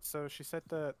she said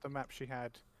the map she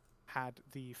had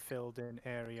the filled in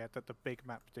area that the big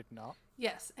map did not.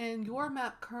 Yes, and your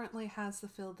map currently has the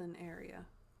filled-in area.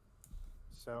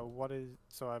 So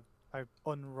I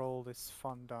unroll this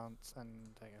fondant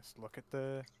and I guess look at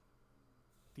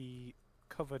the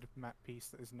covered map piece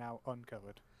that is now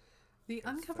uncovered. The Yes,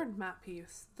 uncovered map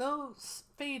piece, though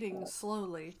fading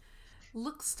slowly,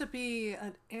 looks to be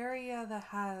an area that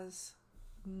has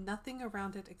nothing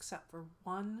around it except for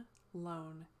one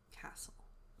lone castle.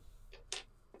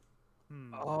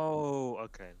 Oh,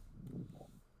 okay.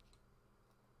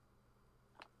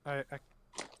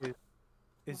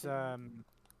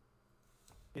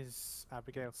 Is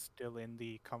Abigail still in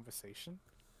the conversation?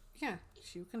 Yeah,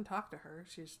 you can talk to her.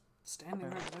 She's standing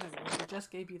right in front of you. She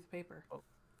just gave you the paper.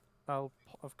 I'll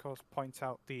of course point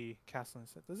out the castle and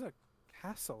say, "There's a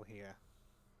castle here.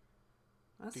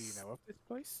 That's, Do you know of this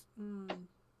place?"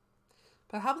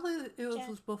 Probably it was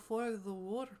Yeah. before the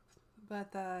war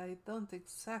but I don't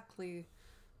exactly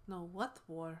know what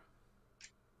war.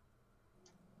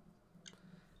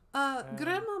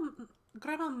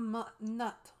 Grandma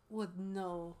Nut would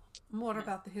know more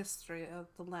about the history of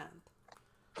the land.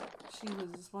 She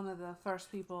was one of the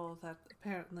first people that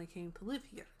apparently came to live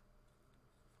here.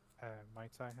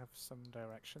 Might I have some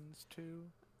directions to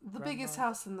The Grandma? biggest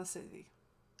house in the city.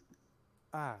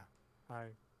 Ah, I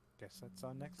guess that's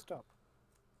our next stop.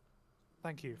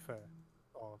 Thank you for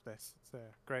all of this. It's a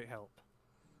great help.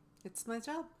 It's my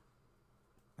job.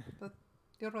 But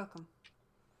you're welcome.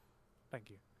 Thank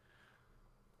you.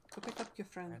 Go pick up your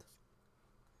friend. Yes.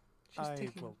 She's I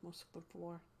taking will. up most of the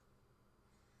floor.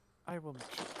 I will make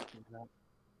sure to do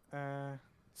that.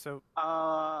 So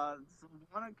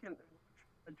One can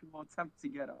will attempt to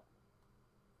get up.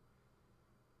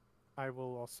 I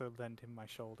will also lend him my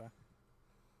shoulder.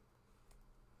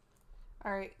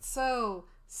 Alright, so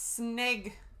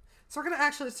Sneg. So we're gonna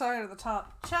actually start at the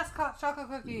top. Chess chocolate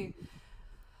cookie.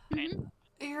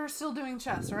 You're still doing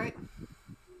chess, right?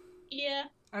 Yeah.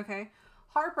 Okay.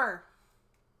 Harper.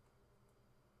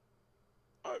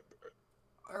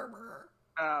 Harper.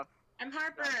 I'm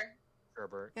Harper.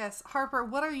 Herbert. Yes, Harper,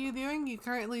 what are you doing? You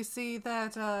currently see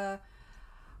that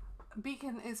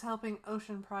Beacon is helping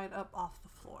Ocean Pride up off the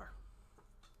floor.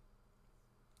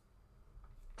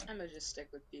 I'm gonna just stick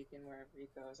with Beacon wherever he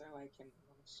goes. I like him the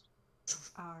most.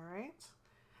 Alright.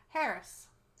 Harris.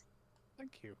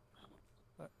 Thank you.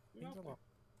 That means a lot.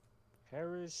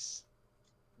 Harris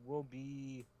will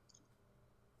be.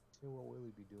 What will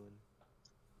he be doing?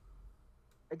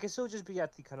 I guess he'll just be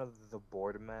at the kind of the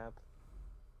board map,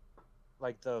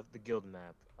 like the guild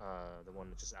map, the one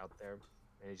that's just out there,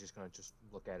 and he's just gonna just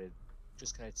look at it,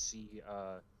 just kind of see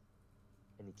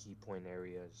any key point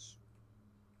areas.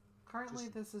 Currently,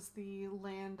 this is the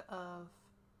land of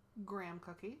Graham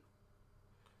Cookie.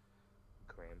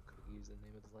 Graham Cookie is the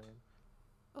name of the land.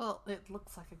 Well, it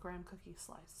looks like a graham cookie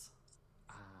slice.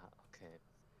 Ah, okay.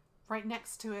 Right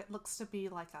next to it looks to be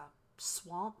like a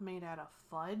swamp made out of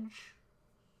fudge.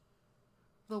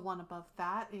 The one above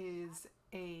that is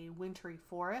a wintry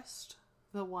forest.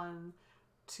 The one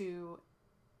to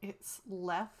its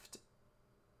left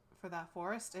for that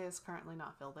forest is currently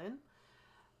not filled in.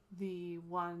 The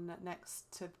one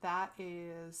next to that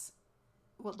is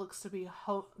what looks to be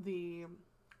the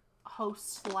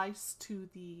host slice to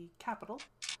the capital.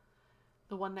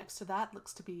 The one next to that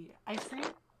looks to be ice cream.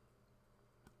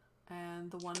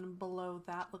 And the one below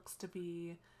that looks to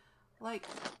be like...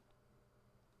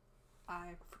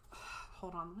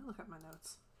 Hold on, let me look at my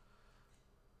notes.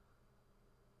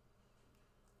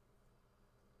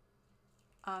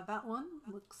 That one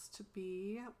looks to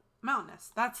be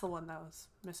mountainous. That's the one that was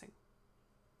missing.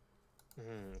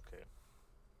 Okay.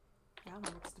 That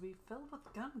one looks to be filled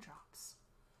with gumdrops.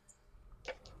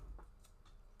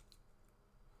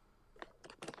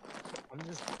 I'm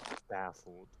just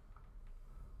baffled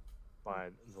by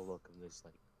the look of this.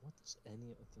 Like, what does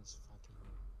any of this fucking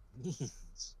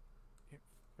means? It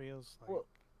feels like Well,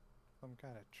 some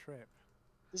kind of trip.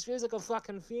 this feels like a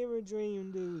fucking fever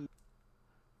dream, dude.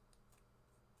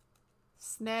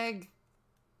 Sneg,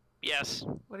 Yes.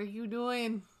 what are you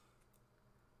doing?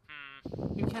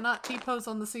 Hmm. You cannot T-pose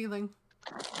on the ceiling.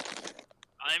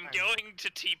 I'm going to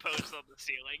T-pose on the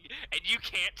ceiling, and you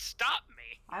can't stop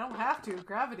me. I don't have to.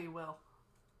 Gravity will.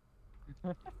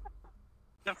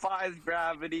 Defies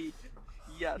gravity.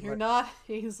 Yes. You're not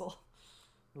Hazel.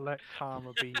 Let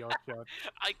karma be your judge.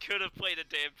 I could have played a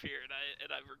Dampier,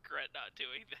 and I regret not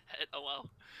doing that. Oh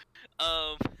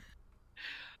well.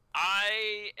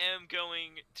 I am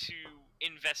going to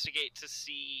investigate to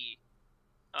see,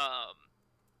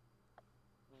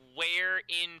 where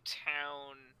in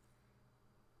town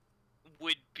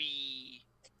would be.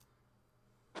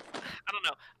 I don't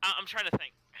know. I'm trying to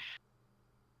think.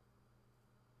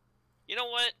 You know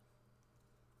what?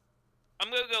 I'm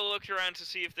gonna go look around to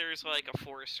see if there's like a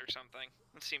forest or something.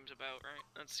 That seems about right.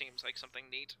 That seems like something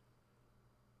neat.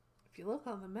 If you look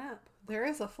on the map, there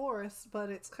is a forest, but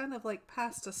it's kind of like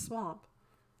past a swamp.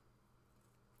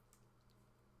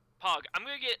 Pog, I'm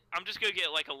just gonna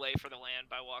get like a lay for the land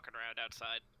by walking around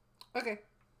outside. Okay.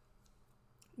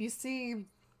 You see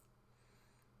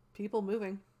people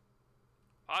moving.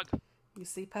 Pog. You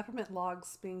see peppermint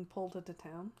logs being pulled into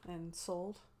town and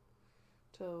sold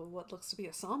to what looks to be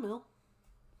a sawmill.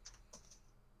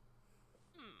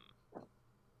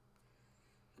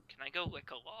 Can I go lick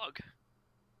a log?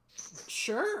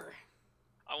 Sure.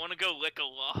 I want to go lick a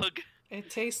log. It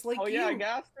tastes like Oh you. yeah,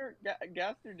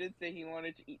 Gaster did say he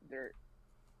wanted to eat dirt.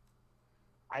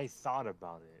 I thought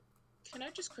about it. Can I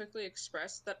just quickly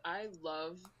express that I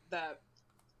love that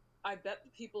I bet the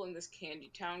people in this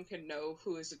candy town can know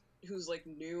who's like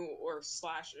new or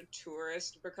slash a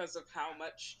tourist because of how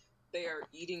much they are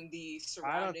eating the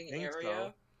surrounding think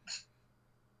area. so.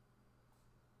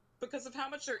 Because of how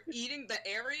much they're eating the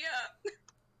area.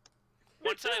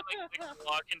 Once I like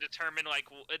log and determine like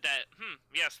that,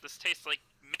 yes, this tastes like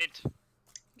mint.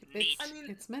 Neat. I mean,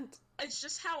 It's mint. it's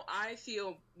just how I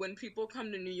feel when people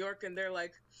come to New York and they're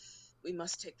like, we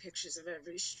must take pictures of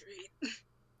every street.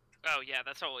 Oh yeah,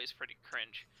 that's always pretty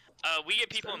cringe. We get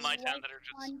people in my town that are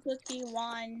just One cookie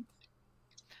one.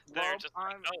 they're just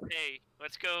like, oh hey,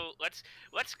 let's go. Let's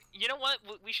you know what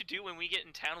we should do when we get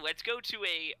in town? Let's go to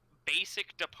a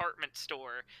basic department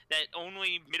store that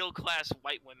only middle-class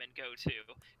white women go to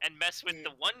and mess with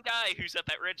the one guy who's at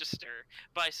that register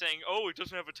by saying, oh, it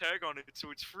doesn't have a tag on it,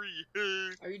 so it's free.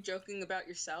 Are you joking about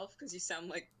yourself? Because you sound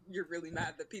like you're really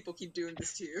mad that people keep doing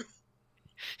this to you.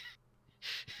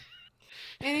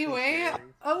 Anyway,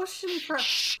 Ocean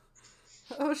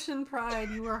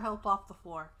Pride, you were helped off the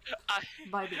floor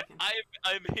by Beacon.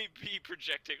 I may be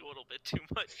projecting a little bit too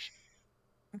much.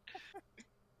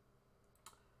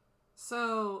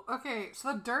 So, okay,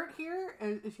 so the dirt here,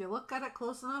 if you look at it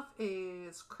close enough,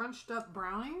 is crunched up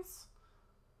brownies.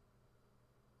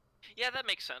 Yeah, that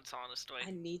makes sense, honestly.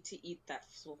 I need to eat that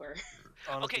floor.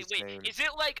 Okay, wait, is it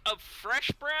like a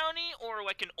fresh brownie or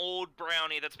like an old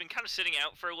brownie that's been kind of sitting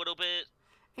out for a little bit?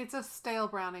 It's a stale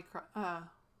brownie crumble.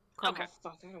 Okay. Oh,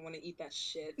 fuck, I don't want to eat that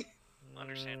shit.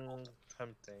 Understandable.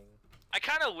 Tempting. I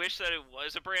kind of wish that it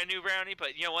was a brand new brownie,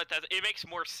 but you know what? It makes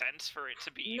more sense for it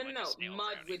to be. No, like no, a stale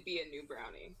mud brownie. would be a new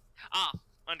brownie. Ah,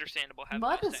 understandable.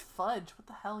 Mud is fudge. What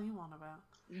the hell are you on about?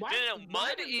 Why, No, mud would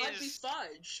mud be is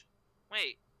fudge?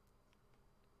 Wait.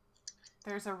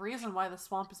 There's a reason why the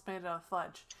swamp is made out of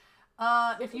fudge.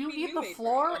 If you eat the new-made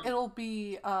floor, brownie.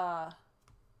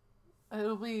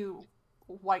 it'll be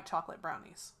white chocolate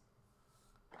brownies.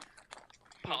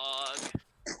 Pog.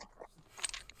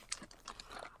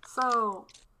 So,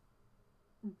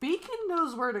 Beacon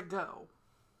knows where to go.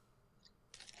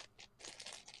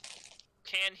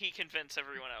 Can he convince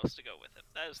everyone else to go with him?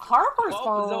 That is Harper's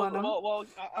following him.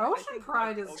 I Ocean think,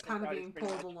 Pride like, is Ocean kind of Pride is being pretty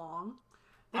pulled much- along.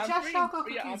 The I'm Chef pretty- Choco yeah,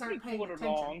 cookies I'm aren't pretty paying pulled attention.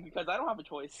 along because I don't have a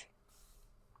choice.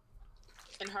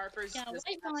 And Harper's Yeah, just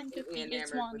white wine absolutely cookie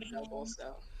is enamored with one Noble, of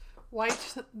so.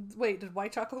 Wait, did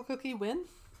White Chocolate Cookie win?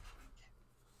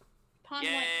 Pond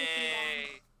white cookie one.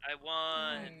 Yay! I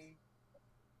won.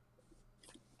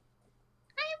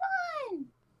 I won.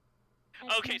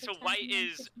 Okay, so white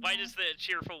is the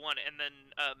cheerful one, and then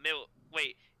milk.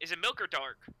 Wait, is it milk or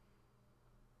dark?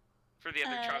 For the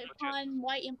other chocolate chip. Pond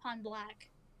white and pond black.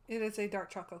 It is a dark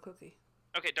chocolate cookie.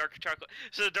 Okay, dark chocolate.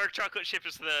 So the dark chocolate chip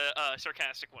is the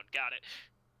sarcastic one. Got it.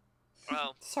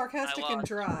 Oh, Sarcastic I and lost.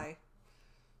 dry.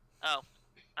 Oh,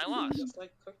 I lost. Just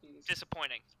like cookies.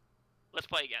 Disappointing. Let's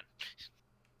play again.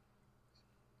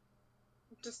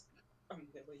 Just a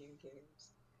million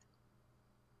games.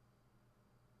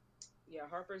 Yeah,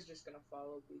 Harper's just gonna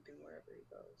follow Beacon wherever he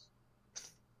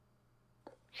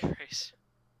goes. Grace.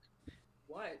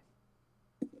 What?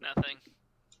 Nothing.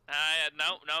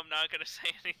 No, I'm not gonna say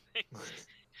anything.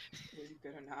 Are you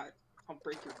good or not? I'll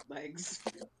break your legs.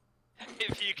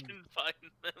 If you can find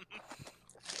them.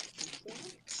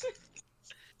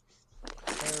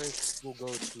 Harris will go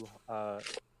to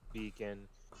Beacon,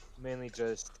 mainly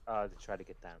just to try to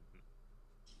get that.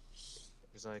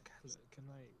 He's like,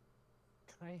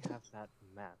 can I have that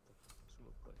map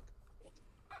real quick?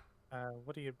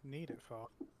 What do you need it for?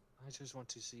 I just want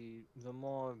to see the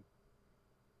more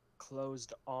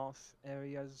closed off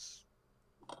areas.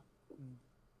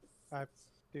 I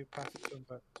do pass it to him,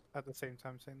 but at the same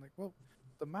time saying like, well,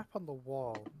 the map on the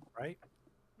wall, right?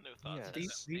 No thoughts.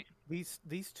 Yeah,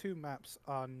 These two maps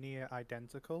are near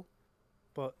identical,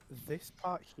 but this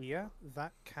part here,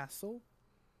 that castle,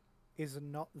 is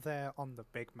not there on the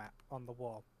big map on the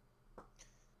wall.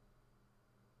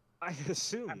 I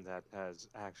assume that has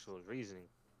actual reasoning.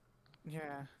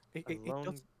 Yeah, it Lone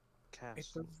does.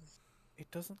 castle. It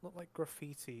doesn't look like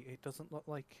graffiti. It doesn't look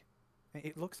like.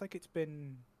 It looks like it's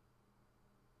been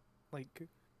like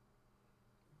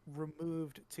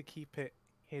removed to keep it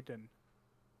hidden,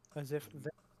 as if Did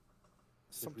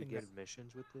something. we get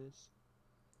missions with this?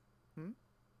 Hmm?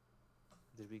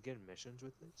 Did we get missions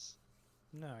with this?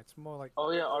 No, it's more like.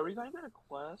 Oh yeah, are we gonna get a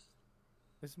quest?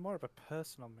 It's more of a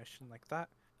personal mission like that.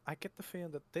 I get the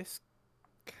feeling that this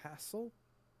castle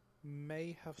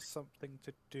may have something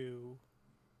to do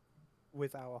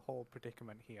with our whole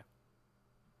predicament here.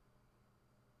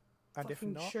 And if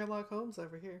Fucking not, Sherlock Holmes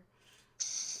over here.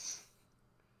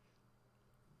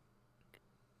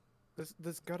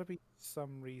 there's got to be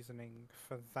some reasoning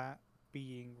for that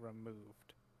being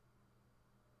removed.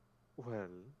 Well,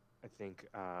 I think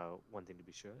one thing to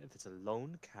be sure, if it's a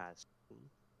lone castle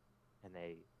in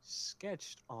a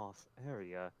sketched off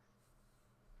area,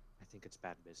 I think it's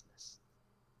bad business.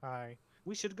 I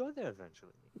We should go there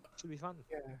eventually. Should be fun.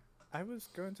 Yeah, I was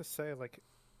going to say, like,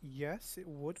 yes, it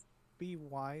would be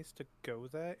wise to go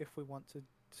there if we want to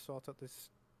sort out this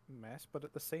mess, but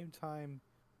at the same time,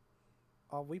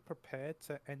 are we prepared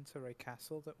to enter a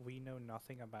castle that we know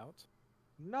nothing about?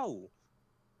 No.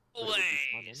 But it would be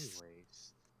fun Please.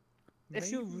 anyways.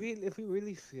 Maybe. If we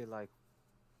really feel like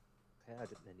prepared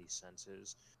in any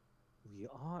senses, we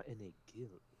are in a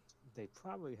guild. They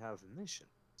probably have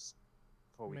missions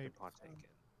before we can Maybe so. partake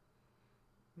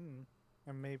in.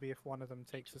 And maybe if one of them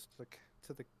takes us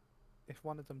if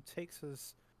one of them takes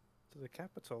us to the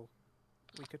capital,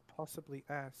 we could possibly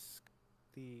ask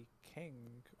the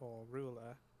king or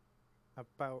ruler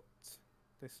about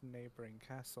this neighboring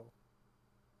castle.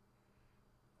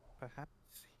 Perhaps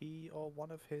he or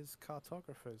one of his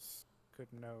cartographers could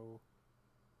know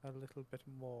a little bit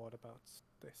more about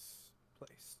this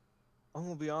place. I'm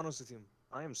gonna be honest with you.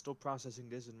 I am still processing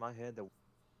this in my head that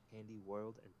Candy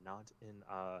World and not in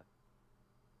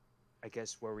I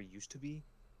guess where we used to be.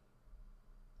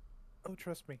 Oh,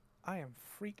 trust me, I am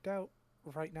freaked out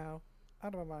right now,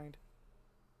 out of my mind.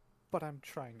 But I'm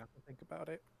trying not to think about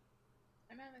it.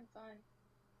 I'm having fun.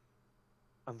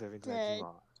 I'm very glad you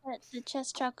are. The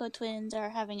Chess Choco twins are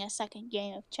having a second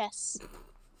game of chess.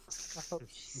 I thought,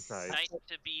 Nice. Knight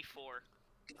to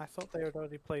B4. I thought they had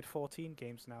already played 14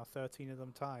 games now, 13 of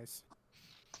them ties.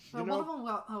 You One know, of them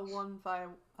got won by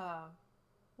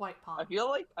White Pawn. I feel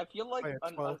like Oh, yeah,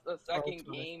 a 12 second ties.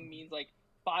 game means like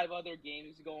 5 other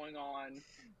games going on.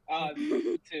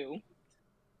 Too.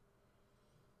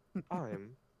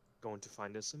 I'm going to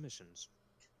find us submissions.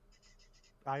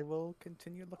 I will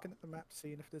continue looking at the map,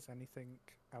 seeing if there's anything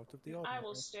out of the ordinary. I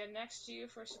will stand next to you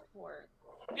for support.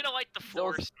 I'm gonna light the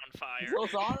forest on fire.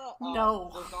 Zozana, No.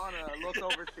 Zozana, look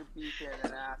over to Beacon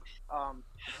and ask,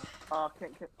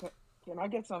 can I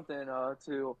get something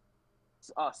to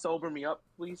sober me up,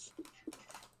 please?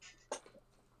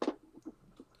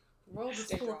 World is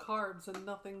Stay full of drunk. carbs and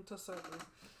nothing to sober.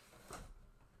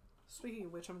 Speaking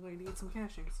of which, I'm going to eat some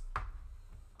cashews.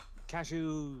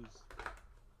 Cashews.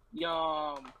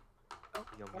 Yum. Yum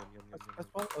yum yum yum As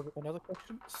yum. well, another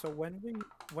question. So when we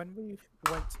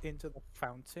went into the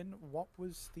fountain, what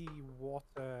was the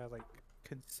water like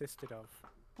consisted of?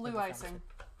 in Blue the icing. fountain?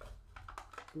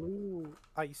 Blue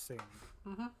icing.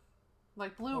 Mm-hmm.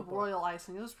 Like blue Oh, boy. royal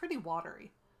icing. It was pretty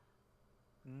watery.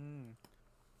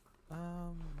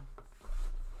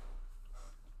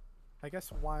 I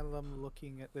guess while I'm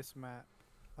looking at this map,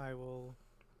 I will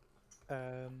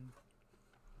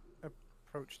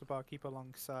approach the barkeep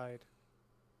alongside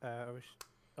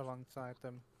alongside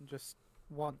them. Just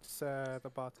once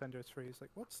the bartender is free, he's like,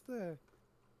 "What's the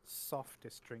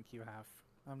softest drink you have?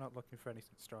 I'm not looking for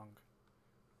anything strong."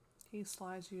 He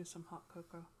slides you some hot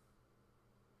cocoa.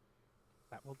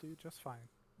 That will do just fine,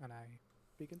 and I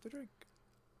begin to drink.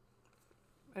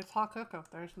 It's hot cocoa.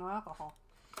 There's no alcohol.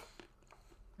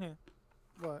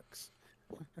 Works.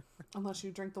 Unless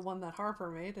you drink the one that Harper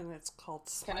made and it's called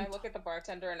Can I Spite. look at the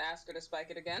bartender and ask her to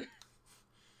spike it again?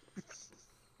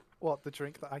 What, the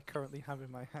drink that I currently have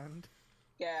in my hand?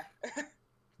 Yeah.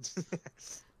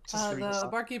 The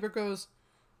barkeeper goes,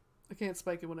 I can't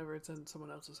spike it whenever it's in someone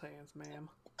else's hands, ma'am.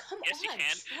 Come Yes, you on,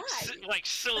 can. try. Like,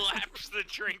 slaps the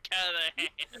drink out of the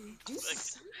hand. Do Like,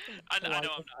 something. I know Sleight I'm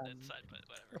of not hand. inside, but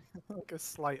whatever. Like a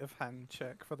sleight of hand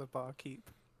check for the barkeep.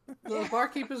 The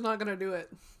barkeeper's not gonna do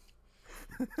it.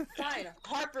 Fine,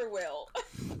 Harper will.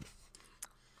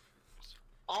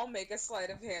 I'll make a sleight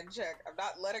of hand check. I'm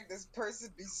not letting this person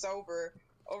be sober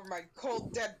over my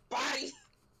cold dead body.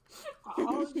 Where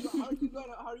are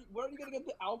you gonna get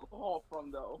the alcohol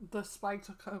from, though? The spiked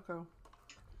cocoa.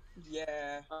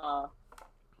 Yeah.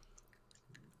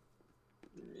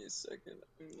 Give me a second.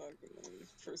 I'm not gonna let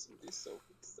this person be sober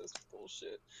because that's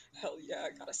bullshit. Hell yeah,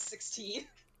 I got a 16.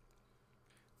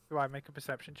 Do I make a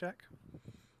perception check?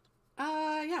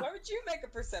 Yeah. Why would you make a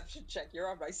perception check? You're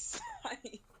on my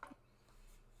side.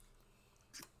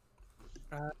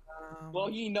 Well,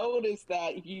 he noticed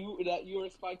that you were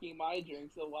spiking my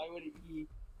drink, so why would he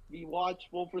be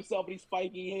watchful for somebody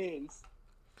spiking his?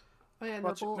 Oh yeah,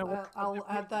 Watch it- Nipple, no, what- I'll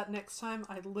add that next time.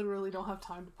 I literally don't have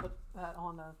time to put that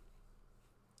on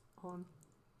on.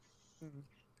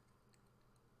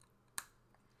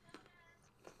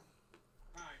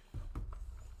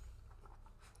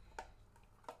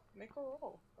 Make a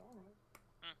roll.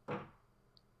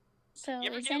 So You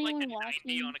ever is get like anyone a 90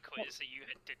 watching? on a quiz that you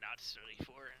did not study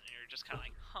for, and you're just kind of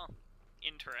like, huh,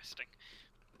 interesting.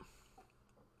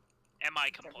 Am I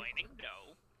complaining?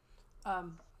 No.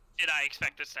 Um, Did I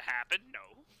expect this to happen?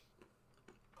 No.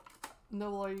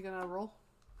 Noel, are you gonna roll?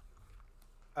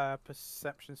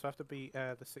 Perception, so I have to be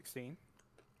the 16.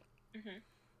 Mm-hmm.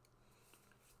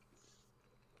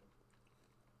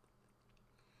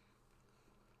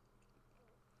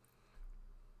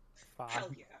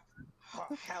 Hell yeah. Oh,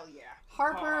 hell yeah.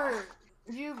 Harper,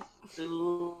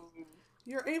 Ooh.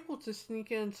 you're able to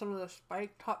sneak in some of the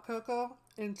spiked hot cocoa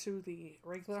into the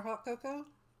regular hot cocoa.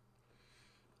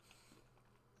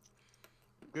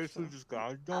 Guess who just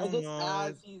got I just donut?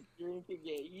 asked he's drinking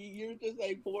it. You're just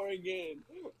like pouring in.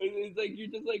 It's like you're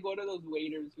just like one of those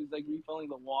waiters who's like refilling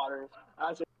the water.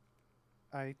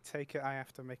 I take it I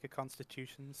have to make a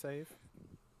constitution save.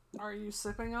 Are you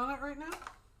sipping on it right now?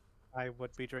 I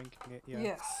would be drinking it, yeah.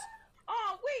 Yes.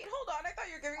 Oh, wait, hold on. I thought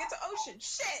you were giving it to Ocean.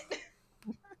 Shit!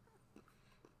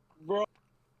 Bro,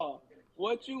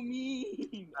 what you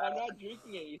mean? I'm not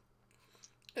drinking it.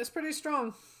 It's pretty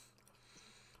strong.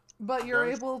 But you're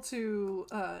able to,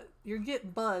 you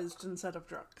get buzzed instead of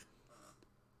drunk.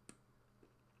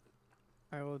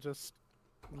 I will just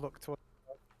look to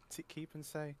keep and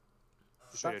say,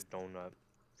 Just ate a donut.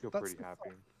 Feel that's pretty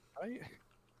happy. right?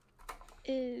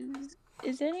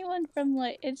 Is anyone from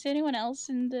is anyone else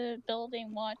in the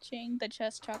building watching the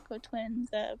Chess Choco Twins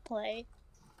play?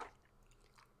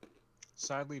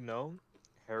 Sadly, no.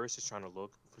 Harris is trying to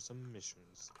look for some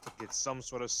missions to get some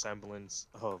sort of semblance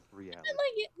of reality.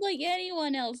 Like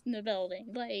anyone else in the building,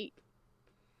 like.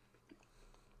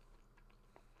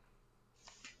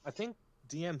 I think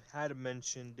DM had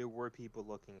mentioned there were people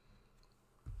looking.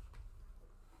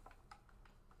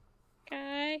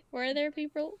 Guy, were there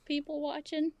people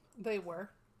watching? They were.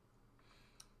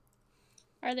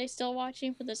 Are they still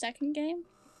watching for the second game?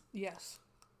 Yes.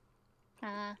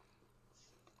 Ah.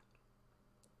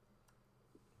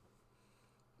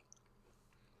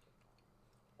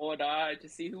 Or die to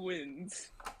see who wins.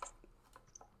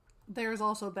 There's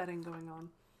also betting going on.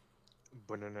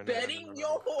 Betting?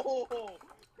 Yo!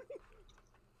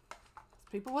 It's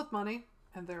people with money,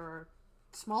 and there are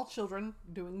small children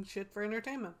doing shit for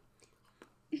entertainment.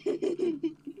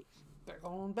 They're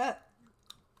going to bet.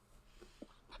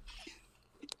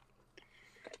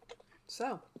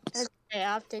 So. I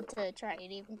opted to try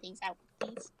and even things out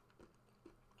with these.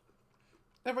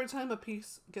 Every time a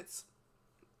piece gets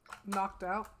knocked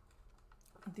out,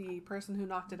 the person who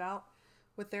knocked it out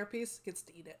with their piece gets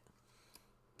to eat it.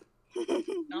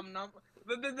 How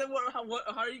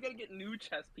are you gonna get new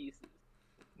chess pieces?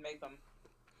 Make them.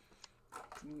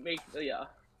 Yeah.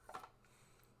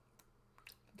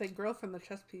 They grow from the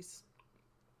chess piece.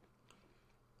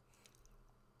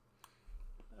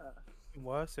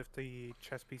 Worse if the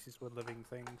chess pieces were living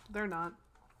things. They're not.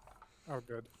 Oh,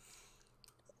 good.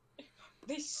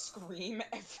 They scream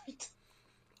every time.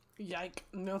 Yike.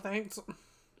 No thanks.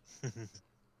 Okay.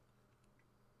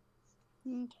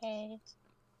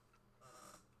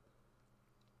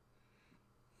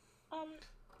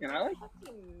 And I like have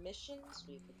any missions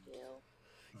we could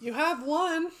do? You have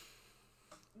one.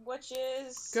 Which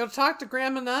is... Go talk to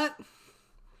Grandma Nut.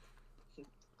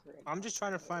 I'm just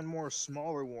trying to find more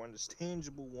smaller ones,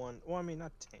 tangible one. Well, I mean,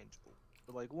 not tangible,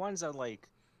 but like ones that like.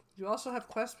 You also have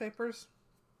quest papers.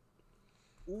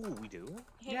 Ooh, we do.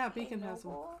 Yeah, Beacon has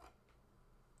them.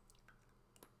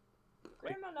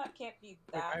 Grandma Nut can't be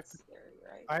that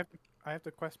scary, right? I have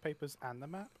the quest papers and the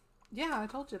map. Yeah, I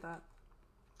told you that.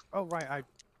 Oh right, I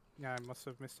must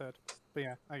have misheard. But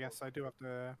yeah, I guess I do have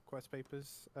the quest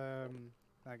papers.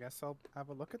 I guess I'll have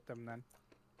a look at them then.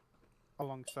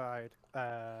 Alongside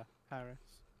Harris,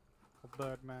 or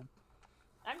Birdman.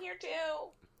 I'm here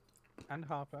too! And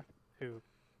Harper, who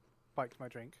biked my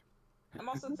drink. I'm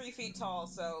also 3 feet tall,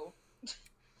 so...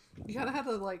 You gotta have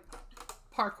the, like,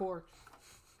 parkour.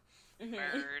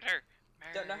 Murder!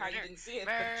 Don't know how you didn't see it,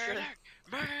 murder, but sure.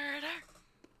 Murder!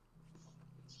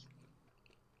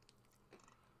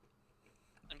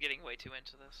 I'm getting way too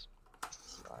into this.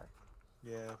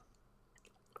 Yeah.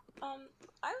 I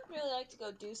would really like to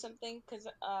go do something, because,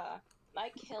 my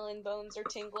killing bones are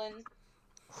tingling.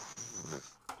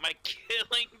 My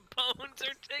killing bones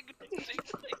are tingling.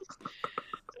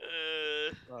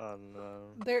 Oh no.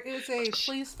 There is a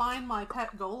please find my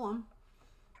pet golem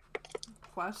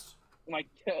quest. my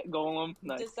cat golem.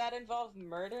 Nice. Does that involve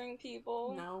murdering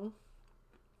people? No.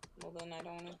 Well, then I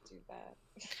don't want to do that.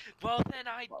 Well, then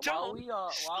I don't. While we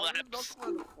look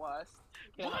for the quest,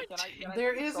 can I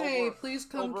There take is sober- a please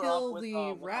come sober kill up with, the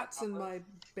with rats my in compass? my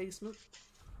basement.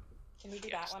 Can we do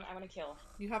that one? I want to kill.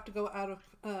 You have to go out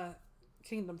of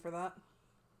kingdom for that.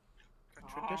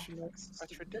 A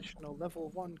traditional level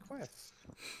 1 quest.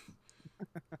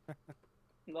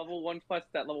 Level 1 quest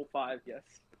at level 5, yes.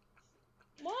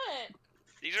 What?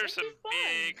 These are This some is fun.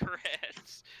 big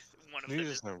rats. One of them These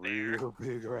are is a some bear. real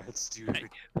big rats, dude.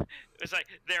 It's like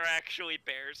they're actually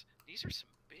bears. These are some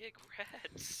big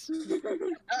rats.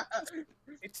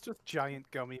 It's just giant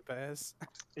gummy bears.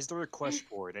 Is there a quest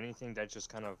board? Anything that's just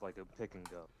kind of like a pick and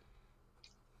go?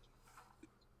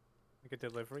 Like a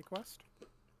delivery quest?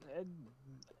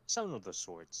 Some of the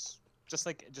sorts. Just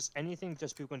anything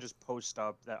just people can just post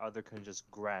up that other can just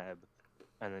grab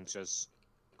and then just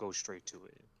go straight to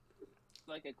it.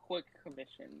 Like a quick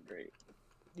commission, great.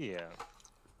 Yeah.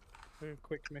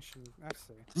 Quick mission. I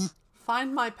see.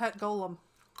 Find my pet golem.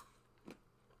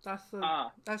 That's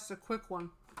the quick one.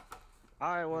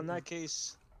 Alright, well in that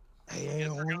case. I guess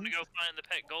we're gonna go find the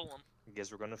pet golem. I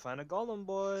guess we're gonna find a golem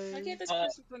boy. Why can't this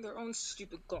person find their own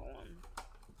stupid golem?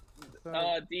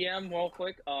 DM, real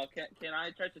quick. Can I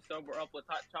try to sober up with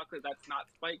hot chocolate that's not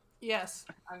spiked? Yes.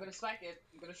 I'm gonna spike it.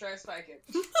 I'm gonna try to spike it.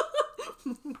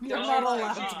 You're Don't not you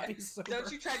allowed try- to be sober.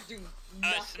 Don't you try to do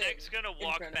nothing. Snake's gonna in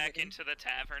walk front of back me. into the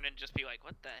tavern and just be like,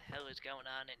 "What the hell is going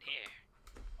on in here?"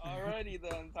 Alrighty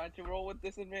then, time to roll with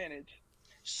disadvantage.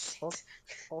 Shit.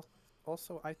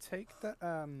 Also, I take that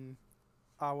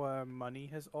our money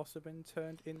has also been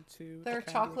turned into. There are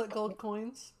the candy chocolate gold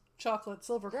coins, chocolate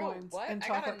silver Bro, coins, what? and I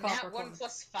got chocolate a copper nat 1 coins.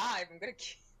 plus 5. I'm gonna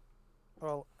kill.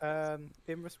 Well,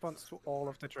 in response to all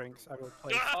of the drinks, I will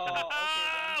place. Oh, okay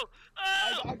Oh!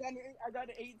 I Oh! got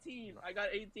an 18. I got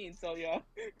 18. So yeah.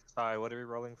 Sorry, what are we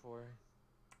rolling for?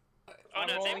 Oh I'm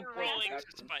no, they rolling were for rolling to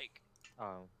deception. spike.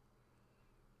 Oh.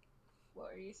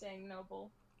 What are you saying,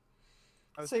 Noble?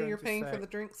 I was So going you're to paying say, for the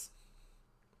drinks?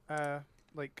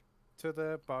 like to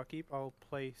the barkeep, I'll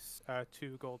place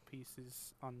 2 gold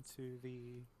pieces onto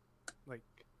the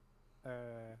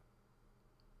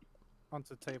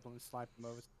onto the table and slide them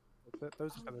over.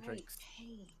 Those are for the drinks.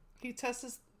 He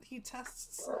tests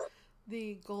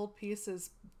the gold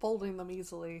pieces, folding them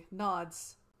easily,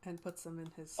 nods, and puts them in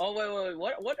his Oh wait.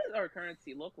 What does our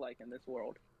currency look like in this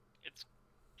world? It's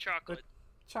chocolate.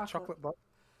 chocolate.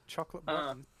 Chocolate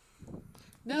Uh, button.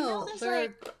 No, there's, they're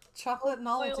like, chocolate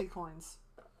novelty coins.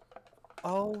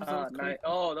 Oh, those nice.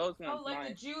 Oh, those ones. Oh, like the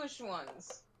nice. Jewish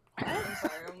ones. I'm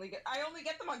sorry, I only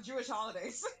get them on Jewish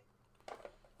holidays.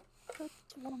 That's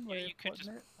one Yeah, way you of could putting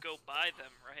just it. go buy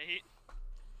them, right?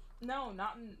 No,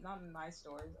 not in my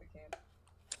stores. I can't.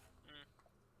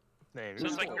 Man,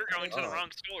 Sounds like No. you're going to the Oh. wrong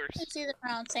stores. It's either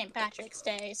around St. Patrick's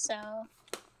Day, so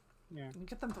Yeah. You can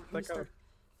get them for Like Easter.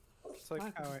 It's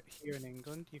like how here in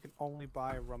England you can only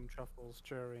buy rum truffles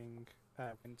during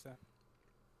winter.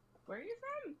 Where are you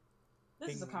from? This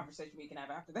is a England. conversation we can have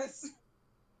after this.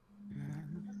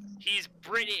 He's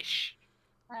British.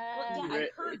 Well, yeah, I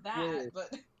Brit- heard that, British.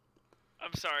 but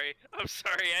I'm sorry.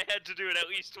 I had to do it at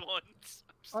least once.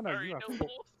 Oh, I'm no, sorry, you have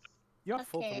Noble. You have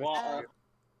full Okay, permission. Wow.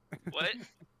 What? You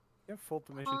have full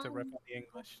permission to rip on the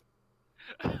English.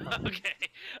 Okay.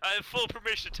 I have full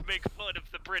permission to make fun of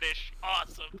the British.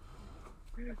 Awesome.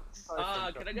 Can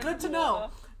I get Good to some know.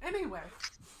 water? Anyway,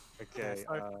 Okay.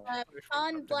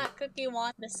 on Black Cookie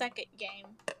won the second game.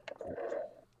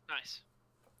 Nice.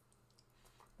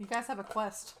 you guys have a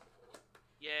quest.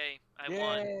 Yay. I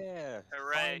won. Yeah.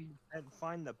 Hooray.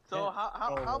 Find the. So pet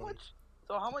how golem. much?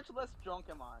 So how much less drunk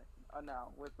am I now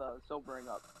with sobering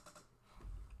up?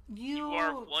 You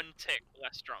are one tick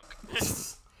less drunk.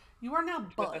 You are now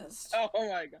buzzed. Oh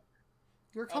my god.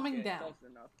 You're coming Okay, down. close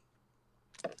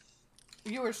enough.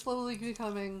 You are slowly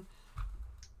becoming,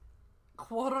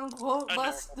 quote unquote, A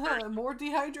less, normal person. more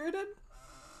dehydrated.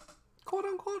 Quote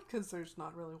unquote, because there's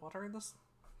not really water in this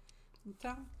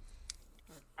town.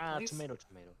 Ah, Nice. tomato.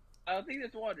 I don't think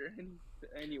there's water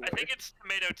anywhere. I think it's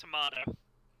tomato.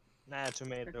 Nah,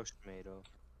 tomato.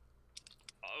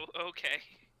 Oh, okay.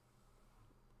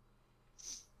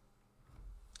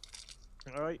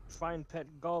 Alright, find pet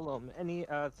golem. Any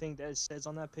thing that it says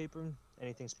on that paper?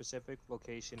 Anything specific?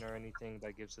 Location or anything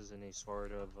that gives us any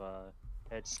sort of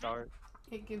head start?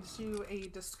 It gives you a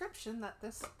description that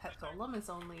this pet golem is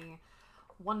only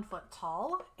 1 foot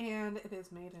tall, and it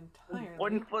is made entirely.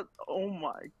 1 foot. Oh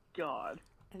my god.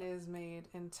 It is made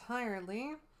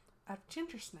entirely out of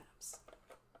ginger snaps,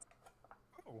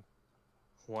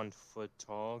 1 foot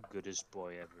tall, goodest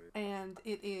boy ever. and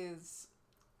it is.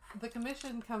 The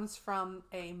commission comes from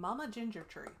a mama ginger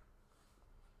tree.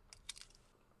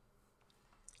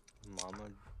 Mama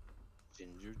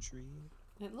ginger tree?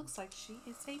 It looks like she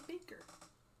is a baker.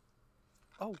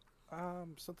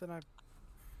 Something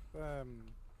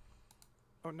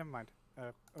Oh, never mind.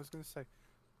 I was gonna say,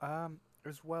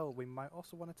 as well, we might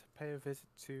also want to pay a visit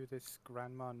to this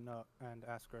Grandma Nut and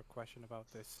ask her a question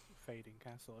about this fading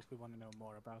castle if we want to know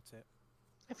more about it.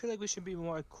 I feel like we should be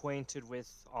more acquainted with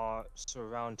our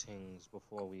surroundings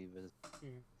before we visit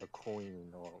the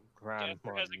queen or grandma.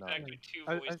 Gaster has exactly two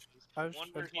I- I- voices. I One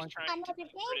just where he's wanted- trying to Another be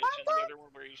game, British, and the other one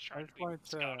where he's trying to just be wanted to,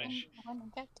 Scottish. I want to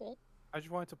get it. I just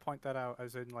wanted to point that out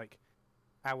as in like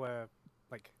our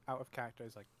out of character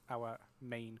is like our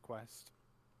main quest,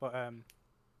 but I'm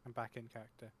back in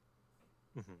character.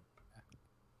 Mhm.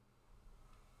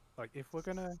 Like if we're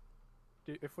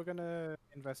gonna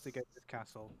investigate this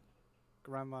castle,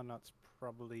 Grandma Nut's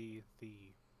probably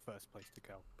the first place to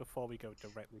go before we go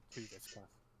directly to this castle.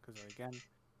 Because again,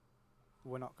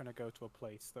 we're not gonna go to a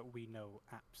place that we know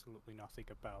absolutely nothing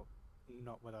about,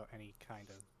 not without any kind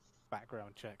of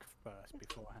background check first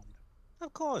beforehand.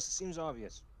 Of course, it seems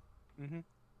obvious. Mm-hmm.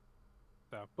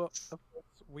 So, but of course,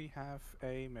 we have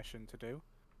a mission to do,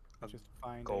 A which is to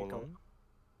find a golem. golem.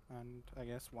 And I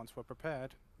guess once we're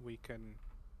prepared, we can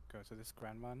go to this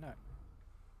Grandma Nut.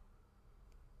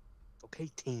 Okay,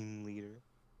 team leader.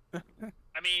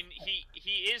 I mean,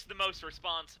 he is the most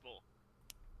responsible.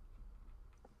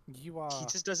 You are. He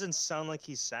just doesn't sound like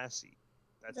he's sassy.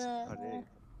 That's about it.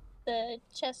 The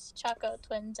Chess Choco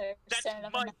twins are That's setting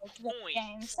up my another point.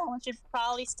 game. Someone should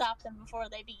probably stop them before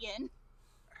they begin.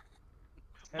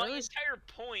 My Harris- entire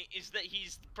point is that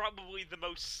he's probably the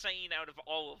most sane out of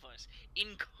all of us,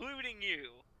 including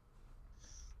you.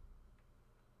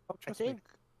 Oh, I trust me. think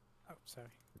Oh, sorry.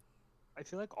 I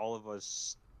feel like all of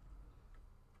us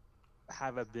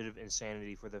have a bit of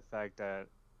insanity for the fact that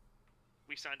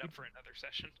We signed up for another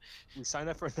session. we signed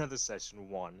up for another session.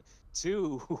 1,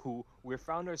 2, we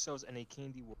found ourselves in a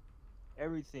candy world.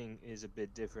 Everything is a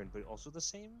bit different, but also the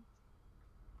same.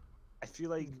 I feel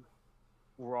like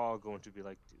we're all going to be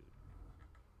like, dude,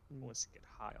 who wants to get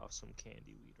high off some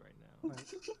candy weed right now?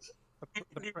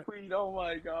 The prin- Queen, oh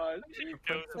my god. You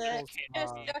The know The that principles there Chess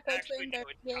are- can't Choco actually twins do are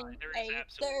it. getting There is a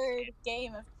absolutely third can't.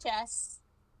 game of chess.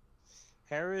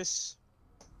 Harris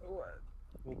What?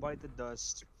 will bite the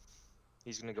dust.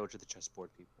 He's gonna go to the chessboard,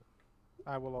 people.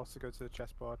 I will also go to the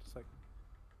chessboard. It's like,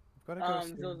 I've got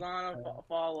to go. Zilzana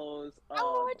follows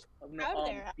Oh, it's out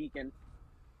there. Beacon.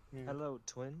 Hello,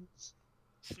 twins.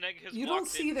 Sneg has You don't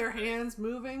walked see in their today. hands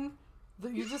moving.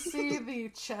 You just see the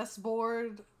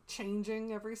chessboard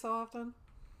changing every so often.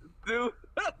 Dude,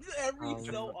 every Um,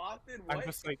 so often, I'm what?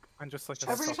 just like a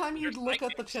Every soft- time you There's look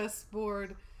at the psychics.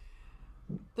 chessboard,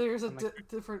 there's a I'm like-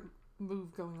 different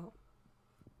move going on.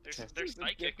 There's The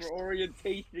psychics. different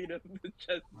orientation of the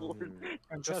chessboard.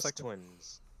 I'm Chess just like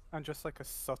twins. I'm just like a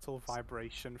subtle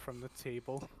vibration from the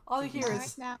table. All you hear Alright,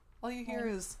 is now.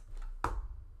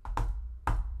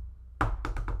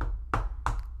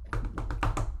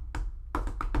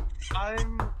 I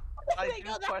They do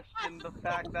go that question the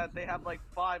fact that they have like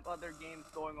 5 other games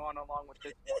going on along with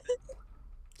this one.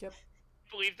 Yep.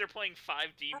 I believe they're playing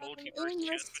 5D multiverse In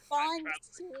chess with time response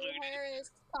travel to included.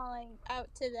 Harris calling out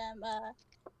to them, not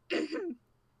right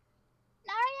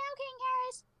now, King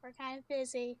Harris. We're kind of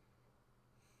busy.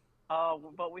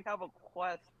 But we have a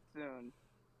quest soon.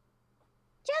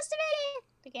 Just a minute.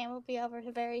 The game will be over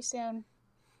very soon.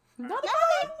 Not if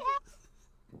I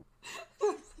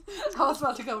I was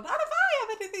about to go, not if I have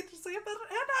anything to say about it,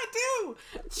 and I do!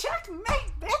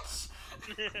 Checkmate, bitch!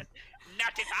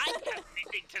 Not if I have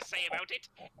anything to say about it,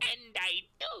 and I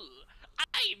do.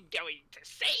 I'm going to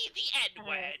say the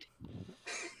N-word.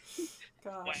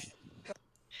 Gosh.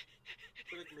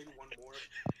 Like maybe one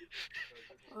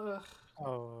more. Ugh.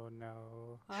 Oh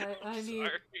no. I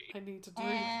need to drink.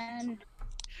 And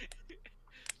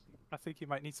I think you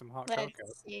might need some hot let's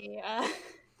cocoa. see.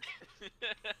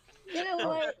 You know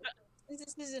what?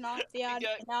 Since this is an off the odd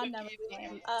number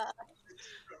game,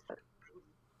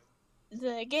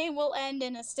 the game will end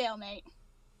in a stalemate.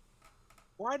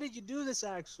 Why did you do this,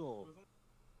 Axel?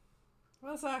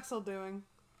 What's Axel doing?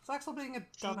 Is Axel being a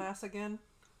dumbass again?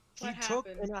 He What took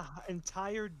happened? an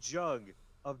entire jug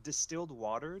of distilled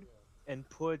water and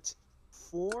put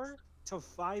 4 to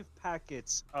 5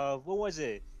 packets of, what was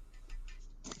it?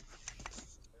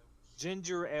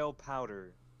 Ginger ale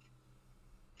powder.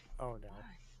 Oh no.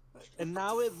 And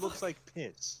now it looks like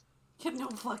piss. Get no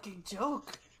fucking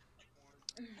joke.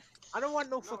 I don't want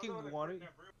no fucking water.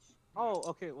 Oh,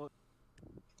 okay, well,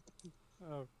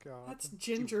 Oh god. That's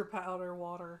ginger powder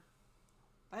water.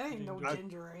 That ain't no Ginger-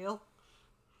 ginger ale.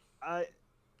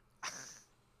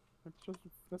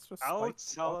 That's just I'll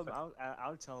spiked tell him. water.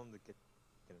 I'll tell him to get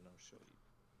and I'll show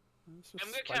It's just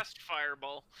I'm gonna spiked- cast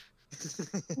Fireball.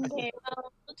 you. Okay,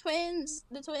 well, the twins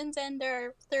end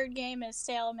their third game as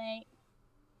stalemate,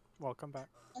 Welcome back.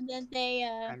 and then they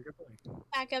And goodbye.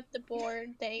 pack up the board.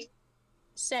 They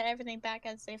set everything back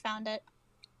as they found it,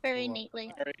 very Cool.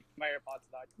 neatly. Sorry, my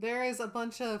AirPods died. There is a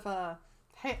bunch of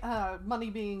money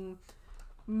being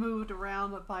moved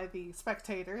around by the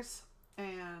spectators,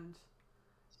 and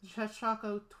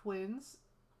Chachaco twins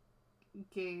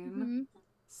gain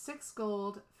 6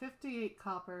 gold, 58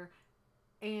 copper,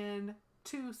 and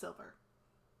 2 silver.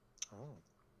 Oh.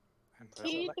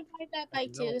 Can you divide that by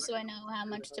 2 so I know how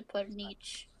much to put in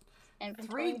each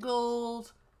inventory? 3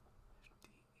 gold.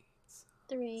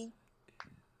 3.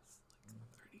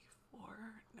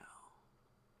 34. No.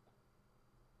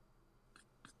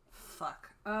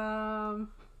 Fuck.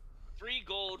 3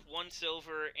 gold, 1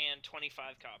 silver, and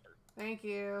 25 copper. Thank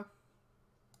you.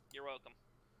 You're welcome.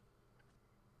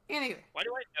 Anyway. Why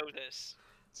do I know this?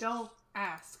 Don't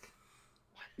ask.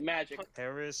 Magic.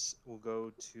 Harris will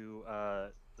go to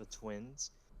the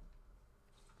twins.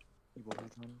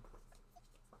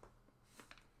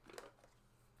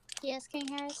 Yes, King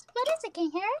Harris. What is it,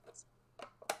 King Harris?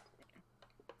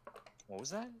 What was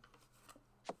that?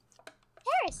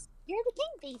 Harris, you're the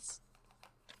king piece.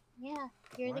 Yeah,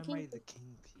 you're Why the king. am I the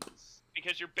king piece?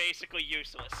 Because you're basically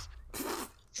useless.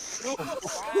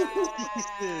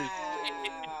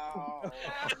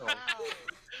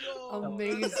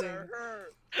 Amazing.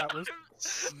 That was.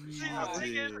 See, the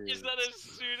thing is that as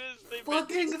soon as they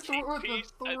fucking through the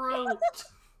throat.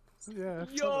 Yeah.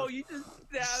 Yo, you just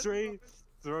stabbed. Straight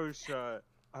throat shot.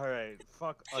 Alright,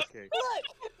 fuck, okay. Look,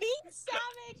 being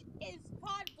savage is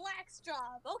Pod Black's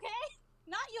job, okay?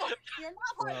 Not yours. You're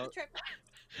not part of the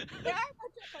triplets. There are no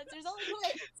triplets. There's only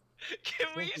twins. Can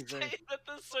we Thank you very say that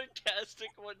the sarcastic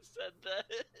one said that?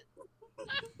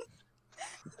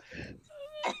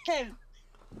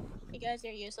 Because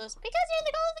you're useless. Because you're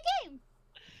the goal of the game.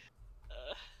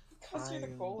 Because you're the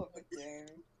goal of the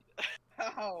game.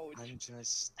 Ouch. I'm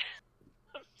just...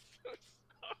 I'm so sorry.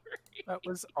 That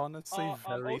was honestly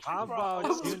very. How about, That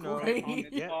was you know,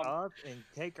 great. get up and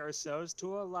take ourselves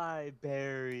to a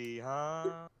library,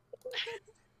 huh?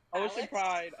 Ocean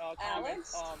Pride Alex?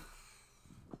 comments.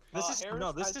 This is Harris,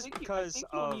 no. This I is think because you,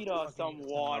 I think you'll need some fucking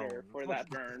water Sinone. for that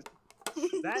burn.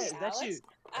 That Alex? shit.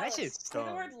 That Alex, shit's say the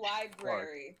dumb. word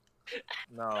library.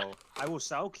 No,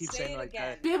 I'll keep Say saying it like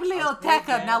again. that.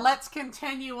 Biblioteca. Now let's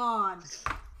continue on.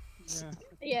 Yeah.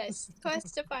 Yes,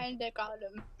 quest to find Dick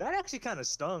Autumn. That actually kind of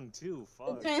stung too.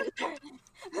 Fuck.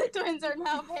 The twins are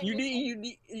now paying You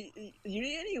need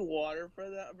any water for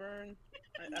that burn?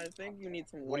 I think you need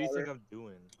some water. What do you think I'm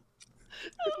doing?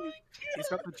 He's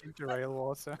got the ginger ale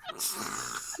water.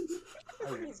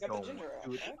 He's got the ginger ale.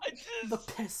 Dude, The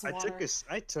piss water.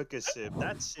 I took a sip.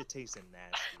 That shit tasted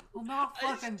nasty. Well, not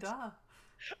fucking duh.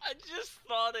 I just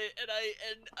thought it, and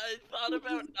I thought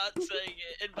about not saying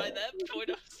it, and by that point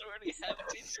I was already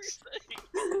happy to say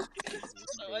it.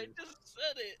 So I just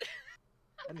said it.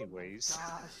 Anyways.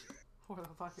 Gosh, for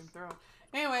the fucking throat.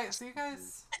 Anyway, so you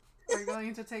guys are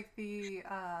going to take the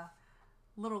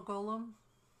little golem.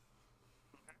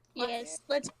 Yes,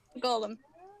 let's golem.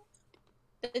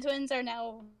 The twins are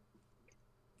now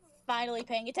finally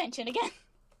paying attention again.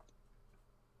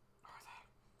 Are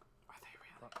they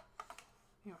really?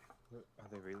 Anyway. Are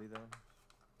they really though?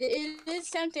 It is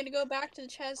tempting to go back to the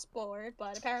chessboard,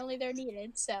 but apparently they're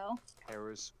needed, so.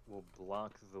 Harris will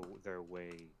block their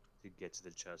way to get to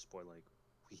the chessboard. Like,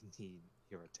 we need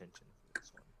your attention for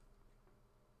this one.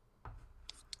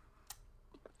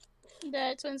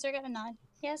 The twins are gonna nod.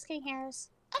 Yes, King Harris.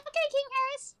 Okay, King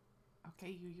Harris!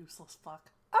 Okay, you useless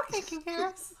fuck. Okay, King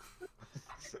Harris.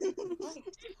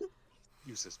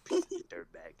 Useless piece of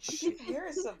dirtbag shit.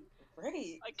 Harris is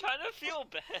great. I kind of feel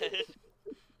bad.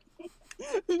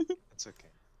 It's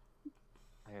okay.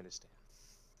 I understand.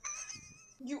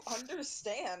 You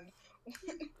understand.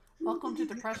 Welcome to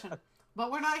depression.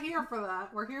 But we're not here for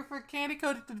that. We're here for Candy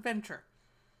Coated Adventure.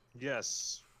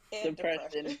 Yes. And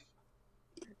Depression.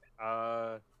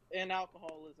 And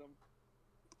alcoholism.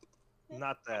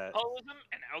 Not that. Alcoholism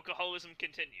and alcoholism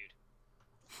continued.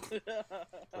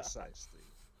 Precisely.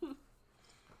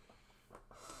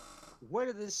 Where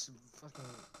did this fucking...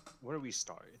 Where do we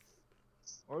start?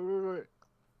 You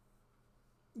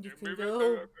can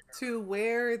go to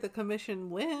where the commission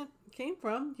came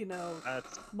from, you know,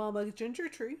 That's... Mama Ginger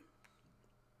Tree.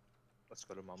 Let's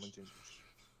go to Mama Ginger.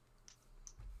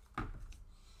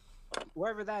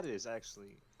 Wherever that is,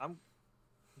 actually. I don't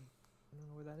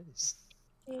know where that is.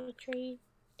 Tree.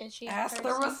 Is she Ask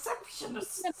the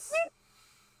receptionist.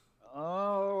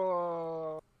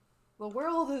 Oh. The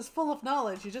world is full of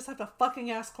knowledge. You just have to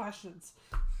fucking ask questions.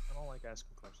 I don't like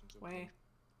asking questions. Okay? Wait.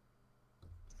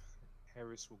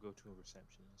 Harris will go to a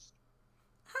receptionist.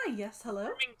 Hi, yes, hello.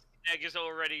 Egg is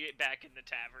already back in the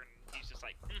tavern. He's just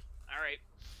like, alright.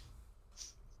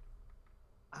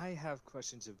 I have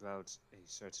questions about a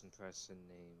certain person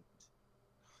named...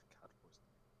 Oh, God, what was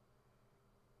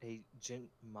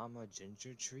Mama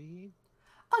Ginger Tree?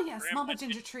 Oh yes, Grandpa Mama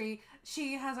Ginger Tree.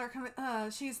 She has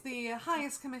she's the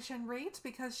highest commission rate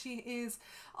because she is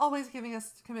always giving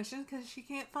us commissions because she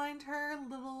can't find her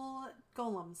little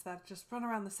golems that just run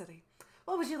around the city.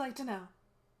 What would you like to know?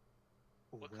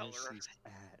 What Where color are she's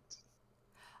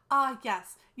at.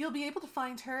 Yes. You'll be able to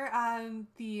find her in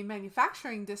the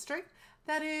manufacturing district.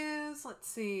 That is, let's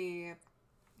see.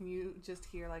 You just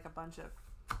hear like a bunch of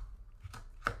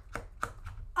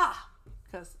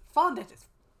because fondant is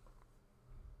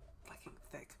fucking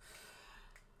thick.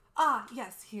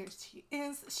 Yes, here she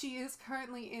is. She is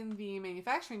currently in the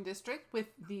manufacturing district with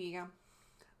the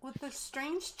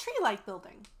strange tree-like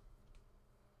building.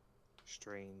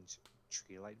 Strange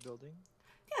tree-like building?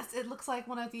 Yes, it looks like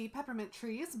one of the peppermint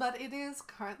trees, but it is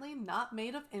currently not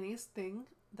made of anything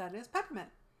that is peppermint.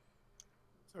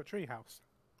 So a tree house.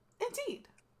 Indeed.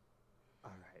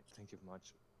 Alright, thank you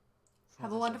much.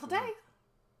 Have a wonderful day.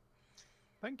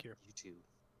 Thank you. You too.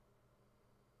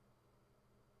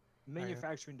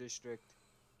 Manufacturing district,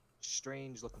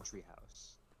 strange looking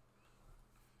treehouse.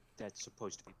 That's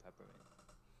supposed to be peppermint.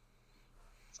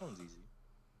 Sounds easy.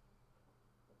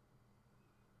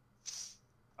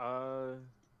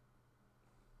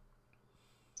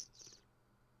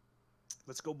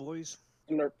 Let's go, boys.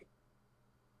 Slurp.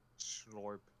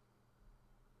 Slorp.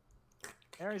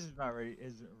 Aries is not ready.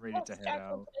 Isn't ready Oh, to head Choco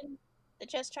out. Twin- The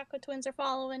Chess Choco twins are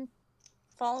following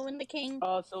the king.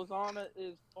 So Zana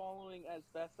is following as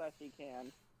best as she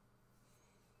can.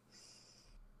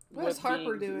 What is With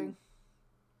Harper being- doing?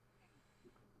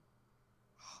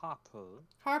 Hopper.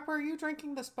 Harper, are you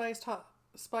drinking the spiked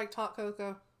hot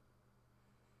cocoa?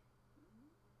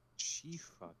 She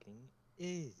fucking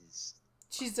is.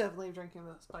 She's definitely drinking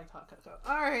the spiked hot cocoa.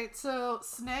 Alright, so,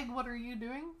 Sneg, what are you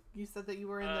doing? You said that you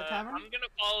were in the tavern? I'm gonna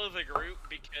follow the group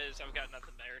because I've got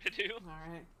nothing better to do.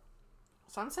 Alright.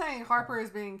 So I'm saying Harper is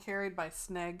being carried by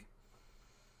Sneg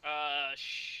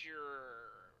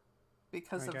Sure.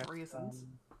 because I of guess, reasons.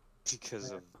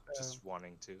 Because of just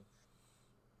wanting to.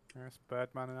 Yes,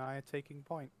 Birdman and I are taking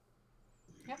point.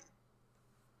 Yep.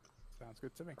 Sounds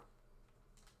good to me.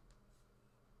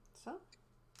 So?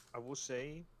 I will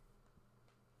say,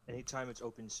 anytime it's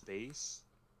open space,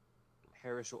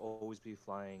 Harris will always be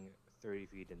flying 30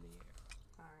 feet in the air.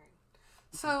 Alright.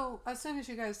 So, as soon as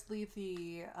you guys leave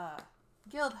the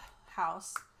guild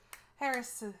house,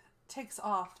 Harris takes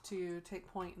off to take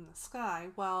point in the sky,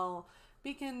 while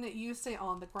Beacon, you stay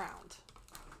on the ground,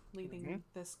 leading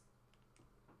this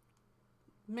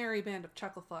merry band of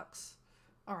chucklefucks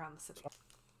around the city.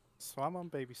 So I'm on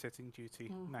babysitting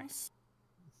duty. Nice.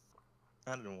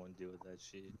 I don't want to deal with that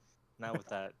shit. Not with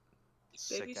that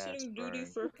sick ass Babysitting duty burn.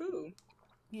 for who?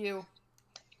 You.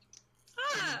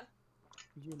 Ah!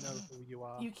 You know who you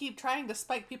are. You keep trying to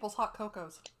spike people's hot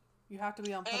cocos. You have to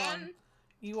be on put on. And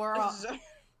You are on.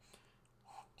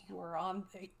 You are on.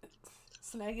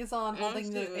 Snag is on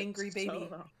holding the angry baby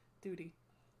duty.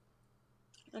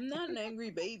 I'm not an angry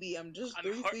baby. I'm just I'm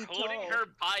 3 feet holding tall. her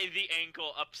by the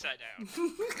ankle upside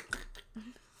down.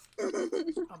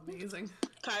 Amazing.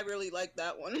 Kai really liked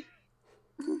that one.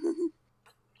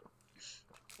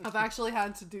 I've actually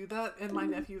had to do that, and my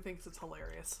nephew thinks it's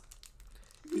hilarious.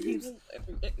 He keeps.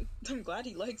 I'm glad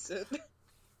he likes it. He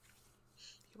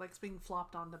likes being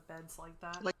flopped onto beds like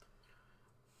that.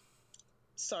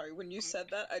 Sorry, when you said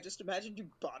that, I just imagined you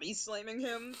body slamming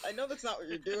him. I know that's not what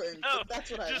you're doing, No, but that's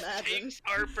what I just imagined.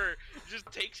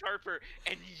 takes Harper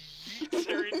and yeets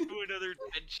her into another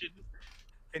dimension.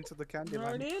 Into the candy You're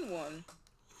land. already in one.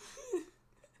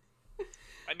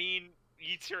 I mean,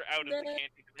 yeets her out of the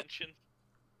candy dimension.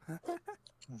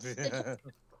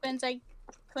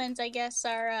 Twins, I guess,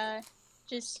 are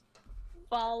just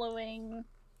following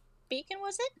Beacon,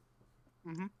 was it?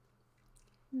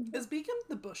 Is Beacon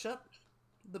the bishop?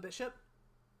 The bishop?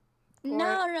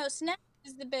 No, Snap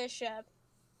is the bishop.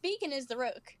 Beacon is the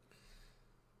rook.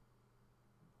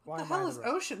 What the hell is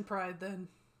Ocean Pride then?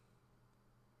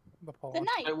 The pawn. The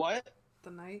knight. Wait, what?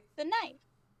 The knight? The knight.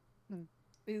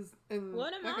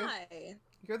 What am I?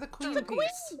 You're the queen The of queen.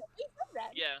 peace. We said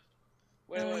that. Yeah.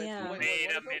 Wait, Oh, wait, yeah. wait, Wait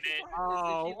what a is minute.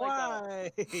 Ocean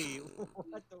Pride? Oh, Is she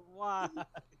like why?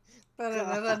 What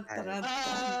the why?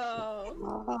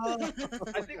 Oh.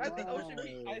 I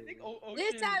think Ocean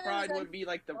This time it Pride was would be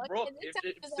like the okay, rook this time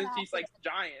it was since an he's like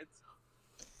giants.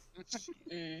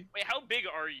 Wait, how big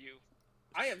are you?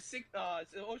 I am six.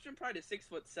 So Ocean Pride is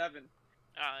 6'7".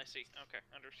 Ah, I see. Okay,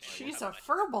 understand. She's a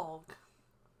furball.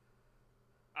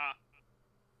 Ah.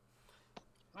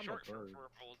 I'm Short a for bird.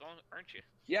 purple, aren't you?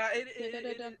 Yeah,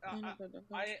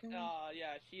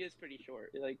 yeah, she is pretty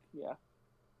short. Like, yeah.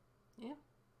 Yeah.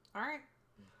 Alright.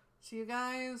 So you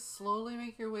guys slowly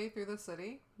make your way through the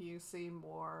city. You see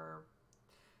more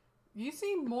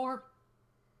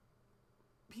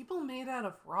people made out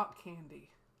of rock candy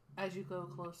as you go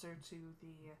closer to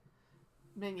the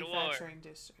manufacturing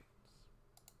district.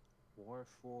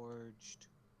 Warforged,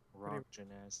 rock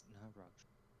genest, not rock.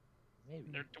 Maybe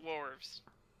They're dwarves.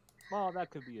 Well,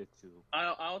 that could be it too.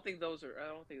 I don't think those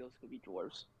could be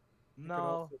dwarves. It could No.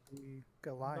 also be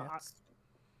Goliaths.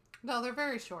 No, they're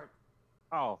very short.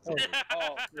 Oh. Oh, Dwarves.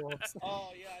 yeah,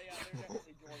 they're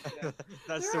definitely dwarves. Then.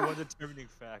 That's the one determining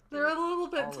factor. They're a little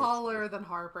bit All taller than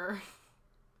Harper.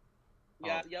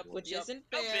 Yeah, Oh, yep, Which yep. isn't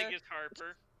How fair. big is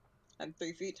Harper? I'm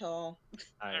 3 feet tall.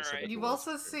 Alright, so Alright. the You dwarves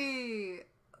also are- see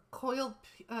coiled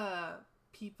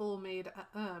people made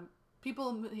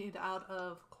out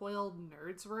of coiled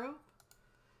nerds rope.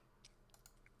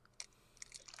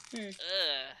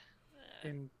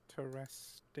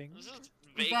 Interesting. This is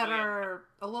vaguely That are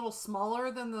a little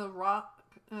smaller than the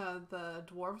the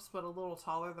dwarves, but a little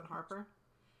taller than Harper.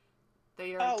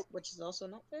 They are Which is also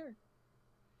not fair.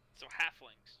 so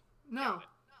halflings. no. Got it.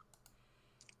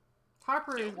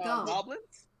 Harper is dumb.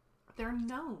 Goblins? They're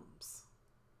gnomes.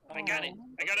 I got it.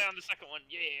 I got it on the second one.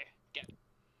 Yeah. Get it.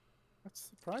 That's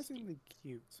surprisingly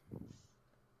cute.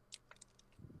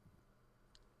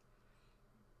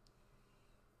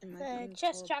 The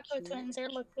Chess Choco twins are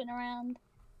looking around.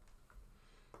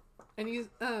 And you,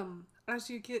 as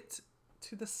you get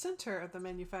to the center of the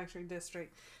manufacturing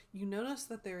district, you notice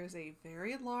that there is a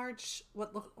very large,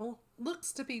 what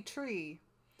looks to be tree,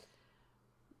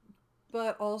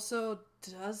 but also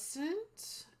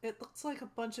doesn't. It looks like a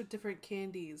bunch of different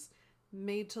candies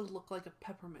made to look like a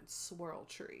peppermint swirl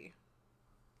tree.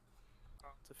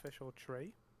 Artificial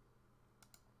tree.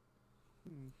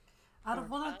 Out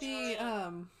of one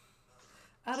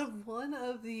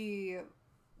of the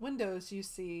windows, you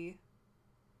see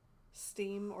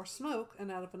steam or smoke,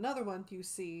 and out of another one, you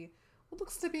see what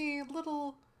looks to be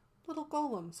little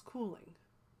golems cooling.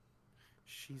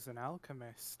 She's an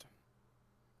alchemist.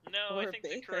 No, Or I a think the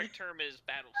baker. correct term is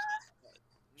battlesmith.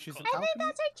 She's an I think alchemist.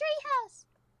 that's her treehouse.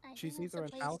 I She's think that's either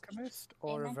the an place alchemist they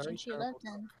or a mentioned very she terrible lived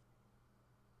in. cook.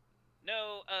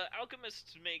 No,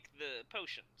 alchemists make the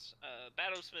potions.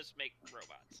 Battlesmiths make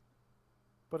robots.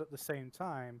 But at the same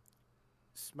time,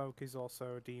 smoke is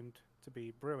also deemed to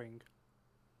be brewing.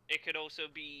 It could also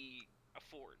be a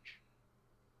forge.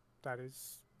 That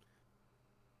is.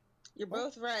 You're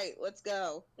both right. Let's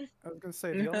go. I was going to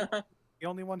say the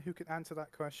only one who can answer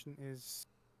that question is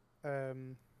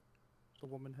the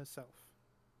woman herself.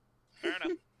 Fair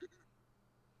enough.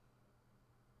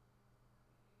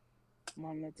 Come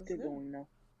on, let's get going now.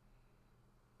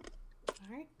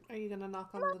 Alright, are you gonna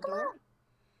knock on the door?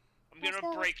 I'm gonna Let's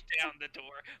go. break down the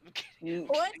door. I'm kidding.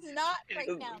 Let's not break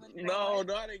down the door. No,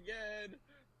 not again.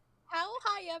 How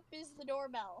high up is the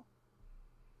doorbell?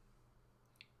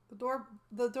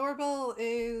 The doorbell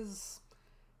is,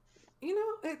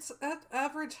 it's at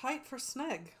average height for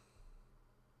Sneg.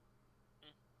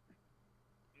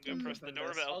 I'm gonna press the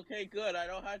doorbell. Okay, good. I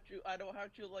don't have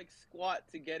to like squat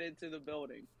to get into the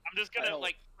building. I'm just gonna hope.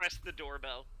 like press the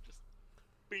doorbell. Just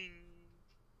bing.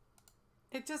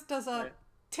 It just does a Right.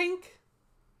 tink,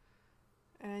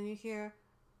 and you hear,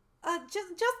 just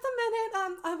a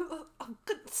minute, I'm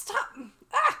good, stop,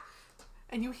 ah!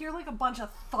 And you hear like a bunch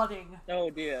of thudding, Oh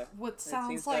dear. what It sounds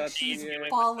seems like that she's you're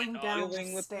falling dealing down Dealing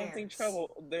the with something stairs.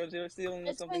 trouble. They're dealing with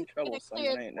This something one's gonna troublesome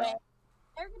clear the right way. now.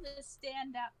 They're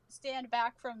gonna stand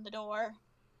back from the door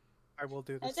I will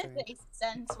do the as if same. they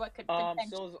sense what could potentially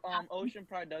So happen. Ocean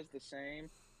Pride does the same.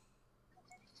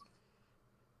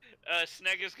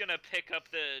 Sneg is gonna pick up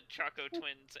the Choco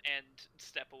twins and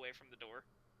step away from the door.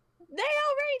 They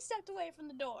already stepped away from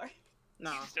the door.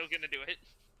 No. He's still gonna do it.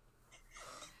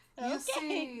 You Okay.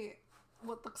 see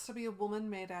what looks to be a woman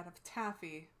made out of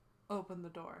taffy open the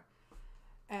door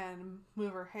and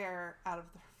move her hair out of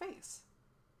her face.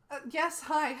 Yes,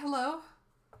 hi, hello.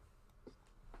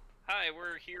 Hi,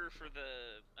 we're here for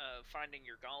the finding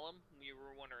your golem. We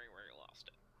were wondering where you lost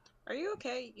it. Are you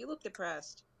okay? You look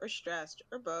depressed. Or stressed.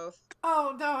 Or both.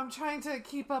 Oh, no, I'm trying to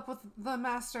keep up with the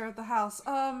master of the house.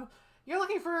 You're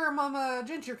looking for Mama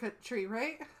Ginger Tree,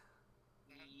 right?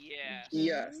 Yes.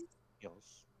 Yes.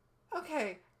 Yes.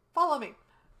 Okay, follow me.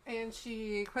 And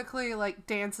she quickly,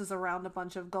 dances around a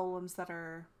bunch of golems that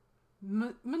are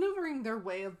maneuvering their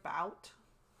way about.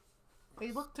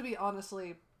 They look to be,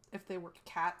 honestly, if they were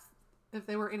cats, if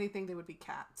they were anything, they would be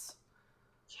cats.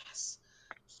 Yes.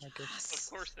 I guess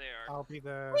Of course they are. I'll be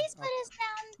the. Please put us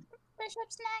down, Bishop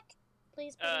Snack.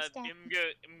 Please put us down.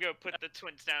 I'm gonna put the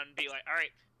twins down and be like, all right,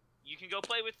 you can go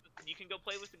play with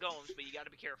the golems, but you got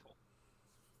to be careful.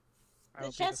 I'll The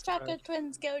be Chest third. Chopper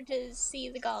twins go to see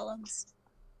the golems.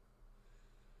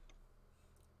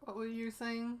 What were you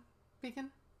saying, Beacon?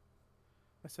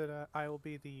 I said I will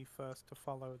be the first to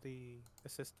follow the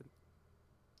assistant.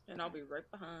 And I'll be right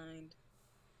behind.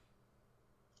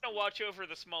 I'll watch over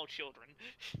the small children.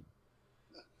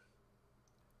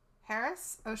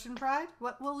 Harris, Ocean Pride,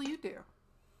 what will you do?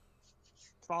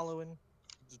 Following.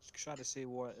 Just try to see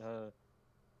what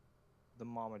the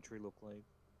mama tree look like.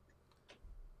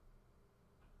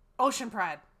 Ocean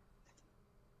Pride.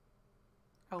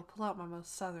 I will pull out my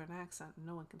most southern accent and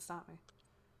no one can stop me.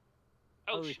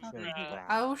 Ocean Pride.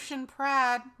 Ocean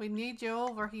Pride, we need you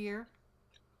over here.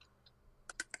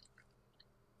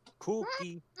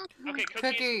 Cookie. Okay,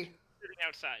 Cookie. sitting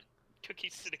outside.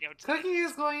 Cookie's sitting outside. Cookie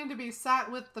is going to be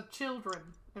sat with the children.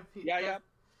 Yeah.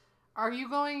 Are you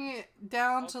going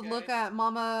down to look Okay. at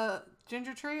Mama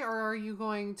Ginger Tree, or are you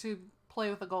going to play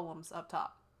with the golems up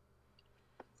top?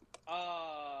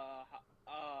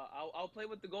 I'll play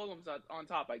with the golems on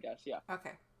top, I guess. Yeah.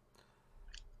 Okay.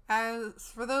 As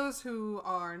for those who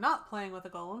are not playing with the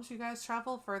golems, you guys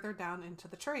travel further down into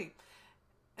the tree.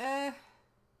 You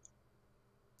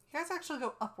guys actually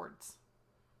go upwards.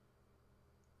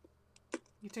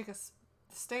 You take the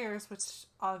stairs, which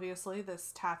obviously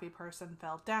this taffy person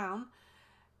fell down,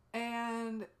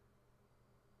 and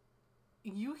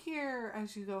you hear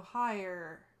as you go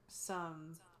higher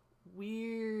some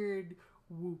weird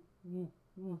woo woo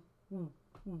woo woo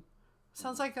woo.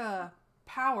 Sounds like a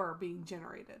power being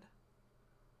generated.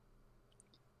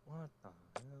 What the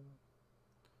hell?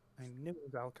 I knew it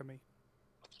was alchemy.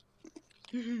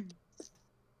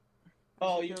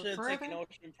 Oh, As you go should have further, taken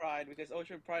Ocean Pride because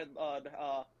Ocean Pride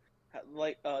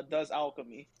does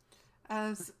alchemy.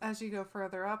 As you go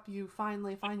further up, you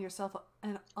finally find yourself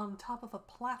on top of a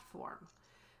platform,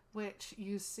 which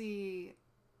you see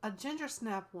a ginger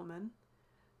snap woman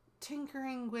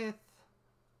tinkering with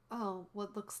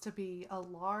what looks to be a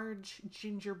large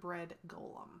gingerbread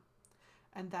golem.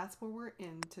 And that's where we're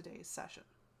in today's session.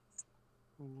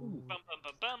 Ooh. Bum bum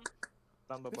bum bum.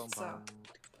 Bum, bum, bum, So- bum.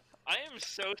 I am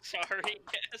so sorry,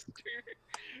 Gaster,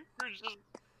 for just.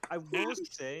 I will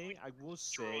say,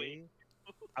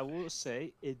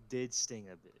 it did sting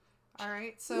a bit.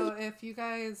 Alright, so if you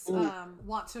guys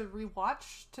want to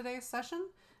rewatch today's session,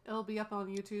 it'll be up on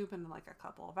YouTube in like a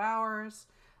couple of hours.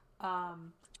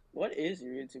 What is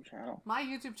your YouTube channel? My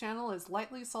YouTube channel is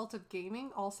Lightly Salted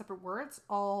Gaming, all separate words.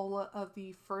 All of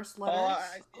the first letters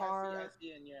I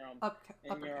see in your uppercase.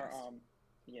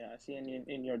 yeah, I see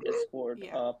in your Discord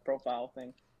Yeah. profile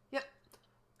thing. Yep.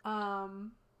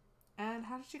 And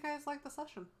how did you guys like the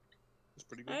session? It's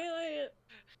pretty good. I like it.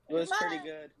 It was pretty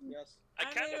good. Yes. I I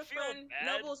kind made of a feel friend. bad,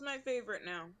 Noble's my favorite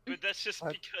now. but that's just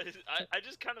I- because I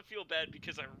just kind of feel bad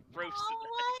because I roasted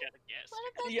Oh, the heck out of Gaster.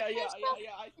 What about Yeah. the first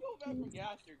I feel bad for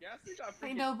Gaster. Gaster got Hey,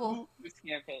 freaking Noble. pooped this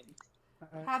campaign.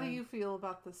 How do you feel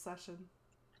about this session?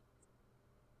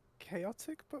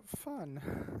 Chaotic but fun.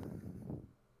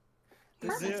 He's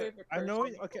my There- favorite I know.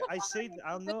 person. Okay,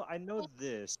 I know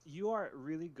this. You are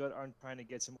really good on trying to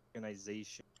get some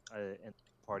organization in the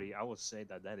party. I will say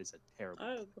that is a terrible.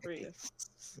 I agree.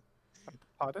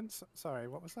 Pardon? Sorry,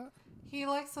 what was that? He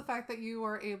likes the fact that you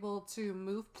are able to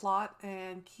move plot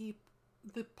and keep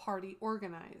the party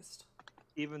organized.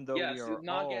 Even though Yes, we do are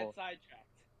not all get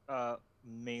sidetracked.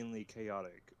 mainly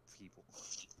chaotic people.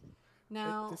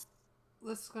 Now, This-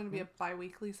 this is going to be a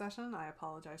bi-weekly session. I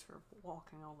apologize for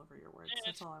walking all over your words.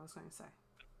 That's all I was going to say.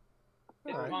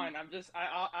 It's Alright. fine. I'm just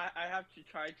I have to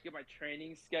try to get my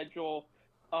training schedule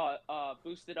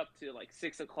boosted up to like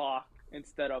 6 o'clock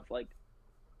instead of like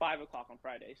 5 o'clock on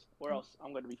Fridays, or else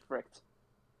I'm gonna be fricked.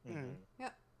 Mhm.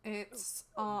 It's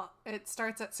it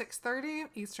starts at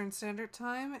 6:30 Eastern Standard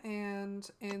Time and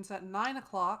ends at 9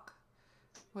 o'clock,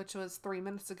 which was 3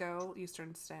 minutes ago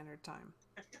Eastern Standard Time.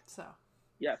 So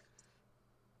Yes.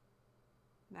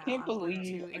 now Can't I'm going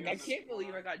believe to I can't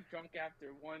believe I got drunk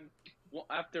after Where's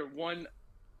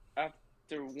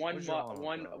your arm,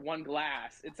 bro? one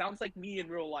glass. It sounds like me in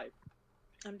real life.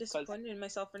 I'm disappointed in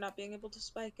myself for not being able to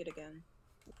spike it again.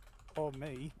 Or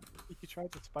me. You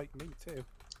tried to spike me too.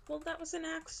 Well, that was an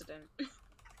accident.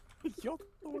 You're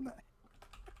the one that.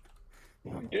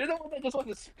 You're the one that just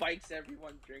wants to spikes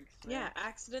everyone drinks. man. Yeah,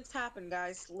 accidents happen,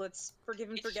 guys. Let's forgive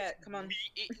and It's forget. just Come on.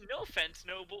 no offense,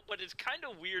 Noble, but it's kind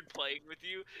of weird playing with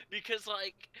you because,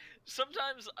 like,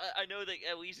 sometimes I know that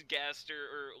at least Gaster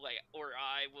or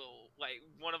I will, like,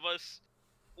 one of us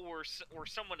or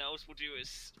someone else will do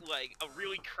is like a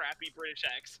really crappy British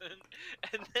accent,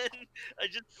 and then I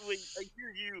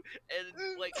hear you you,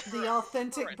 and like The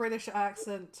authentic British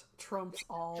accent trumps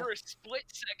all. For a split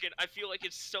second, I feel like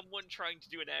it's someone trying to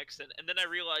do an accent, and then I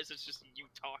realize it's just you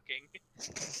talking.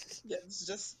 Yeah, it's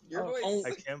just your voice.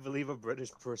 I can't believe a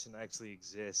British person actually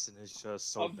exists, and it's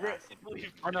just so baffling.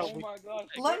 Oh my god.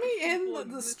 Let me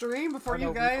end the stream before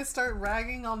you guys start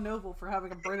ragging on Noble for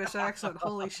having a British accent.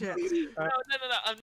 Holy shit. No, I'm